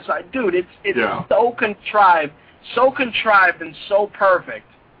her website. Dude, it's so contrived and so perfect.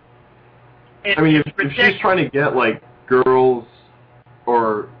 I mean, if she's trying to get, like, girls,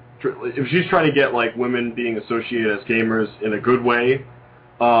 or if she's trying to get, like, women being associated as gamers in a good way,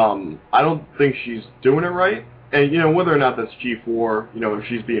 I don't think she's doing it right. And, you know, whether or not that's G4, you know, if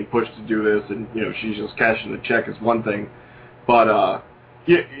she's being pushed to do this and, you know, she's just cashing the check is one thing. But,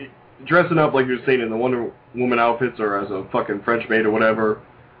 yeah, dressing up like you're saying in the Wonder Woman outfits or as a fucking French maid or whatever,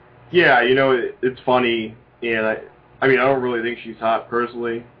 yeah, you know, it's funny. And, I mean, I don't really think she's hot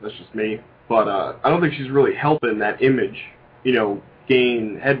personally. That's just me. But I don't think she's really helping that image, you know,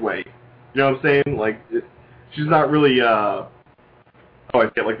 gain headway. You know what I'm saying? Like, she's not really, I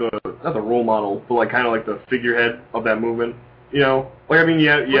get like not the role model, but like kind of like the figurehead of that movement. You know? Like, I mean,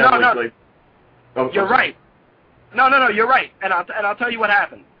 you're right. No, you're right. And I'll tell you what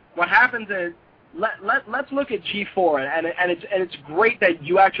happens. What happens is, let's look at G4, and it's great that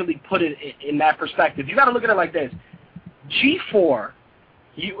you actually put it in that perspective. You got to look at it like this. G4.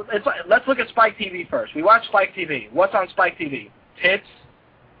 Let's look at Spike TV first. We watch Spike TV. What's on Spike TV? Tits,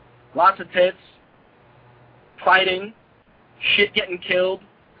 lots of tits, fighting, shit getting killed,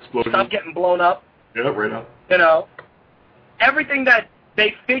 explosion, stuff getting blown up. Yeah, right on. You know, everything that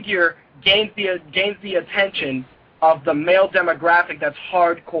they figure gains the attention of the male demographic that's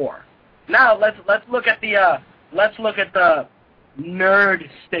hardcore. Now let's look at the nerd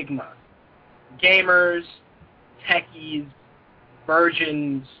stigma. Gamers, techies,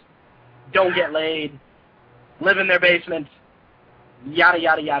 virgins, don't get laid, live in their basements, yada,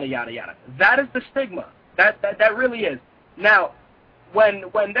 yada, yada, yada, yada. That is the stigma. That really is. Now, when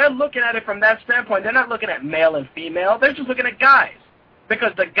they're looking at it from that standpoint, they're not looking at male and female. They're just looking at guys.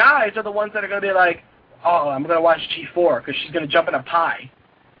 Because the guys are the ones that are going to be like, oh, I'm going to watch G4 because she's going to jump in a pie.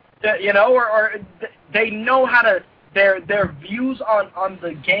 You know, or they know how to, their views on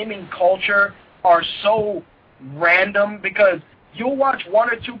the gaming culture are so random because you'll watch one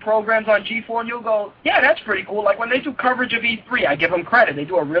or two programs on G4 and you'll go, yeah, that's pretty cool. Like when they do coverage of E3, I give them credit. They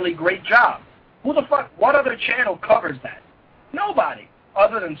do a really great job. Who the fuck, what other channel covers that? Nobody,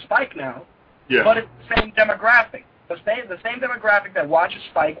 other than Spike now. Yeah. But it's the same demographic. The same demographic that watches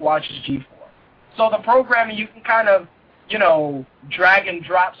Spike watches G4. So the programming, you can kind of, you know, drag and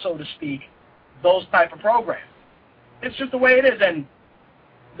drop, so to speak, those type of programs. It's just the way it is. And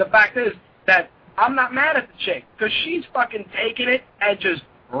the fact is that I'm not mad at the chick because she's fucking taking it and just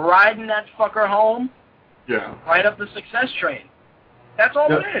riding that fucker home. Yeah. Right up the success train. That's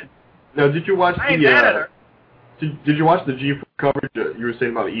all it is. Now, did you watch I ain't mad at her. Did you watch the G4 coverage you were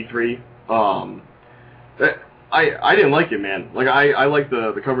saying about E3? I didn't like it, man. Like I like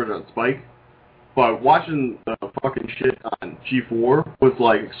the coverage on Spike, but watching the fucking shit on G4 was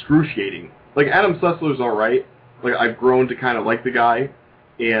like excruciating. Like Adam Sessler's all right. Like I've grown to kind of like the guy,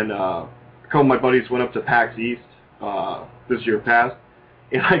 and a couple of my buddies went up to PAX East this year past,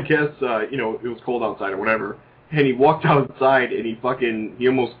 and I guess you know, it was cold outside or whatever, and he walked outside and he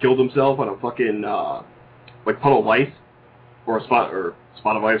almost killed himself on a fucking like puddle of ice or a spot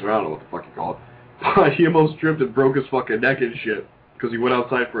of ice, or I don't know what the fuck you call it. But he almost tripped and broke his fucking neck and shit because he went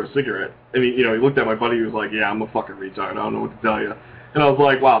outside for a cigarette. And he looked at my buddy. He was like, "Yeah, I'm a fucking retard. I don't know what to tell you." And I was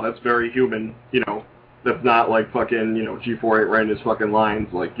like, "Wow, that's very human. You know, that's not like fucking, you know, G4 ain't writing his fucking lines.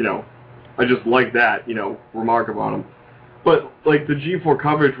 Like, you know, I just like that, you know, remark about him." But like the G4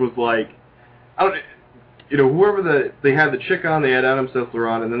 coverage was like, you know, whoever they had the chick on, they had Adam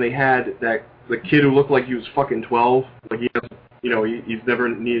Sessler on, and then they had the kid who looked like he was fucking 12. Like he has, you know, he's never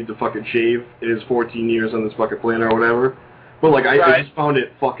needed to fucking shave in his 14 years on this fucking planet or whatever. But like I just found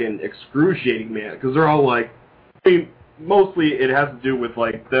it fucking excruciating, man, because they're all like, I mean, mostly it has to do with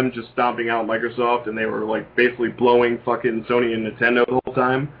like them just stomping out Microsoft, and they were like basically blowing fucking Sony and Nintendo the whole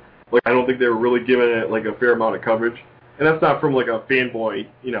time. Like I don't think they were really giving it like a fair amount of coverage, and that's not from like a fanboy,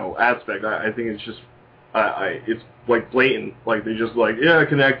 you know, aspect. I think it's just it's like blatant. Like they just like, yeah,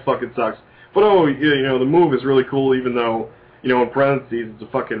 Kinect fucking sucks, but oh, you know, the Move is really cool, even though, you know, in parentheses it's a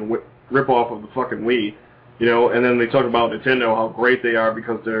fucking rip-off of the fucking Wii. You know, and then they talk about Nintendo, how great they are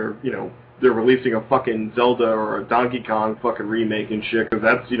because they're, you know, they're releasing a fucking Zelda or a Donkey Kong fucking remake and shit, because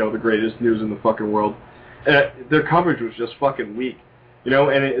that's, you know, the greatest news in the fucking world. And their coverage was just fucking weak. You know,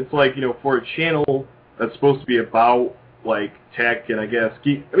 and it's like, you know, for a channel that's supposed to be about, like, tech and, I guess,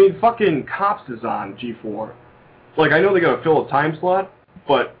 geek. I mean, fucking Cops is on G4. Like, I know they gotta fill a time slot,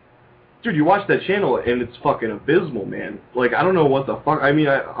 but, dude, you watch that channel and it's fucking abysmal, man. Like, I don't know what the fuck. I mean,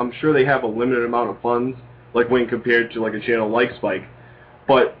 I'm sure they have a limited amount of funds, like, when compared to, like, a channel like Spike.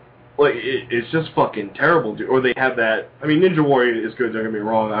 But, like, it's just fucking terrible, dude. Or they have that. I mean, Ninja Warrior is good, don't get me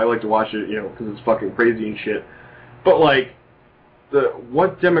wrong. I like to watch it, you know, because it's fucking crazy and shit. But, like,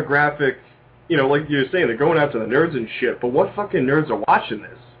 what demographic, you know, like you were saying, they're going after the nerds and shit, but what fucking nerds are watching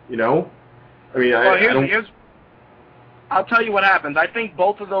this, you know? I mean, I'll tell you what happens. I think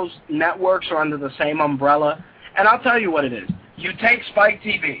both of those networks are under the same umbrella, and I'll tell you what it is. You take Spike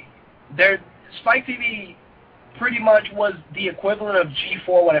TV. Spike TV pretty much was the equivalent of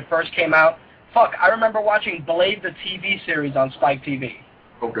G4 when it first came out. Fuck, I remember watching Blade, the TV series on Spike TV.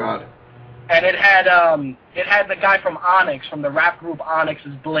 Oh, God. And it had the guy from Onyx, from the rap group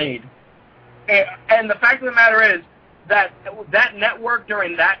Onyx's Blade. And the fact of the matter is that that network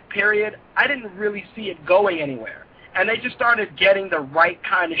during that period, I didn't really see it going anywhere. And they just started getting the right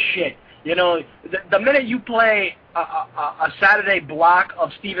kind of shit. You know, the minute you play a Saturday block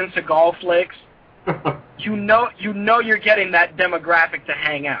of Steven Seagal flicks, you know you're getting that demographic to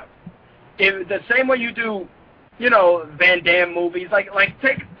hang out. The same way you do, you know, Van Damme movies. Like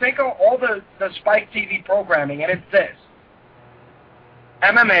take all the Spike TV programming, and it's this: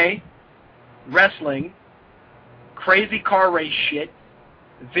 MMA, wrestling, crazy car race shit,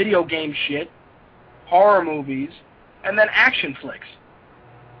 video game shit, horror movies, and then action flicks.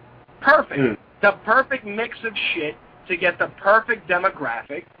 Perfect. The perfect mix of shit to get the perfect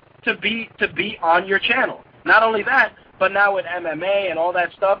demographic to be on your channel. Not only that, but now with MMA and all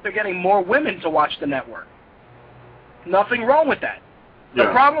that stuff, they're getting more women to watch the network. Nothing wrong with that.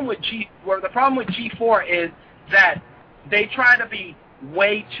 The problem with G4 is that they try to be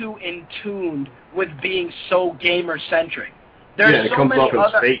way too in tune with being so gamer centric. There's so many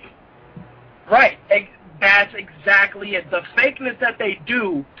other fake. Right. That's exactly it. The fakeness that they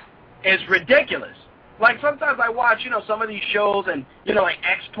do is ridiculous. Like, sometimes I watch, you know, some of these shows and, you know, like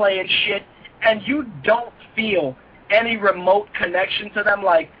X-Play and shit, and you don't feel any remote connection to them.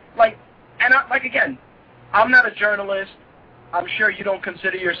 Again, I'm not a journalist. I'm sure you don't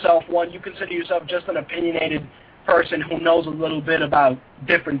consider yourself one. You consider yourself just an opinionated person who knows a little bit about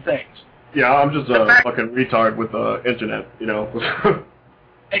different things. Yeah, I'm just a fucking retard with the internet, you know.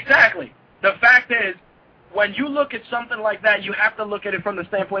 Exactly. The fact is, when you look at something like that, you have to look at it from the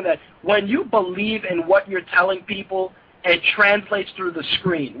standpoint that when you believe in what you're telling people, it translates through the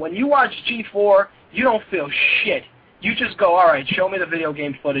screen. When you watch G4, you don't feel shit. You just go, all right, show me the video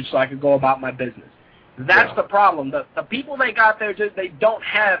game footage so I can go about my business. That's the problem. The people they got there, they don't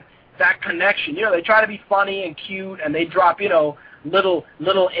have that connection. You know, they try to be funny and cute, and they drop, you know, little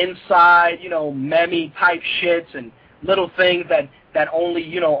inside, you know, meme type shits and little things that only,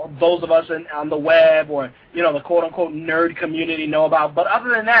 you know, those of us on the web or, you know, the quote-unquote nerd community know about. But other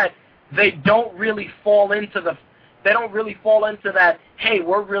than that, they don't really fall into that, hey,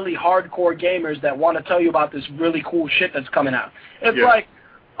 we're really hardcore gamers that want to tell you about this really cool shit that's coming out. It's like,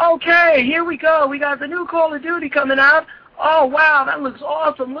 okay, here we go. We got the new Call of Duty coming out. Oh, wow, that looks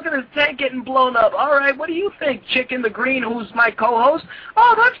awesome. Look at this tank getting blown up. All right, what do you think, Chick in the Green, who's my co-host?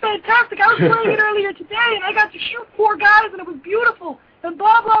 Oh, that's fantastic. I was playing it earlier today, and I got to shoot 4 guys, and it was beautiful, and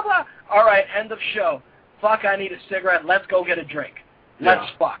blah, blah, blah. All right, end of show. Fuck, I need a cigarette. Let's go get a drink. Let's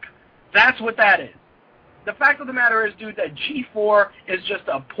fuck. That's what that is. The fact of the matter is, dude, that G4 is just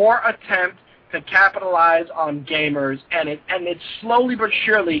a poor attempt to capitalize on gamers, and it's slowly but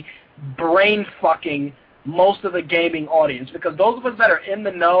surely brain-fucking most of the gaming audience, because those of us that are in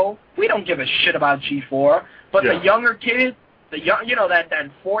the know, we don't give a shit about G4, but the younger kids, you know, that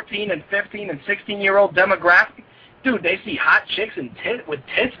 14 and 15 and 16-year-old demographic, dude, they see hot chicks and with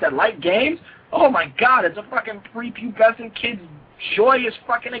tits that like games. Oh my God, it's a fucking prepubescent kid's joyous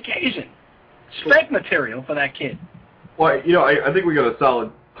fucking occasion. It's fake material for that kid. Well, you know, I think we got a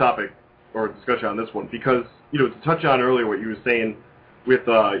solid topic or discussion on this one, because, you know, to touch on earlier what you were saying with,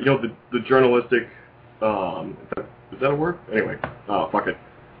 you know, the journalistic, is that a word? Anyway, fuck it.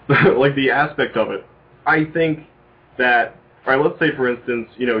 Like, the aspect of it. I think that, all right, let's say, for instance,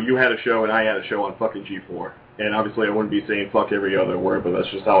 you know, you had a show and I had a show on fucking G4. And obviously I wouldn't be saying fuck every other word, but that's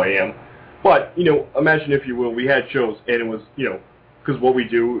just how I am. But, you know, imagine, if you will, we had shows, and it was, you know, because what we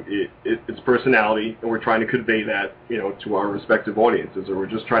do, it's personality, and we're trying to convey that, you know, to our respective audiences, or we're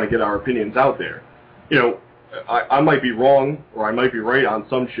just trying to get our opinions out there. You know, I might be wrong, or I might be right on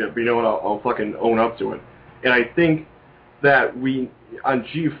some shit, but you know what, I'll fucking own up to it. And I think that we, on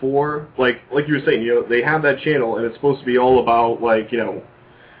G4, like you were saying, you know, they have that channel, and it's supposed to be all about, like, you know,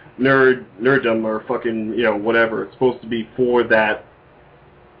 nerddom or fucking, you know, whatever. It's supposed to be for that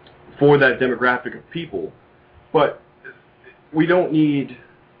demographic of people. But we don't need,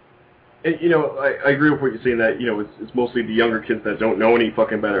 and, you know, I agree with what you're saying, that, you know, it's mostly the younger kids that don't know any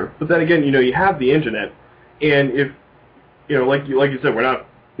fucking better. But then again, you know, you have the internet, and if, you know, like you said, we're not,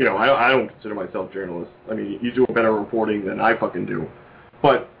 you know, I don't consider myself a journalist. I mean, you do better reporting than I fucking do.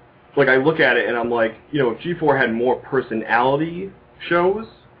 But, like, I look at it and I'm like, you know, if G4 had more personality shows,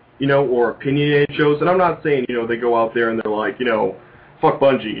 you know, or opinionated shows, and I'm not saying, you know, they go out there and they're like, you know, fuck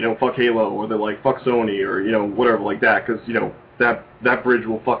Bungie, you know, fuck Halo, or they're like, fuck Sony, or, you know, whatever like that, because, you know, that bridge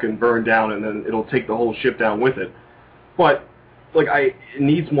will fucking burn down and then it'll take the whole ship down with it. But, like, it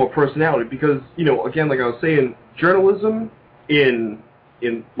needs more personality because, you know, again, like I was saying, journalism in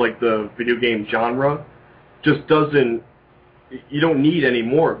like the video game genre just doesn't, you don't need any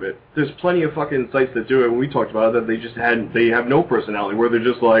more of it. There's plenty of fucking sites that do it, and we talked about it, that they have no personality, where they're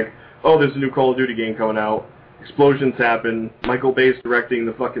just like, oh, there's a new Call of Duty game coming out, explosions happen, Michael Bay's directing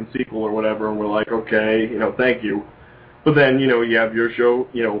the fucking sequel or whatever, and we're like, okay, you know, thank you. But then, you know, you have your show,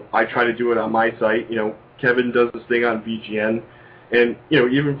 you know, I try to do it on my site, you know, Kevin does this thing on VGN, and, you know,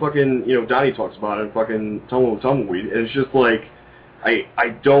 even fucking, you know, Donnie talks about it, fucking Tumbleweed, and it's just like,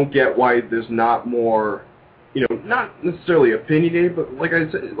 I don't get why there's not more, you know, not necessarily opinionated, but like I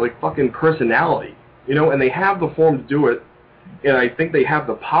said, like fucking personality, you know, and they have the form to do it, and I think they have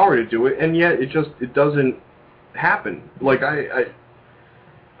the power to do it, and yet it doesn't happen. Like, do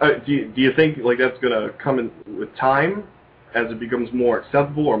you think, like, that's gonna come in with time as it becomes more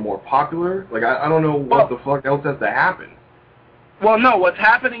acceptable or more popular? Like, I don't know what the fuck else has to happen. Well, no, what's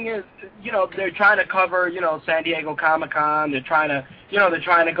happening is, you know, they're trying to cover, you know, San Diego Comic-Con, they're trying to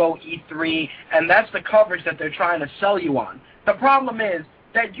go E3, and that's the coverage that they're trying to sell you on. The problem is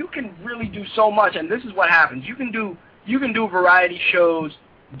that you can really do so much, and this is what happens. You can do variety shows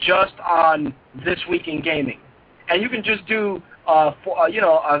just on This Week in Gaming. And you can just do, a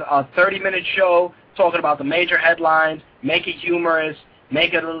 30-minute show talking about the major headlines, make it humorous,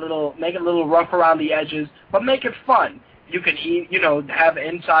 make it a little rough around the edges, but make it fun. You can, you know, have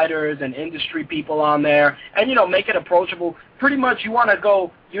insiders and industry people on there, and, you know, make it approachable. Pretty much,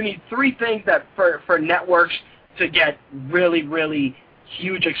 you need three things that for networks to get really, really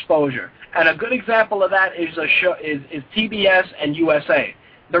huge exposure. And a good example of that is is TBS and USA.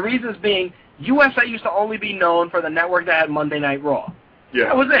 The reasons being, USA used to only be known for the network that had Monday Night Raw. Yeah.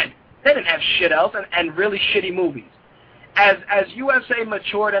 That was it. They didn't have shit else, and really shitty movies. As USA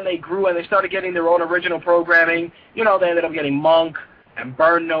matured and they grew and they started getting their own original programming, you know, they ended up getting Monk and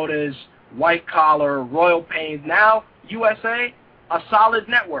Burn Notice, White Collar, Royal Pains. Now, USA, a solid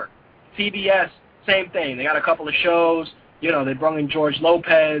network. TBS, same thing. They got a couple of shows. You know, they brought in George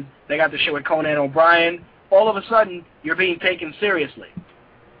Lopez. They got the shit with Conan O'Brien. All of a sudden, you're being taken seriously.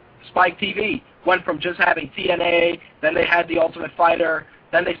 Spike TV went from just having TNA, then they had The Ultimate Fighter,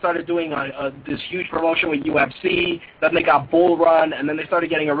 then they started doing this huge promotion with UFC, then they got Bull Run, and then they started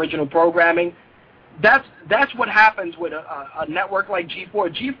getting original programming. That's what happens with a network like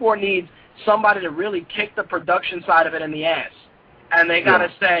G4. G4 needs somebody to really kick the production side of it in the ass. And they gotta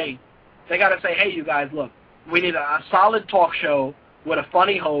say, hey, you guys, look, we need a solid talk show with a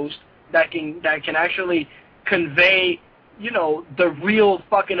funny host that can actually convey, you know, the real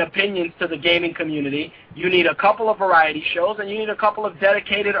fucking opinions to the gaming community. You need a couple of variety shows, and you need a couple of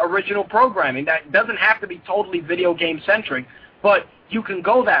dedicated original programming that doesn't have to be totally video game centric, but you can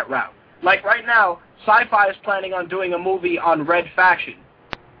go that route. Like right now, Sci-Fi is planning on doing a movie on Red Faction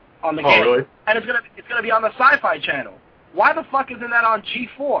on the game, really? And it's gonna be on the Sci-Fi channel. Why the fuck isn't that on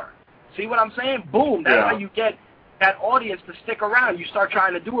G4? See what I'm saying? Boom. That's how you get that audience to stick around. You start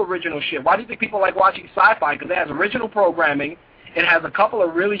trying to do original shit. Why do you think people like watching Sci-Fi? Because it has original programming. It has a couple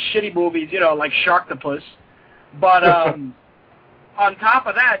of really shitty movies, you know, like Sharktopus. But on top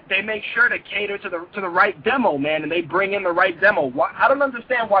of that, they make sure to cater to the right demo, man, and they bring in the right demo. I don't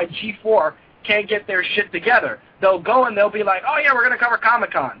understand why G4 can't get their shit together. They'll go and they'll be like, oh, yeah, we're going to cover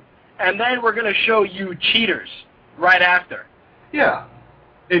Comic-Con. And then we're going to show you cheaters right after. Yeah.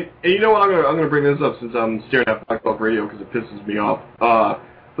 And you know what, I'm gonna bring this up since I'm staring at Black Talk Radio because it pisses me off.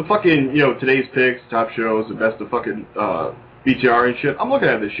 The fucking, you know, today's picks, top shows, the best of fucking BTR and shit. I'm looking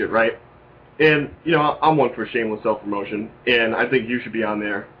at this shit, right? And, you know, I'm one for shameless self-promotion, and I think you should be on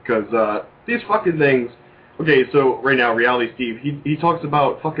there because these fucking things. Okay, so right now, Reality Steve, he talks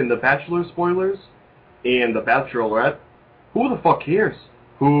about fucking The Bachelor spoilers and The Bachelorette. Who the fuck cares?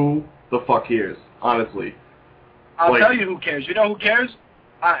 Who the fuck cares? Honestly. I'll tell you who cares. You know who cares?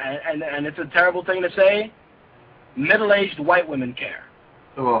 And it's a terrible thing to say. Middle-aged white women care.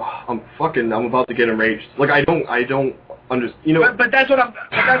 Oh, I'm about to get enraged. Like, I don't understand. You know. But that's what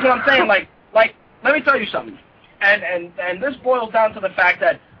I'm saying. Like, let me tell you something. And this boils down to the fact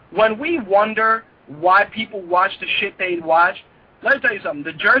that when we wonder why people watch the shit they watch, let me tell you something.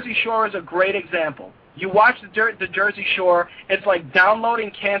 The Jersey Shore is a great example. You watch the Jersey Shore, it's like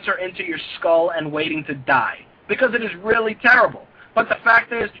downloading cancer into your skull and waiting to die. Because it is really terrible. But the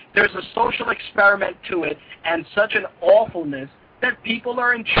fact is, there's a social experiment to it and such an awfulness that people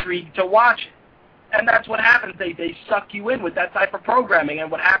are intrigued to watch it. And that's what happens. They suck you in with that type of programming.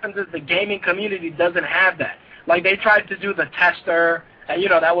 And what happens is the gaming community doesn't have that. Like, they tried to do the Tester, and,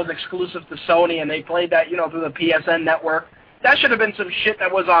 that was exclusive to Sony, and they played that, through the PSN network. That should have been some shit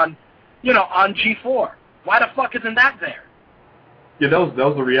that was on, on G4. Why the fuck isn't that there? Yeah, that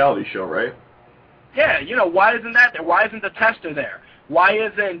was a reality show, right? Yeah, why isn't that there? Why isn't the Tester there? Why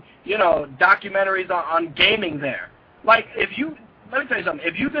isn't, documentaries on gaming there? Like, let me tell you something.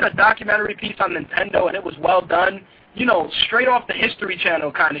 If you did a documentary piece on Nintendo and it was well done, straight off the History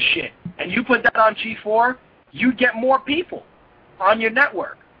Channel kind of shit, and you put that on G4, you'd get more people on your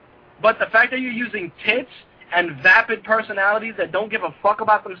network. But the fact that you're using tits and vapid personalities that don't give a fuck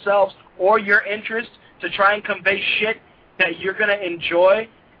about themselves or your interests to try and convey shit that you're going to enjoy,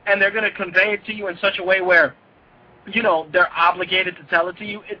 and they're going to convey it to you in such a way where, they're obligated to tell it to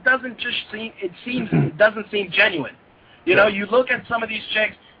you, it doesn't seem genuine. You look at some of these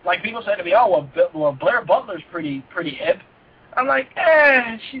chicks, like people say to me, oh, well Blair Butler's pretty hip. I'm like,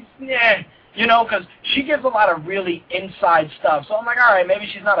 because she gives a lot of really inside stuff. So I'm like, all right, maybe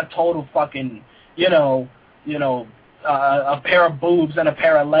she's not a total fucking, a pair of boobs and a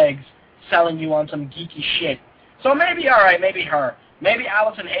pair of legs selling you on some geeky shit. So maybe, all right, maybe her. Maybe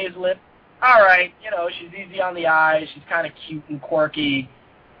Allison Hazlett, all right, she's easy on the eyes, she's kind of cute and quirky.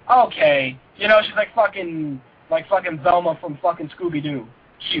 Okay, she's like fucking Velma from fucking Scooby-Doo.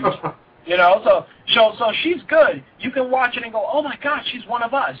 Cute. So she's good. You can watch it and go, oh my God, she's one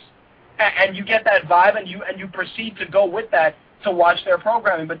of us. And you get that vibe, and you proceed to go with that to watch their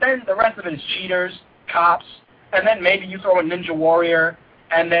programming. But then the rest of it is cheaters, cops, and then maybe you throw in Ninja Warrior,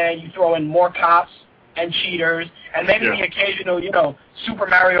 and then you throw in more cops and cheaters, and maybe the occasional, Super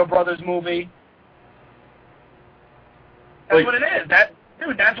Mario Brothers movie. That's what it is.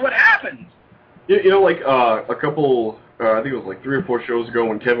 That's what happens. A couple, I think it was like 3 or 4 shows ago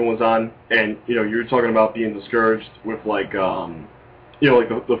when Kevin was on, and, you were talking about being discouraged with, like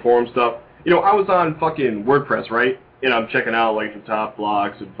the forum stuff. I was on fucking WordPress, right? And I'm checking out, like, the top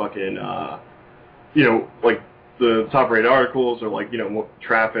blogs and fucking, like, the top-rated articles or, like,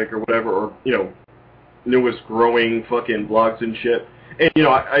 traffic or whatever, or, newest growing fucking blogs and shit. And,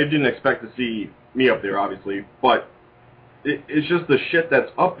 I didn't expect to see me up there, obviously, but it's just the shit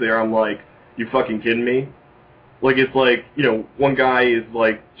that's up there. I'm like, you fucking kidding me? Like, it's like, one guy is,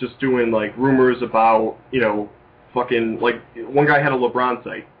 like, just doing, like, rumors about, fucking, like, one guy had a LeBron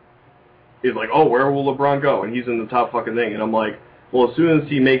site. He's like, oh, where will LeBron go? And he's in the top fucking thing. And I'm like, well, as soon as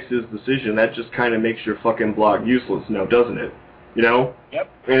he makes his decision, that just kind of makes your fucking blog useless now, doesn't it? Yep.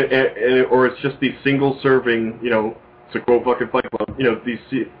 Or it's just these single-serving, to quote fucking Fight Club,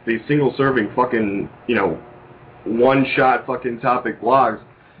 these single-serving fucking, one-shot fucking topic blogs.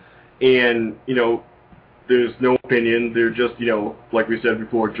 And, there's no opinion. They're just, like we said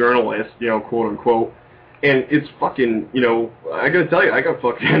before, journalists, quote-unquote. And it's fucking, I gotta tell you, I got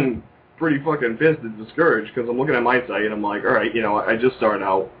fucking pretty fucking pissed and discouraged because I'm looking at my site and I'm like, all right, I just started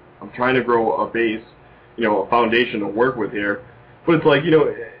out. I'm trying to grow a base, a foundation to work with here. But it's like, you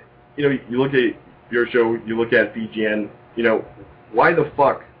look at your show, you look at VGN, why the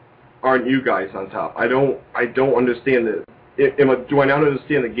fuck aren't you guys on top? I don't understand it. Do I not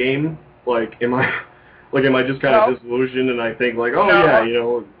understand the game? Like, am I just kind of disillusioned and I think like, oh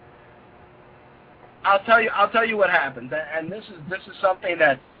yeah, I'll tell you what happens, and this is something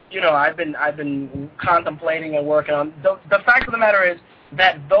that I've been contemplating and working on. The fact of the matter is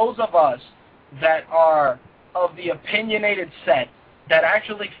that those of us that are of the opinionated set that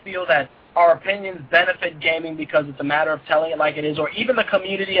actually feel that our opinions benefit gaming because it's a matter of telling it like it is, or even the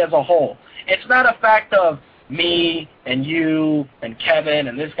community as a whole. It's not a fact of me and you and Kevin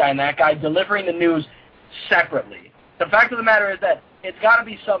and this guy and that guy delivering the news separately. The fact of the matter is that it's got to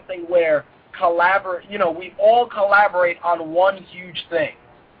be something where we all collaborate on one huge thing.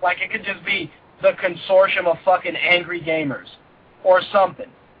 Like, it could just be the consortium of fucking angry gamers or something.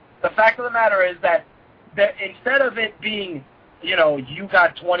 The fact of the matter is that instead of it being you know, you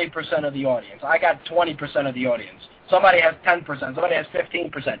got 20% of the audience. I got 20% of the audience. Somebody has 10%. Somebody has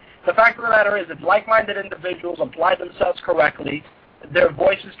 15%. The fact of the matter is, if like-minded individuals apply themselves correctly, their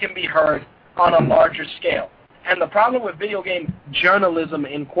voices can be heard on a larger scale. And the problem with video game journalism,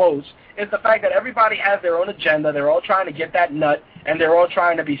 in quotes, is the fact that everybody has their own agenda. They're all trying to get that nut, and they're all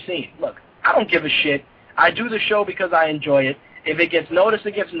trying to be seen. Look, I don't give a shit. I do the show because I enjoy it. If it gets noticed,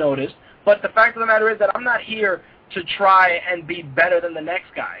 it gets noticed. But the fact of the matter is that I'm not here to try and be better than the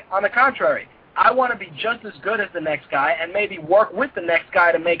next guy. On the contrary, I want to be just as good as the next guy and maybe work with the next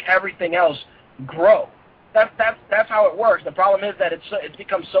guy to make everything else grow. That's how it works. The problem is that it's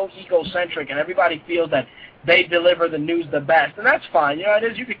become so egocentric, and everybody feels that they deliver the news the best, and that's fine. You know, it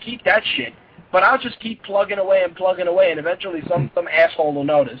is. You could keep that shit, but I'll just keep plugging away, and eventually some asshole will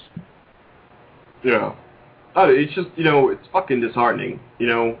notice. Yeah. It's just, you know, it's fucking disheartening, you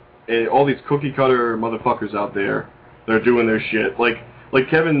know, and all these cookie-cutter motherfuckers out there that are doing their shit. Like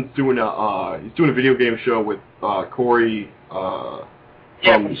Kevin's doing he's doing a video game show with Corey.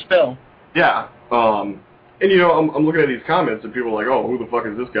 From Spill. Yeah. And, you know, I'm looking at these comments, and people are like, oh, who the fuck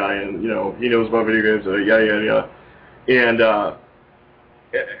is this guy? And, you know, he knows about video games, yada, yada, yada. And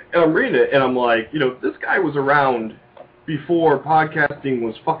I'm reading it, and I'm like, you know, this guy was around before podcasting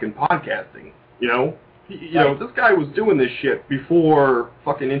was fucking podcasting, you know? You know, this guy was doing this shit before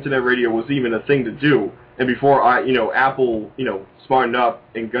fucking internet radio was even a thing to do, and before, Apple, you know, smartened up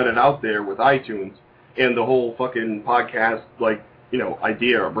and got it out there with iTunes, and the whole fucking podcast, like, you know,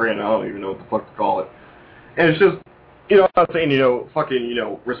 idea or brand, I don't even know what the fuck to call it. And it's just, you know, I'm not saying, you know, fucking, you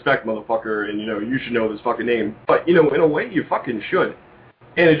know, respect motherfucker and, you know, you should know this fucking name. But, you know, in a way you fucking should.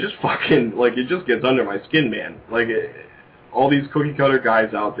 And it just fucking, like, it just gets under my skin, man. Like, all these cookie-cutter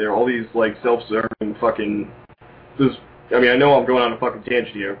guys out there, all these, like, self-serving fucking, just, I mean, I know I'm going on a fucking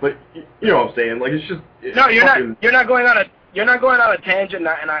tangent here, but, you know what I'm saying? Like, it's just... No, you're not going on a tangent,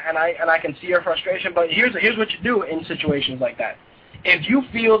 and I can see your frustration, but here's what you do in situations like that. If you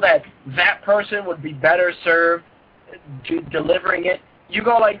feel that person would be better served delivering it, you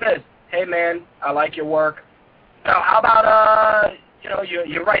go like this. Hey, man, I like your work. Now, how about, you know,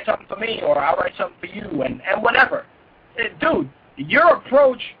 you write something for me, or I'll write something for you, and whatever. Dude, your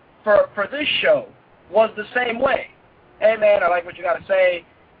approach for this show was the same way. Hey, man, I like what you got to say.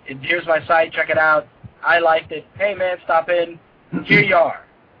 Here's my site. Check it out. I liked it. Hey, man, stop in. Here you are.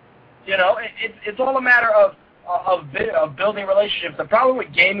 You know, it's all a matter of building relationships. The problem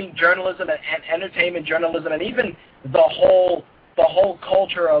with gaming journalism and entertainment journalism, and even the whole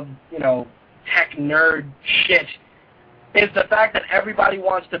culture of, you know, tech nerd shit, is the fact that everybody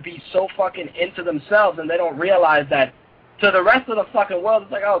wants to be so fucking into themselves, and they don't realize that to the rest of the fucking world,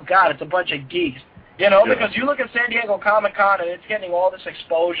 it's like, oh god, it's a bunch of geeks. You know, because you look at San Diego Comic-Con and it's getting all this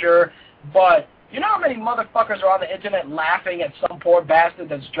exposure, but you know how many motherfuckers are on the internet laughing at some poor bastard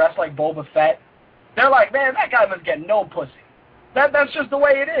that's dressed like Boba Fett? They're like, man, that guy must get no pussy. That's just the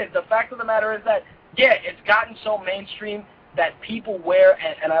way it is. The fact of the matter is that, yeah, it's gotten so mainstream that people wear,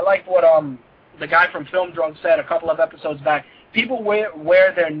 and I like what the guy from Film Drunk said a couple of episodes back, people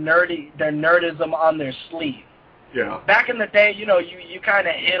wear their nerdism on their sleeve. Yeah. Back in the day, you know, you kind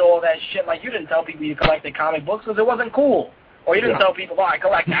of hid all that shit. Like, you didn't tell people you collected comic books because it wasn't cool. Or you didn't tell people, oh, I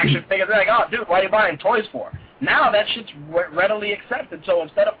collect action figures. They're like, oh, dude, why are you buying toys for? Now that shit's readily accepted. So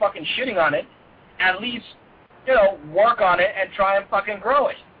instead of fucking shitting on it, at least, you know, work on it and try and fucking grow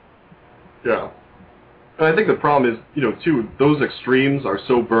it. Yeah. And I think the problem is, you know, too, those extremes are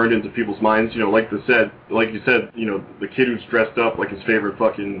so burned into people's minds. You know, like you said, you know, the kid who's dressed up like his favorite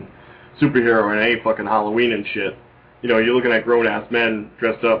fucking superhero on any fucking Halloween and shit. You know, you're looking at grown-ass men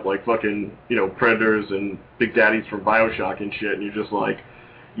dressed up like fucking, you know, Predators and Big Daddies from Bioshock and shit, and you're just like,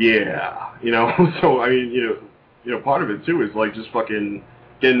 yeah, you know. So, I mean, you know, part of it, too, is, like, just fucking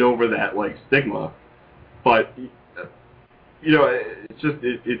getting over that, like, stigma. But, you know, it's just,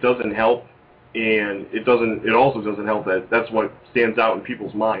 it doesn't help, and it also doesn't help that that's what stands out in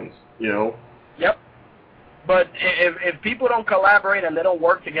people's minds, you know? Yep. But if people don't collaborate and they don't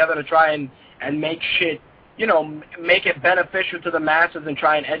work together to try and make shit, you know, make it beneficial to the masses and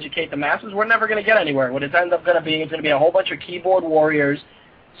try and educate the masses, we're never going to get anywhere. What it ends up going to be, it's going to be a whole bunch of keyboard warriors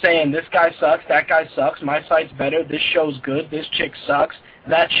saying, this guy sucks, that guy sucks, my site's better, this show's good, this chick sucks,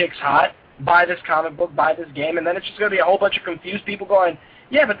 that chick's hot, buy this comic book, buy this game, and then it's just going to be a whole bunch of confused people going,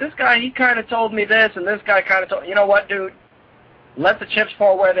 yeah, but this guy, he kind of told me this, and this guy kind of told, you know what, dude? Let the chips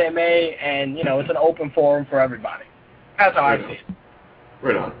fall where they may, and, you know, it's an open forum for everybody. That's how I see it.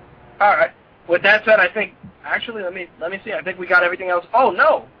 Right on. All right. With that said, I think, actually, let me see. I think we got everything else. Oh,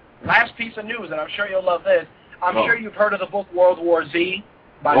 no. Last piece of news, and I'm sure you'll love this. I'm sure you've heard of the book World War Z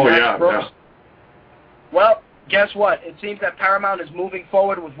by Max Brooks. Yeah. Well, guess what? It seems that Paramount is moving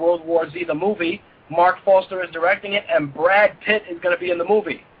forward with World War Z, the movie. Mark Foster is directing it, and Brad Pitt is going to be in the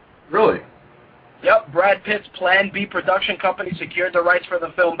movie. Really? Yep, Brad Pitt's Plan B production company secured the rights for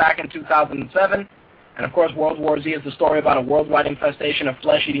the film back in 2007. And, of course, World War Z is the story about a worldwide infestation of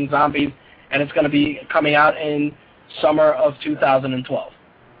flesh-eating zombies, and it's going to be coming out in summer of 2012.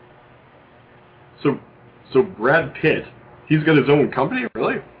 So Brad Pitt, he's got his own company,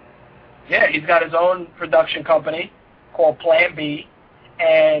 really? Yeah, he's got his own production company called Plan B,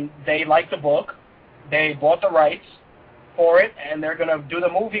 and they like the book. They bought the rights for it, and they're going to do the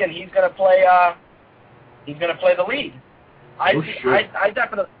movie, and he's going to play the lead. I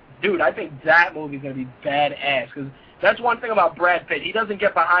definitely, dude, I think that movie's going to be badass, because that's one thing about Brad Pitt. He doesn't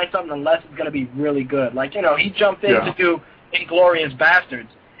get behind something unless it's going to be really good. Like, you know, he jumped in to do Inglourious Bastards,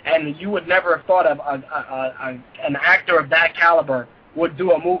 and you would never have thought of an actor of that caliber would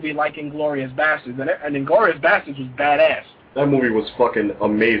do a movie like Inglourious Bastards, and Inglourious Bastards was badass. That movie was fucking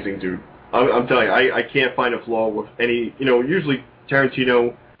amazing, dude. I'm telling you, I can't find a flaw with any, you know, usually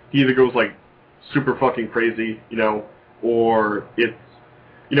Tarantino, he either goes, like, super fucking crazy, you know, or it's,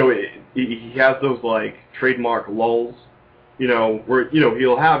 you know, he has those, like, trademark lulls, you know, where, you know,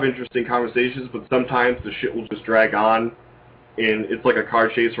 he'll have interesting conversations, but sometimes the shit will just drag on, and it's like a car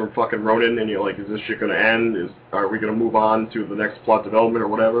chase from fucking Ronin, and you're like, is this shit going to end? Are we going to move on to the next plot development or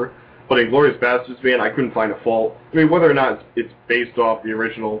whatever? But Inglourious Bastards, man, I couldn't find a fault. I mean, whether or not it's based off the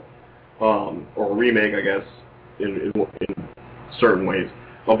original, or remake, I guess, in certain ways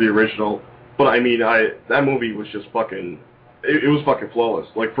of the original. But I mean, that movie was just fucking, it was fucking flawless.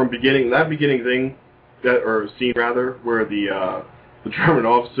 Like from that beginning thing, or scene rather, where the German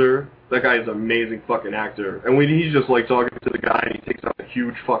officer, that guy is an amazing fucking actor. And when he's just like talking to the guy, and he takes out a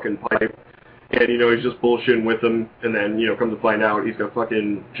huge fucking pipe, and you know he's just bullshitting with him, and then you know come to find out he's got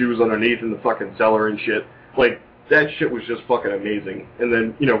fucking Jews underneath in the fucking cellar and shit. Like. That shit was just fucking amazing. And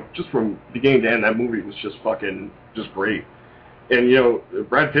then, you know, just from beginning to end, that movie was just fucking, just great. And, you know,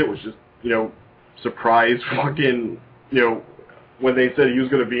 Brad Pitt was just, you know, surprised fucking, you know, when they said he was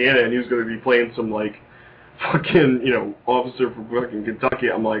going to be in it and he was going to be playing some, like, fucking, you know, officer from fucking Kentucky.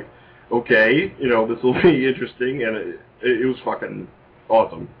 I'm like, okay, you know, this will be interesting. And it was fucking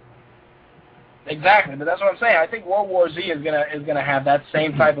awesome. Exactly, but that's what I'm saying. I think World War Z is gonna have that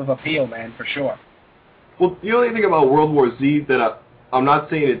same type of appeal, man, for sure. Well, the only thing about World War Z that I'm not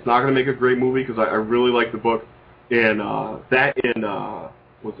saying it's not going to make a great movie because I really like the book, and that and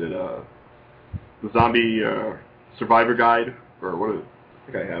what's it, the Zombie Survivor Guide, or what is it?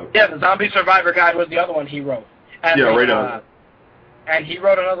 I think I have it. Yeah, the Zombie Survivor Guide was the other one he wrote. And yeah, right on. And he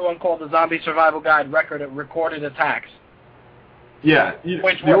wrote another one called the Zombie Survival Guide: Recorded Attacks. Yeah,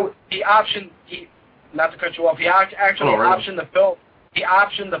 not to cut you off, he actually optioned the film. He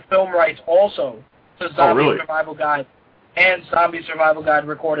optioned the film rights also to Zombie Survival Guide and Zombie Survival Guide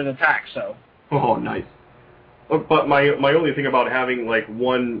Recorded Attacks. So. Oh, nice. But my only thing about having like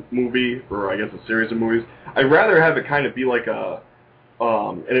one movie, or I guess a series of movies, I'd rather have it kind of be like a,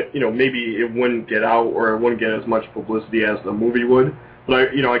 and it, you know, maybe it wouldn't get out or it wouldn't get as much publicity as the movie would. But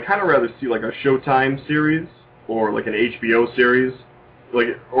I kind of rather see like a Showtime series or like an HBO series. Like,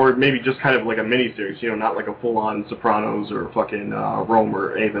 or maybe just kind of like a mini-series, you know, not like a full-on Sopranos or fucking Rome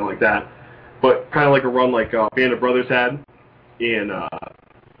or anything like that, but kind of like a run like Band of Brothers had, and,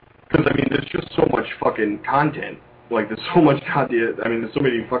 because, I mean, there's just so much fucking content, like, there's so much content, I mean, there's so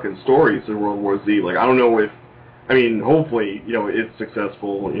many fucking stories in World War Z, like, I don't know if, I mean, hopefully, you know, it's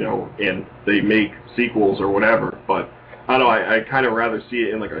successful, you know, and they make sequels or whatever, but, I don't know, I kind of rather see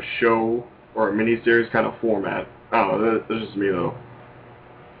it in like a show or a mini-series kind of format. I don't know, that's just me, though.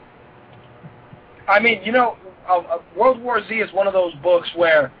 I mean, you know, World War Z is one of those books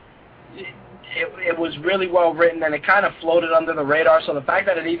where it was really well written and it kind of floated under the radar. So the fact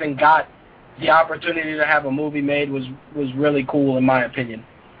that it even got the opportunity to have a movie made was really cool, in my opinion.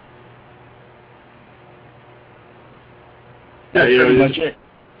 Yeah, you know, it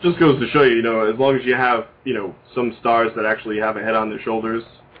just goes to show you, you know, as long as you have, you know, some stars that actually have a head on their shoulders,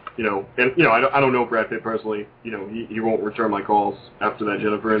 you know, and, you know, I don't know Brad Pitt personally, you know, he won't return my calls after that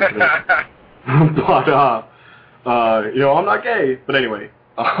Jennifer incident. But, you know, I'm not gay, but anyway,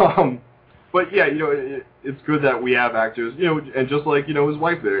 but yeah, you know, it's good that we have actors, you know, and just like, you know, his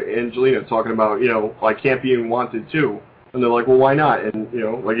wife there, Angelina, talking about, you know, I can't be in Wanted too, and they're like, well, why not, and, you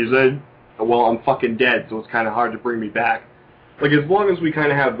know, like you said, well, I'm fucking dead, so it's kind of hard to bring me back, like, as long as we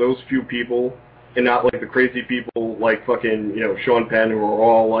kind of have those few people, and not, like, the crazy people, like, fucking, you know, Sean Penn, who are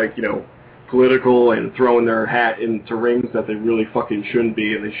all, like, you know, political and throwing their hat into rings that they really fucking shouldn't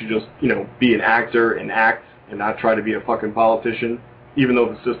be, and they should just, you know, be an actor and act and not try to be a fucking politician. even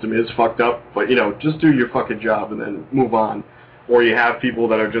though the system is fucked up. But, you know, just do your fucking job and then move on. Or you have people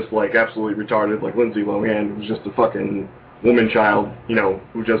that are just, like, absolutely retarded, like Lindsay Lohan, who's just a fucking woman child, you know,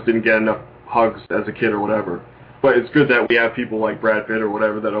 who just didn't get enough hugs as a kid or whatever. But it's good that we have people like Brad Pitt or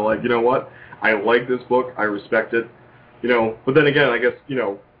whatever that are like, you know what, I like this book, I respect it, you know. But then again, I guess, you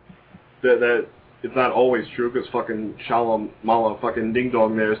know, that it's not always true, because fucking Shyamalan fucking Ding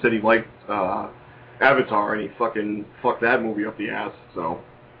Dong there said he liked Avatar, and he fucking fucked that movie up the ass, so.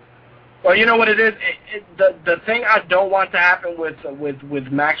 Well, you know what it is? The thing I don't want to happen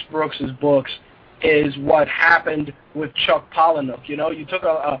with Max Brooks' books is what happened with Chuck Palahniuk. You know, you took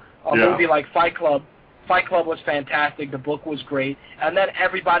a movie like Fight Club. Fight Club was fantastic. The book was great. And then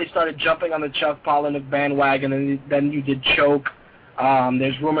everybody started jumping on the Chuck Palahniuk bandwagon, and then you did Choke.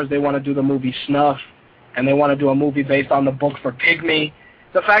 There's rumors they want to do the movie Snuff, and they want to do a movie based on the book for Pygmy.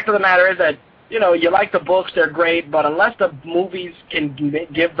 The fact of the matter is that, you know, you like the books, they're great, but unless the movies can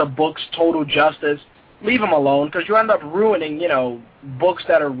give the books total justice, leave them alone, because you end up ruining, you know, books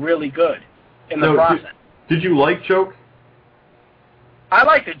that are really good in the process. Did you like Choke? I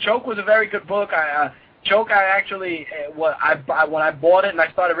liked it. Choke was a very good book. Choke, I actually, when I bought it and I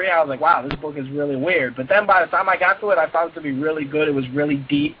started reading, I was like, wow, this book is really weird. But then by the time I got to it, I found it to be really good. It was really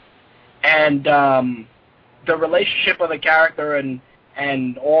deep. And the relationship of the character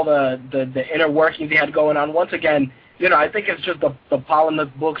and all the inner workings he had going on, once again, you know, I think it's just the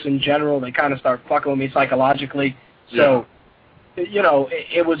Palahniuk books in general, they kind of start fucking with me psychologically. So, you know,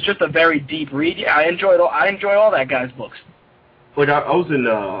 it was just a very deep read. Yeah, I enjoy all that guy's books. Like, I was in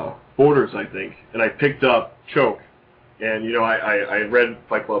Borders, I think, and I picked up Choke, and, you know, I read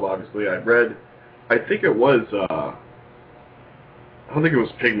Fight Club, obviously. I think it was, I don't think it was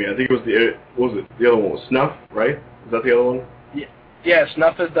Pygmy. I think it was the other one was Snuff, right? Is that the other one? Yeah,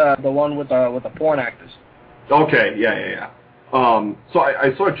 Snuff is the one with the porn actors. Okay, yeah. So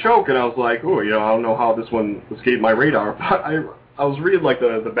I saw Choke, and I was like, oh, you know, I don't know how this one escaped my radar, but I was reading, like,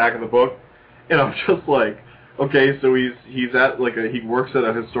 the back of the book, and I was just like, okay, so he's at, like, he works at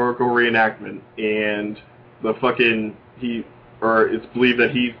a historical reenactment, and it's believed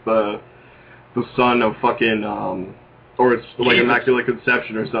that he's the son of fucking, or it's like Immaculate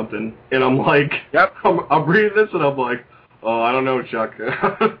Conception or something, and I'm like, I'm reading this, and I'm like, oh, I don't know, Chuck.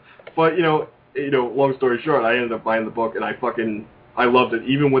 But, you know, long story short, I ended up buying the book, and I loved it,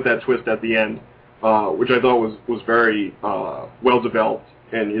 even with that twist at the end, which I thought was very well developed.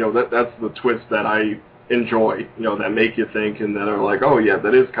 And, you know, that's the twist that I enjoy, you know, that make you think and that are like, oh yeah,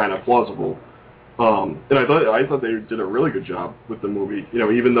 that is kind of plausible. And I thought they did a really good job with the movie. You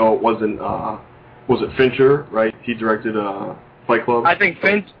know, even though it wasn't, was it Fincher, right? He directed Fight Club. I think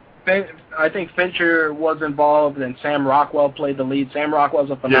Fincher was involved, and Sam Rockwell played the lead. Sam Rockwell's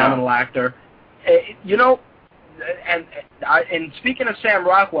a phenomenal actor. You know, and speaking of Sam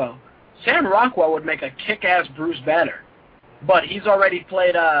Rockwell would make a kick-ass Bruce Banner, but he's already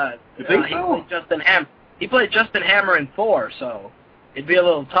played. You think he so? played Justin Hammer. He played Justin Hammer in Thor, so it'd be a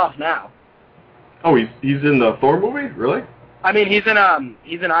little tough now. Oh, he's in the Thor movie, really? I mean, he's in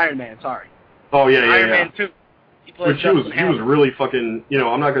Iron Man. Sorry. Oh yeah, Iron Man 2. He played Justin Hammer. He was really fucking. You know,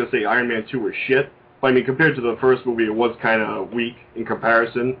 I'm not gonna say Iron Man 2 was shit, but I mean, compared to the first movie, it was kind of weak in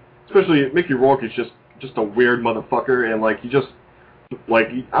comparison. Especially Mickey Rourke is just a weird motherfucker, and like he just I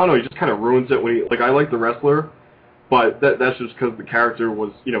don't know, he just kind of ruins it when he I like the wrestler, but that's just because the character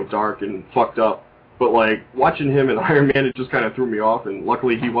was, you know, dark and fucked up. But like watching him in Iron Man, it just kind of threw me off, and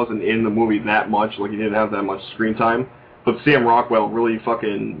luckily he wasn't in the movie that much, like he didn't have that much screen time. But Sam Rockwell really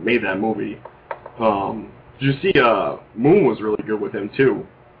fucking made that movie. Did you see Moon was really good with him too?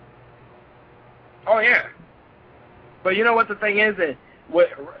 Oh yeah. But you know what the thing is, that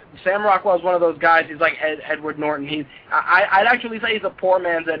Sam Rockwell is one of those guys. He's like Edward Norton. I'd actually say he's a poor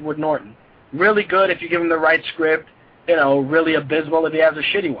man's Edward Norton. Really good if you give him the right script. You know, really abysmal if he has a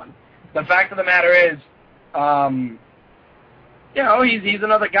shitty one. The fact of the matter is, you know, he's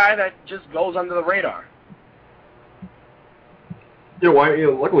another guy that just goes under the radar. Yeah, well, you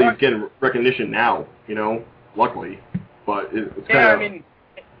know, luckily he's getting recognition now. You know, luckily, but it's kind of. Yeah, I mean,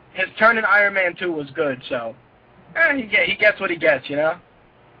 his turn in Iron Man 2 was good, so he gets what he gets, you know.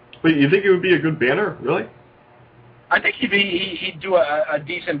 But you think it would be a good Banner, really? I think he'd do a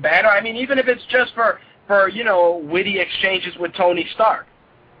decent Banner. I mean, even if it's just for you know, witty exchanges with Tony Stark.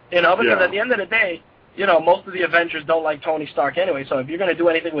 You know, because at the end of the day, you know, most of the Avengers don't like Tony Stark anyway. So if you're going to do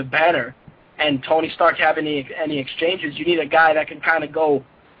anything with Banner and Tony Stark have any exchanges, you need a guy that can kind of go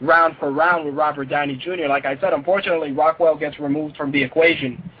round for round with Robert Downey Jr. Like I said, unfortunately, Rockwell gets removed from the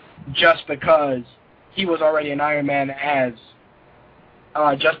equation just because he was already an Iron Man as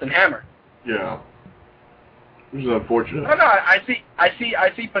Justin Hammer. Yeah. which is unfortunate. No, I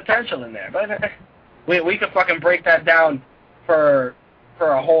see potential in there, but we could fucking break that down for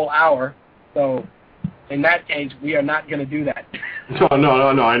a whole hour. So in that case, we are not going to do that. No,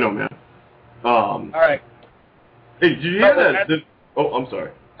 I know, man. All right. Hey, did you hear that? Oh, I'm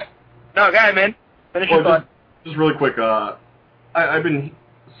sorry. No, go ahead, man. Finish your thought. Just really quick. I've been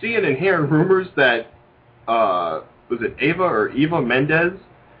seeing and hearing rumors that was it Eva Mendes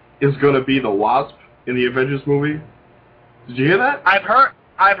is going to be the Wasp in the Avengers movie. Did you hear that? I've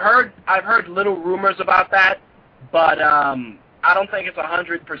heard little rumors about that, but I don't think it's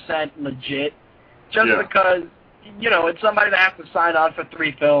 100% legit. Just because, it's somebody that has to sign on for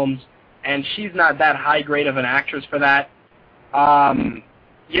 3 films, and she's not that high grade of an actress for that.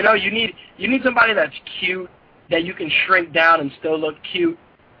 You need somebody that's cute, that you can shrink down and still look cute.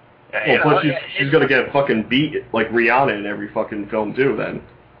 Plus she's going to get fucking beat like Rihanna in every fucking film too, then.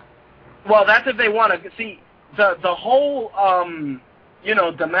 Well, that's if they want to see the whole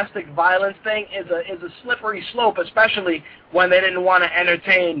domestic violence thing is a slippery slope, especially when they didn't want to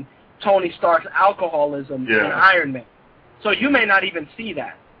entertain Tony Stark's alcoholism in Iron Man. So you may not even see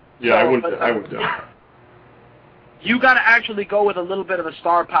that. Yeah, I would. You got to actually go with a little bit of a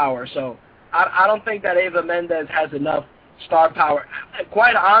star power. So I don't think that Eva Mendes has enough star power.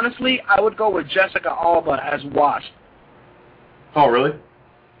 Quite honestly, I would go with Jessica Alba as Wasp. Oh, really?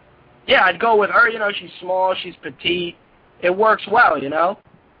 Yeah, I'd go with her. She's small, she's petite. It works well, Or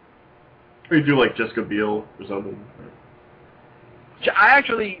you do like Jessica Biel or something. I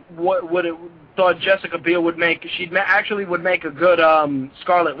actually thought Jessica Biel would make a good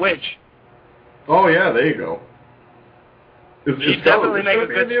Scarlet Witch. Oh yeah, there you go. She'd definitely make a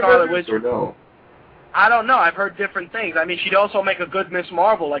good Scarlet Witch. Or no? I don't know. I've heard different things. I mean, she'd also make a good Miss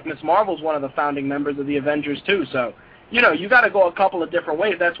Marvel. Like Miss Marvel's one of the founding members of the Avengers too. So, you got to go a couple of different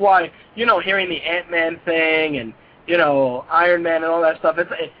ways. That's why, hearing the Ant-Man thing and Iron Man and all that stuff.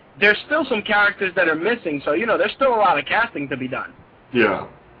 There's still some characters that are missing. So, there's still a lot of casting to be done. Yeah.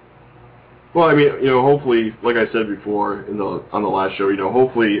 Well, I mean, hopefully, like I said before on the last show,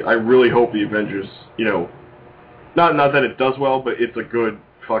 hopefully, I really hope the Avengers, not that it does well, but it's a good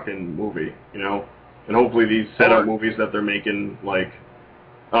fucking movie, and hopefully these setup movies that they're making, like,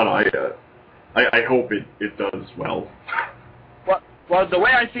 I don't know, I hope it does well. Well, the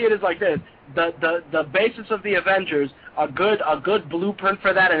way I see it is like this: the basis of the Avengers, a good blueprint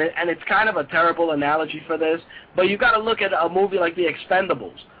for that, and it's kind of a terrible analogy for this, but you got to look at a movie like The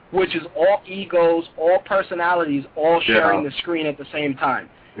Expendables, which is all egos, all personalities, all sharing the screen at the same time.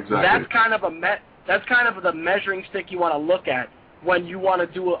 Exactly. That's kind of the measuring stick you want to look at when you want to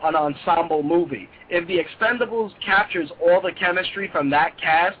do an ensemble movie. If The Expendables captures all the chemistry from that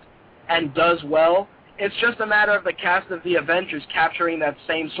cast and does well, it's just a matter of the cast of The Avengers capturing that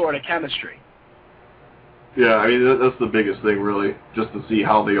same sort of chemistry. Yeah, I mean, that's the biggest thing, really, just to see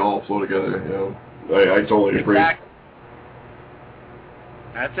how they all flow together, I totally agree. Exactly.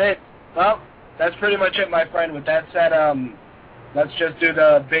 That's it. Well, that's pretty much it, my friend. With that said, let's just do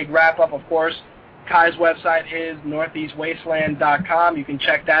the big wrap-up, of course. Kai's website is northeastwasteland.com. You can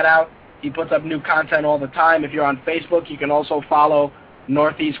check that out. He puts up new content all the time. If you're on Facebook, you can also follow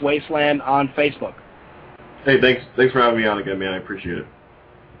Northeast Wasteland on Facebook. Hey, thanks for having me on again, man. I appreciate it.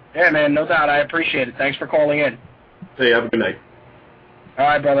 Yeah, man, no doubt. I appreciate it. Thanks for calling in. Hey, have a good night. All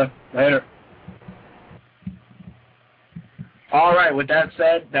right, brother. Later. All right, with that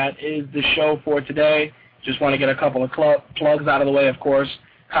said, that is the show for today. Just want to get a couple of plugs out of the way, of course.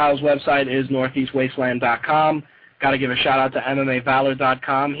 Kyle's website is northeastwasteland.com. Got to give a shout-out to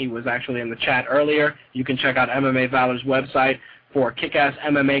MMAValor.com. He was actually in the chat earlier. You can check out MMA Valor's website for kick-ass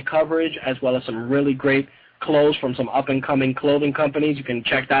MMA coverage, as well as some really great clothes from some up-and-coming clothing companies. You can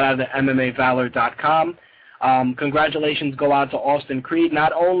check that out at MMAValor.com. Congratulations go out to Austin Creed.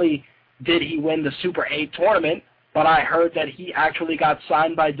 Not only did he win the Super 8 tournament, but I heard that he actually got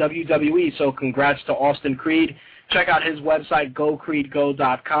signed by WWE, so congrats to Austin Creed. Check out his website,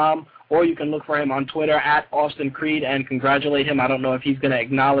 gocreedgo.com, or you can look for him on Twitter at Austin Creed and congratulate him. I don't know if he's going to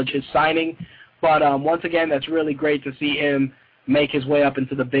acknowledge his signing, but once again, that's really great to see him make his way up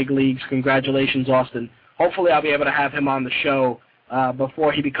into the big leagues. Congratulations, Austin. Hopefully I'll be able to have him on the show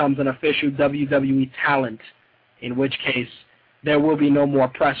before he becomes an official WWE talent, in which case there will be no more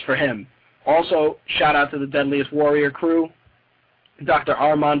press for him. Also, shout out to the Deadliest Warrior crew. Dr.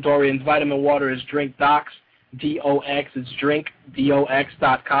 Armand Dorian's Vitamin Water is Drink Docs. D-O-X is drink,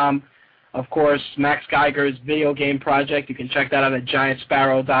 D-O-X.com. Of course, Max Geiger's video game project. You can check that out at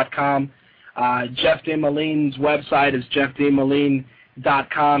GiantSparrow.com. Jeff DeMoline's website is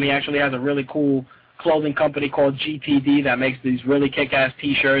JeffDeMoline.com. He actually has a really cool clothing company called GTD that makes these really kick-ass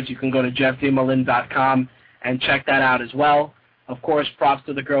T-shirts. You can go to JeffDeMoline.com and check that out as well. Of course, props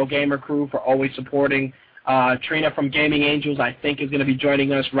to the Girl Gamer crew for always supporting. Trina from Gaming Angels, I think, is going to be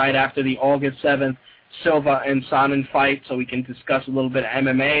joining us right after the August 7th Silva and Sonnen fight, so we can discuss a little bit of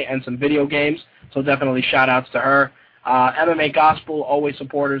MMA and some video games. So definitely shout-outs to her. MMA Gospel, always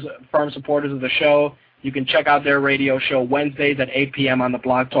firm supporters of the show. You can check out their radio show Wednesdays at 8 p.m. on the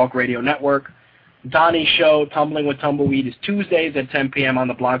Blog Talk Radio Network. Donnie's show, Tumbling with Tumbleweed, is Tuesdays at 10 p.m. on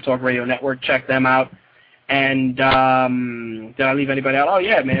the Blog Talk Radio Network. Check them out. And did I leave anybody out? Oh,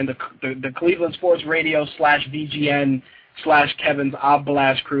 yeah, man, the Cleveland Sports Radio /VGN /Kevin's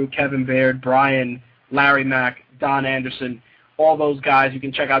Obblast crew, Kevin Baird, Brian, Larry Mack, Don Anderson, all those guys. You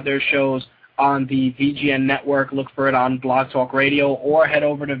can check out their shows on the VGN network. Look for it on Blog Talk Radio, or head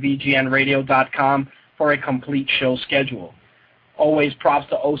over to VGNradio.com for a complete show schedule. Always props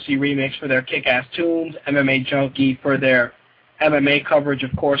to OC Remix for their kick-ass tunes, MMA Junkie for their MMA coverage,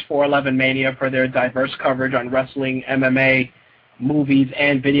 of course, 411 Mania for their diverse coverage on wrestling, MMA, movies,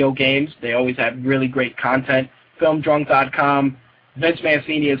 and video games. They always have really great content. FilmDrunk.com. Vince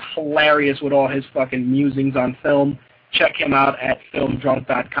Mancini is hilarious with all his fucking musings on film. Check him out at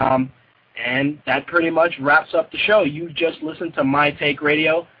FilmDrunk.com. And that pretty much wraps up the show. You just listened to My Take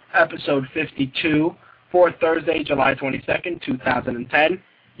Radio, episode 52, for Thursday, July 22nd, 2010.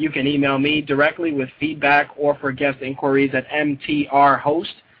 You can email me directly with feedback or for guest inquiries at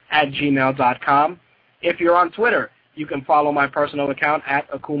mtrhost@gmail.com. If you're on Twitter, you can follow my personal account at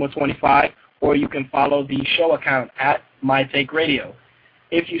Akuma25, or you can follow the show account at My Take Radio.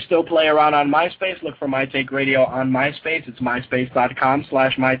 If you still play around on MySpace, look for My Take Radio on MySpace. It's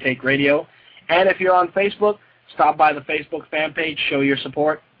myspace.com/MyTakeRadio. And if you're on Facebook, stop by the Facebook fan page, show your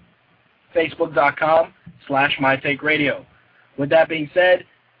support, facebook.com/MyTakeRadio. With that being said,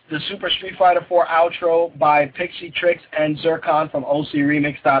 the Super Street Fighter 4 outro by Pixie Tricks and Zircon from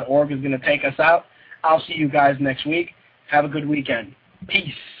OCRemix.org is going to take us out. I'll see you guys next week. Have a good weekend.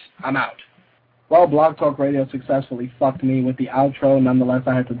 Peace. I'm out. Well, Blog Talk Radio successfully fucked me with the outro. Nonetheless,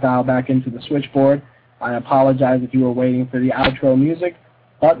 I had to dial back into the switchboard. I apologize if you were waiting for the outro music.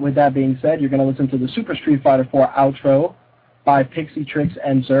 But with that being said, you're going to listen to the Super Street Fighter 4 outro by Pixie Tricks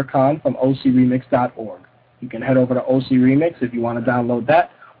and Zircon from OCRemix.org. You can head over to OC Remix if you want to download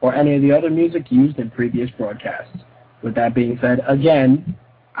that, or any of the other music used in previous broadcasts. With that being said, again,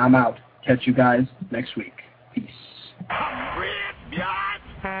 I'm out. Catch you guys next week. Peace.